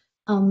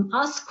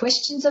ask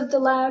questions of the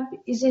lab.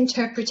 Is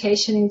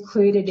interpretation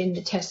included in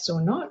the test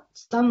or not?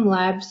 Some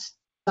labs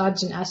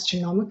charge an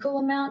astronomical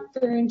amount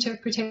for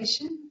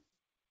interpretation.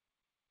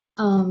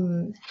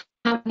 How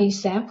many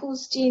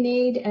samples do you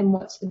need, and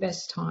what's the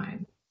best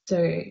time?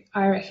 So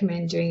I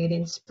recommend doing it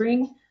in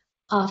spring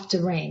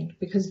after rain,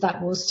 because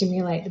that will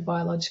stimulate the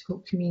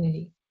biological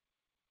community.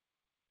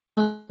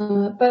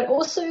 But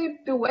also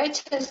beware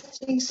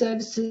testing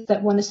services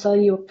that want to sell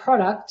you a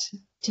product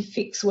to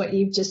fix what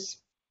you've just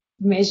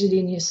measured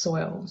in your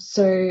soil.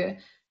 So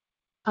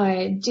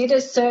I did a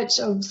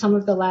search of some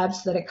of the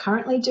labs that are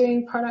currently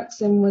doing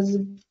products and was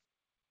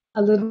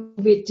a little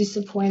bit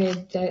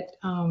disappointed that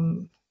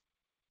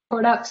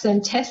products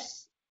and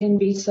tests can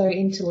be so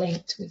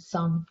interlinked with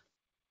some.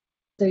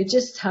 So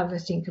just have a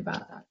think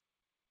about that.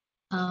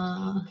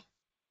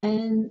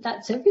 And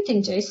that's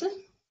everything, Jason.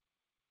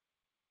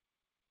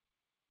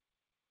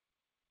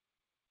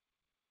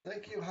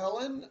 Thank you,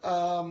 Helen.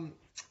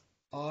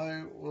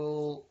 I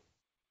will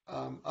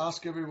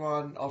ask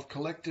everyone. I've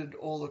collected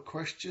all the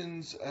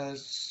questions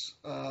as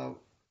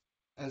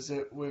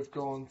we've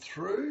gone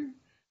through,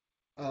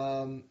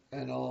 and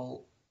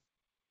I'll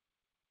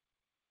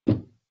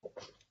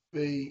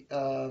be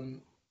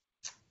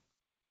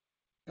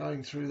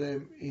going through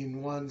them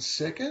in 1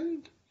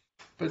 second.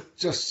 But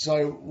just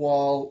so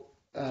while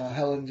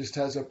Helen just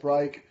has a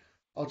break,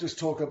 I'll just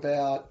talk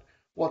about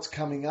what's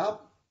coming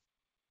up.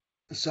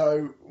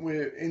 So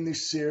we're in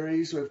this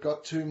series, we've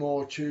got 2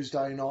 more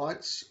Tuesday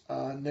nights.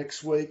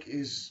 Next week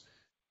is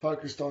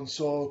focused on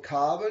soil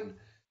carbon.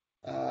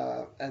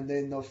 And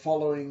then the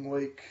following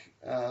week,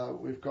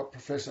 we've got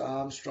Professor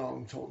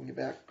Armstrong talking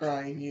about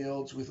grain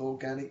yields with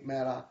organic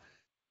matter.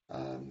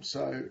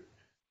 So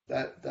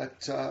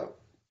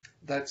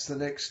that's the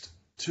next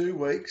 2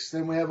 weeks.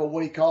 Then we have a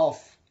week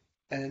off,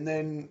 and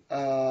then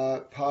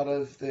part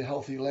of the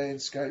Healthy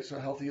Landscapes or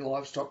Healthy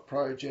Livestock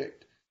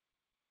project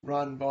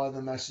run by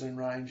the Macedon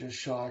Ranges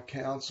Shire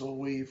Council.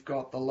 We've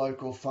got the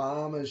local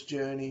farmers'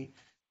 journey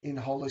in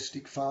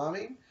holistic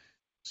farming.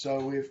 So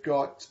we've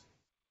got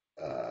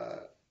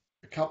a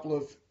couple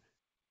of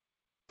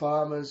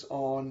farmers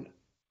on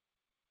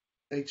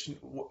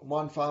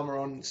one farmer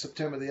on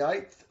September the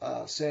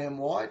 8th, Sam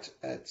White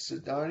at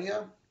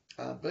Sidonia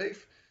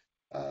Beef.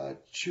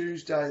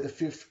 Tuesday the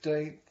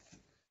 15th,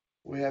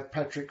 we have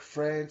Patrick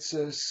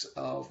Francis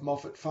of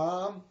Moffat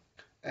Farm.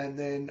 And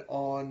then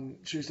on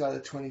Tuesday the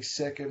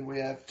 22nd, we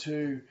have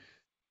two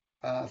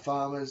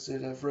farmers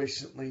that have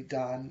recently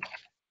done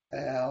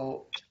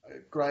our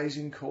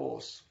grazing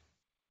course.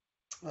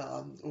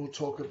 We'll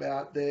talk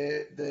about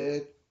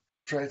their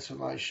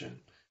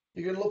transformation.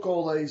 You can look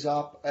all these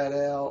up on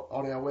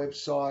our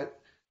website.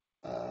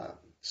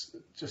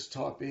 Just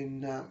type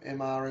in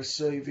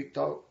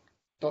mrsc.vic.gov.au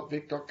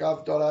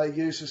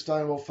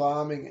sustainable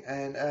farming,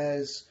 and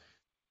as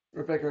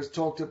Rebecca has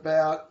talked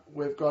about,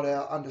 we've got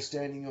our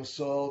Understanding Your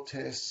Soil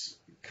tests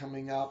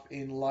coming up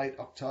in late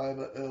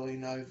October, early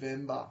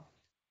November,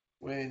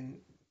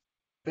 when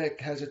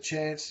Beck has a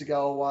chance to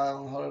go away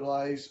on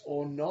holidays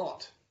or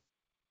not.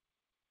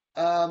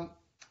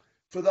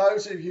 For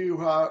those of you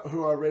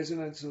who are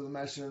residents of the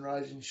Macedon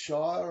Region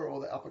Shire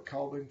or the Upper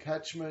Colborne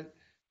catchment,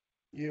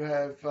 you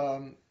have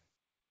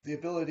the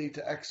ability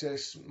to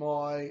access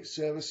my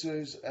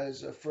services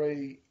as a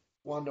free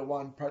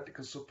one-to-one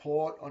practical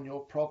support on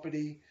your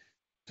property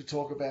to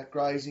talk about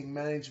grazing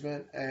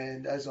management,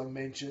 and as I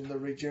mentioned, the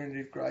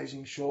regenerative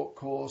grazing short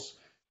course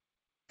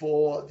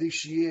for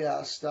this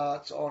year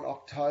starts on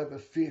October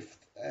 5th,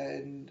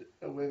 and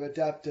we've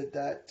adapted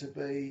that to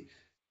be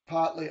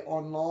partly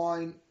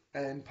online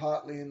and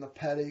partly in the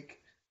paddock.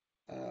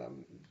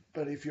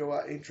 But if you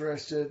are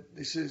interested,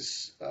 this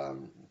is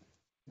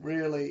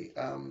really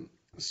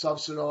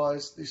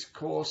subsidised, this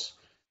course,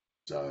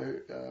 so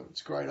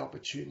it's a great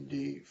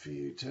opportunity for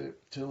you to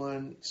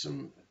learn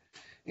some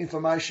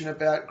information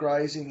about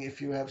grazing if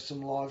you have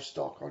some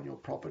livestock on your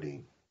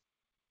property.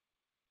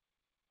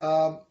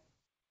 So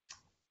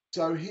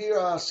here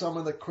are some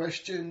of the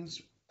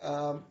questions,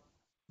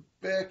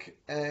 Beck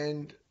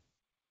and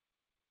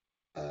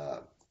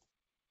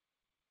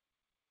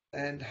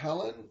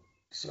Helen.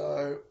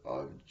 So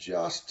I'm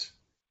just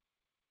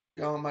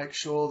going to make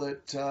sure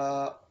that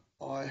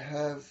I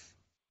have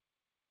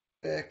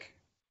Beck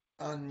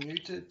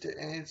unmuted to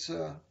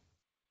answer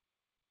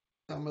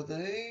some of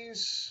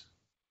these.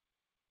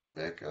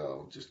 Beck,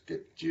 I'll just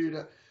get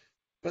Judah.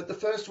 But the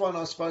first one,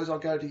 I suppose I'll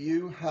go to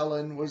you,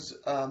 Helen, was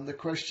the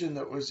question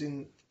that was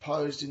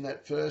posed in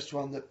that first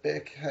one that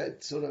Beck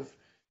had sort of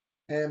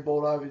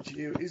handballed over to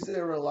you. Is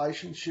there a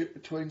relationship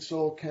between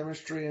soil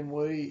chemistry and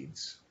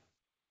weeds?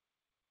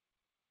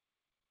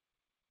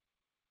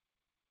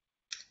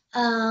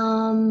 I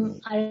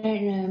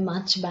don't know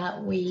much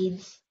about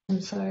weeds.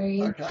 I'm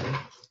sorry. Okay,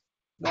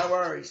 no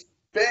worries.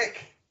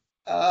 Beck,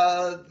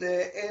 are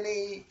there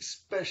any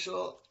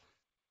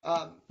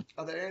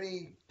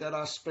that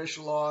are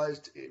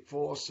specialised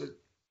for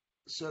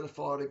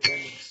certified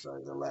organics, so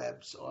the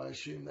labs? I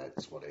assume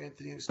that's what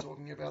Anthony is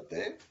talking about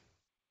there.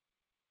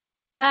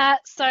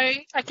 So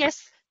I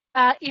guess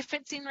if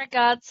it's in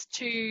regards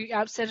to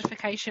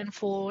certification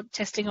for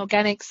testing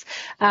organics,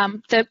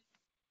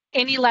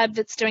 any lab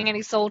that's doing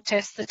any soil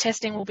tests, the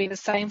testing will be the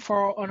same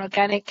for an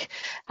organic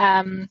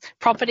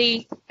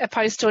property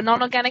opposed to a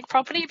non-organic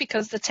property,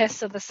 because the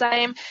tests are the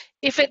same.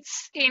 If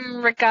it's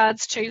in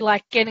regards to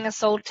like getting a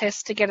soil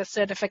test to get a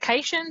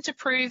certification to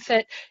prove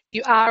that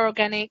you are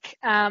organic,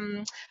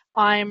 I'm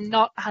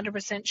not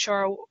 100%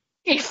 sure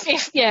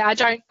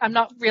I'm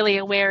not really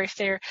aware if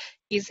there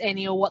is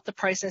any or what the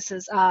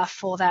processes are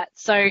for that.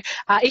 So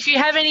if you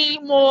have any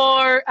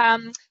more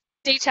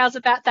details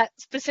about that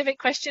specific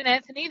question,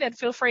 Anthony, then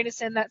feel free to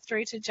send that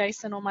through to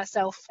Jason or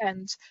myself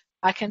and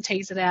I can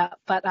tease it out.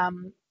 But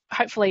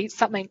hopefully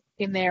something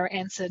in there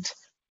answered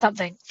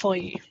something for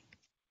you.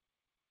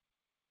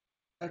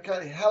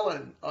 Okay,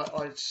 Helen,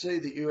 I see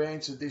that you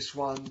answered this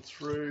one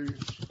through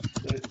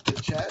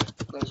the chat,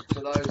 but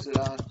for those that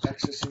aren't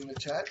accessing the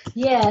chat.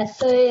 Yeah,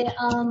 so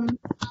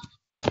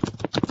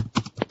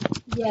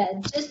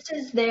just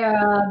as there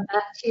are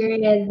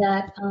bacteria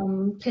that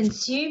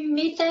consume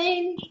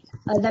methane,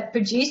 that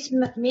produce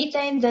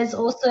methane, there's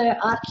also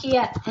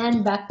archaea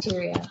and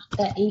bacteria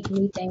that eat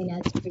methane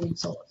as a food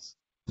source.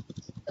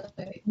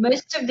 So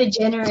most of the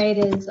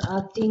generators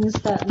are things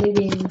that live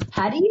in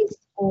paddies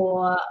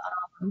or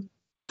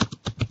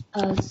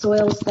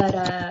soils that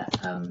are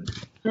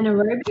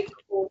anaerobic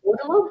or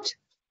waterlogged.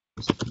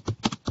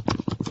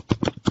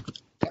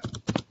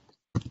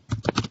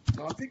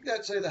 I think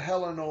that's either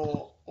Helen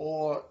or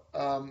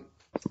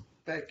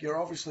Beck. You're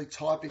obviously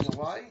typing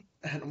away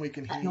and we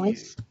can hear you.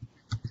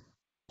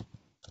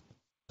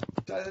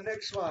 So the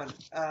next one,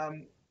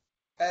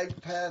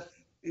 AgPath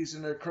is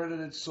an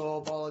accredited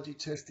soil biology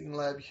testing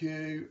lab,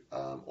 Hugh,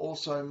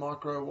 also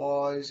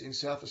MicroWise in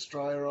South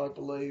Australia, I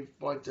believe,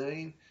 by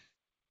Dean.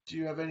 Do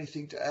you have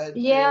anything to add?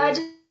 Yeah,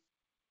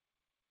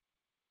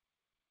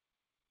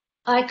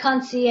 I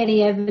can't see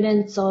any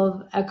evidence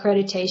of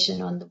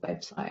accreditation on the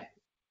website.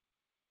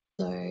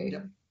 So,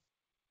 yep.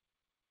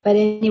 But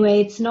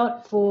anyway, it's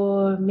not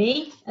for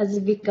me as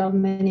a Vic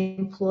government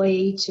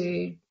employee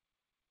to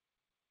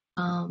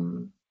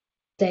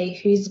say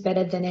who's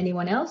better than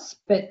anyone else.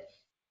 But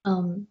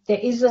there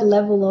is a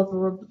level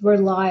of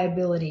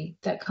reliability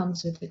that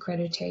comes with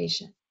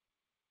accreditation.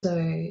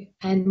 So,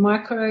 and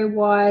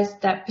micro-wise,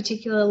 that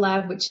particular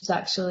lab, which is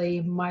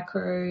actually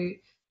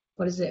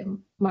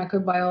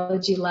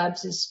Microbiology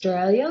Labs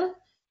Australia,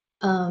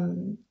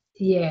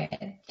 yeah,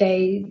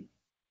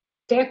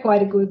 they're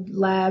quite a good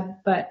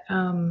lab, but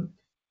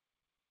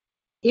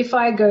if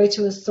I go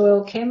to a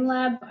soil chem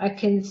lab, I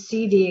can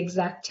see the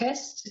exact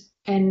test,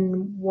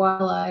 and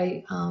while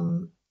I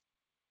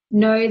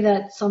know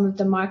that some of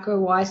the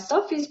micro-Y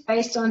stuff is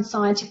based on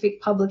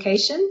scientific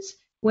publications,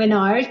 when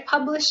I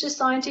publish a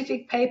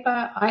scientific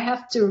paper, I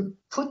have to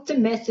put the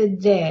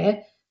method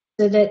there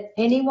so that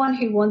anyone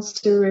who wants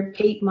to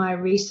repeat my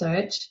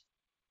research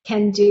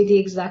can do the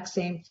exact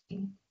same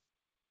thing.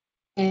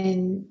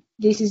 And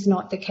this is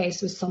not the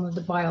case with some of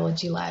the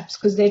biology labs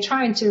because they're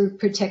trying to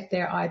protect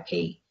their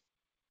IP.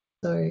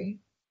 So,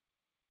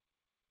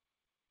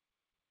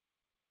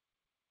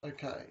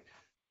 okay.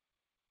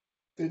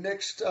 The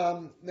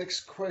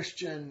next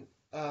question.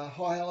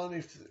 Hi,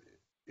 Helen.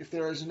 If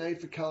there is a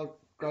need for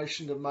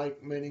calibration to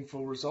make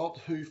meaningful result,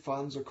 who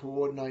funds or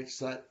coordinates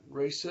that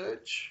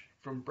research?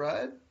 From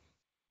Brad.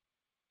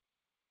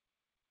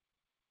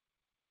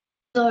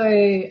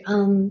 So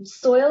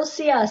Soil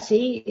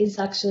CRC is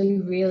actually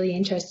really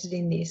interested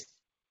in this.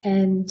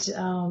 And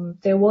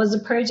there was a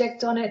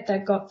project on it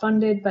that got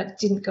funded but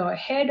didn't go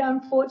ahead,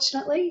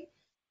 unfortunately,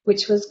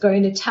 which was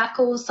going to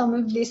tackle some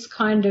of this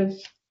kind of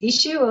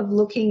issue of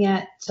looking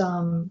at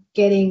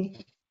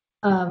getting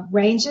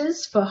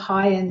ranges for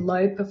high and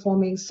low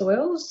performing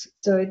soils.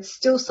 So it's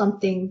still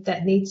something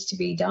that needs to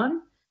be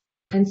done.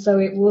 And so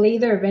it will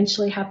either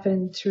eventually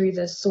happen through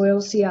the Soil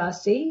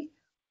CRC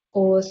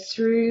or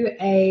through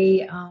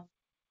a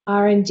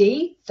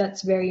R&D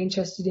that's very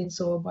interested in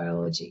soil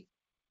biology.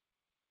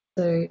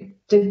 So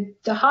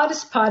the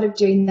hardest part of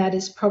doing that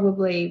is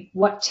probably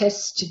what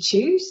tests to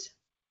choose,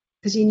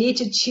 because you need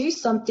to choose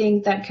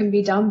something that can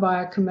be done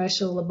by a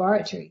commercial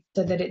laboratory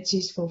so that it's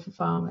useful for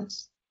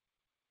farmers.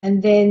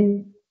 And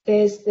then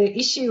there's the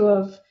issue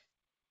of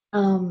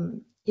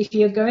if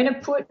you're going to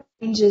put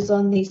ranges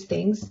on these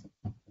things,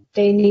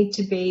 they need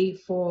to be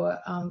for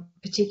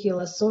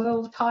particular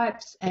soil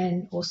types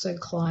and also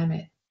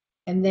climate.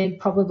 And then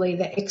probably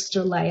the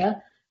extra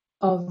layer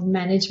of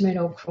management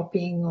or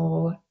cropping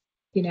or,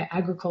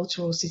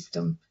 agricultural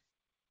system.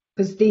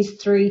 Because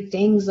these three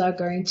things are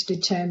going to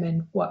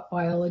determine what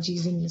biology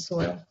is in the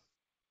soil.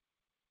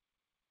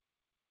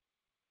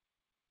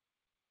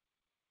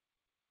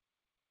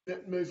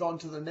 Let's move on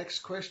to the next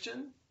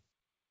question.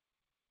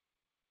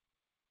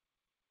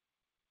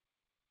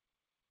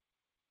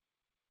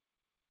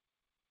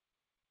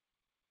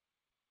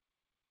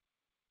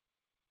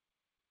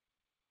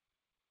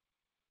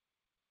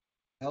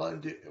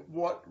 Helen,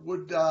 what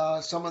would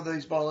some of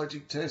these biology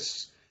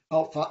tests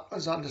help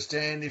farmers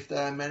understand if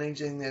they're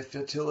managing their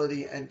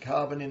fertility and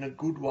carbon in a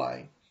good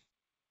way?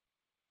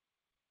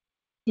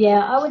 Yeah,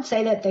 I would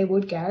say that they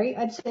would, Gary.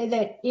 I'd say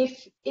that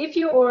if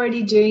you're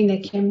already doing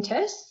the chem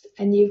tests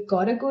and you've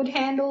got a good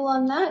handle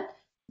on that,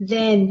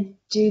 then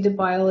do the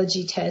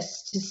biology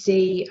tests to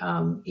see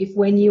if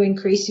when you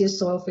increase your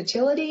soil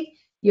fertility,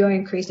 you're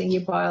increasing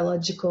your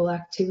biological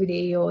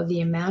activity or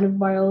the amount of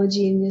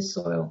biology in your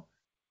soil.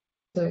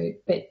 So,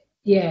 but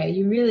yeah,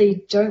 you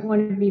really don't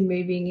want to be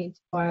moving into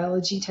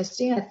biology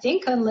testing, I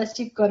think, unless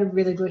you've got a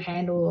really good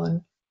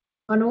handle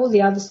on all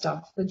the other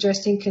stuff,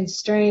 addressing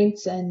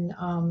constraints and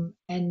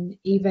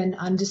even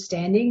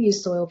understanding your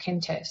soil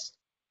chem test.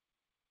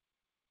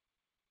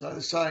 So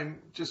the same,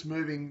 just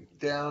moving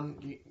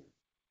down,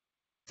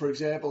 for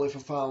example, if a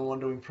farmer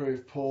wanted to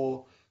improve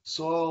poor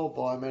soil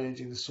by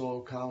managing the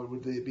soil carbon,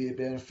 would there be a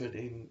benefit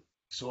in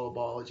soil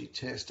biology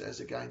test as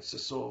against a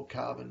soil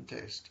carbon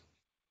test?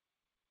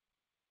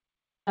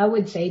 I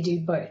would say do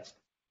both.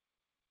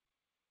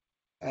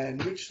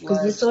 And which because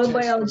the labs soil test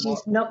for biology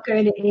is not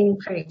going to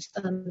increase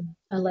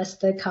unless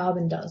the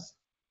carbon does.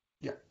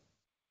 Yeah.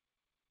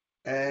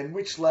 And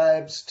which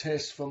labs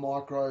test for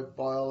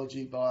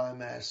microbiology,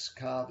 biomass,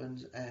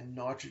 carbons, and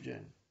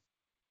nitrogen?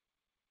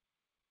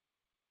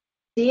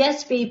 The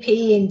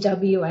SVP in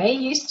WA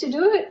used to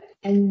do it,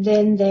 and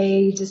then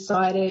they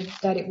decided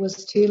that it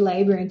was too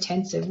labour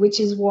intensive, which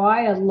is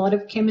why a lot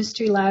of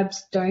chemistry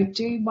labs don't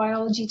do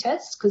biology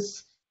tests,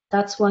 because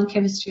that's one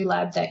chemistry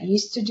lab that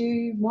used to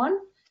do one.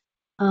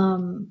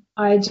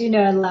 I do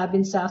know a lab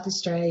in South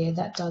Australia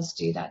that does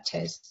do that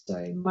test. So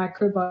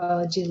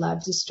Microbiology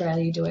Labs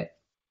Australia do it.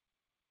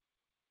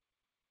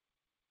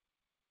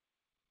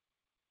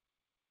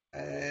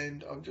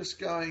 And I'm just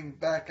going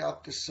back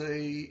up to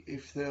see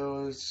if there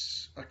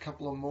was a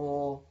couple of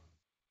more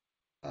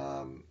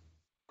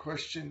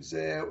questions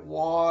there.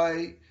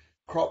 Why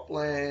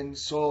cropland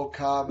soil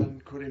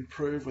carbon could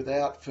improve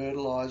without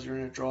fertiliser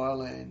in a dry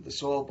land, the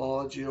soil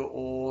biology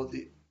or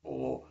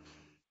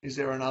is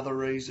there another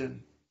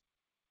reason?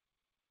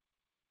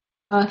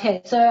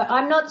 Okay, so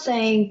I'm not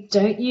saying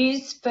don't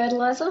use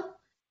fertiliser.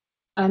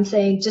 I'm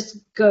saying just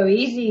go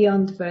easy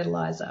on the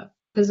fertiliser,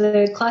 because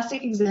a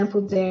classic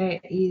example there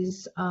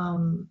is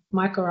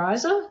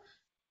mycorrhiza.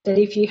 that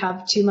if you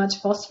have too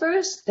much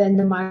phosphorus, then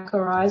the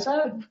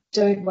mycorrhiza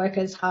don't work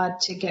as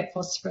hard to get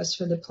phosphorus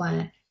for the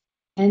plant.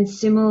 And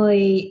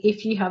similarly,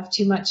 if you have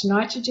too much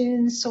nitrogen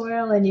in the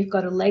soil and you've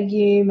got a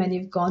legume and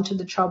you've gone to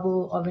the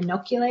trouble of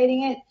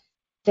inoculating it,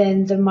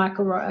 then the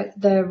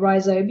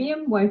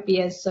rhizobium won't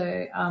be as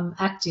so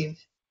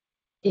active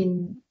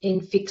in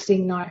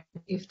fixing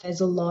nitrogen if there's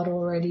a lot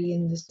already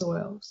in the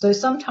soil. So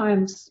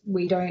sometimes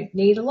we don't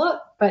need a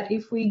lot, but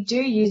if we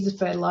do use the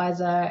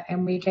fertilizer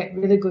and we get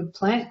really good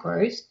plant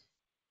growth,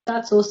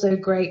 that's also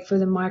great for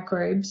the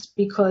microbes,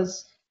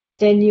 because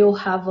then you'll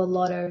have a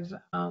lot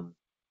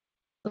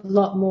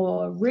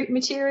more root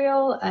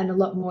material and a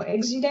lot more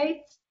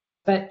exudates,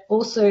 but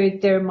also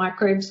there are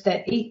microbes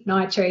that eat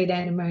nitrate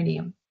and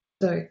ammonium.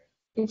 So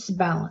it's a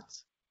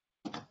balance.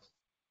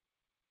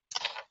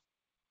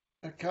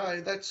 Okay,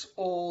 that's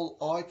all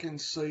I can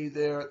see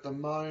there at the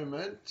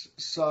moment.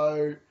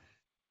 So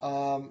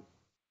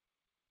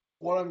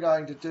what I'm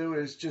going to do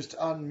is just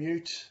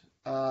unmute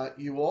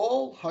you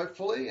all,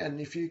 hopefully,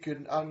 and if you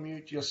can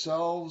unmute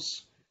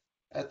yourselves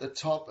at the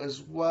top as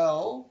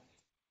well,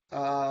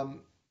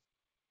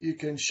 you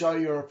can show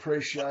your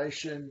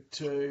appreciation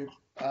to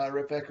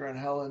Rebecca and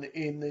Helen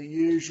in the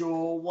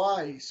usual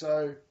way.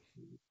 So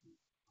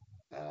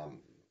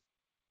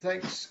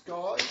thanks,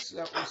 guys.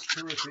 That was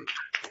terrific.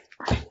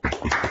 Thanks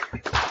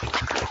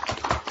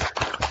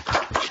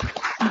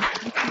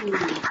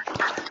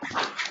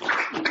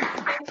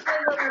for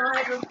the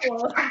live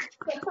applause.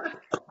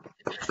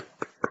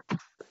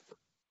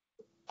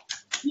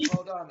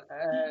 Well done.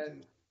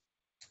 And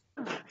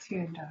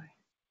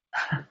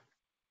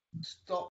stop.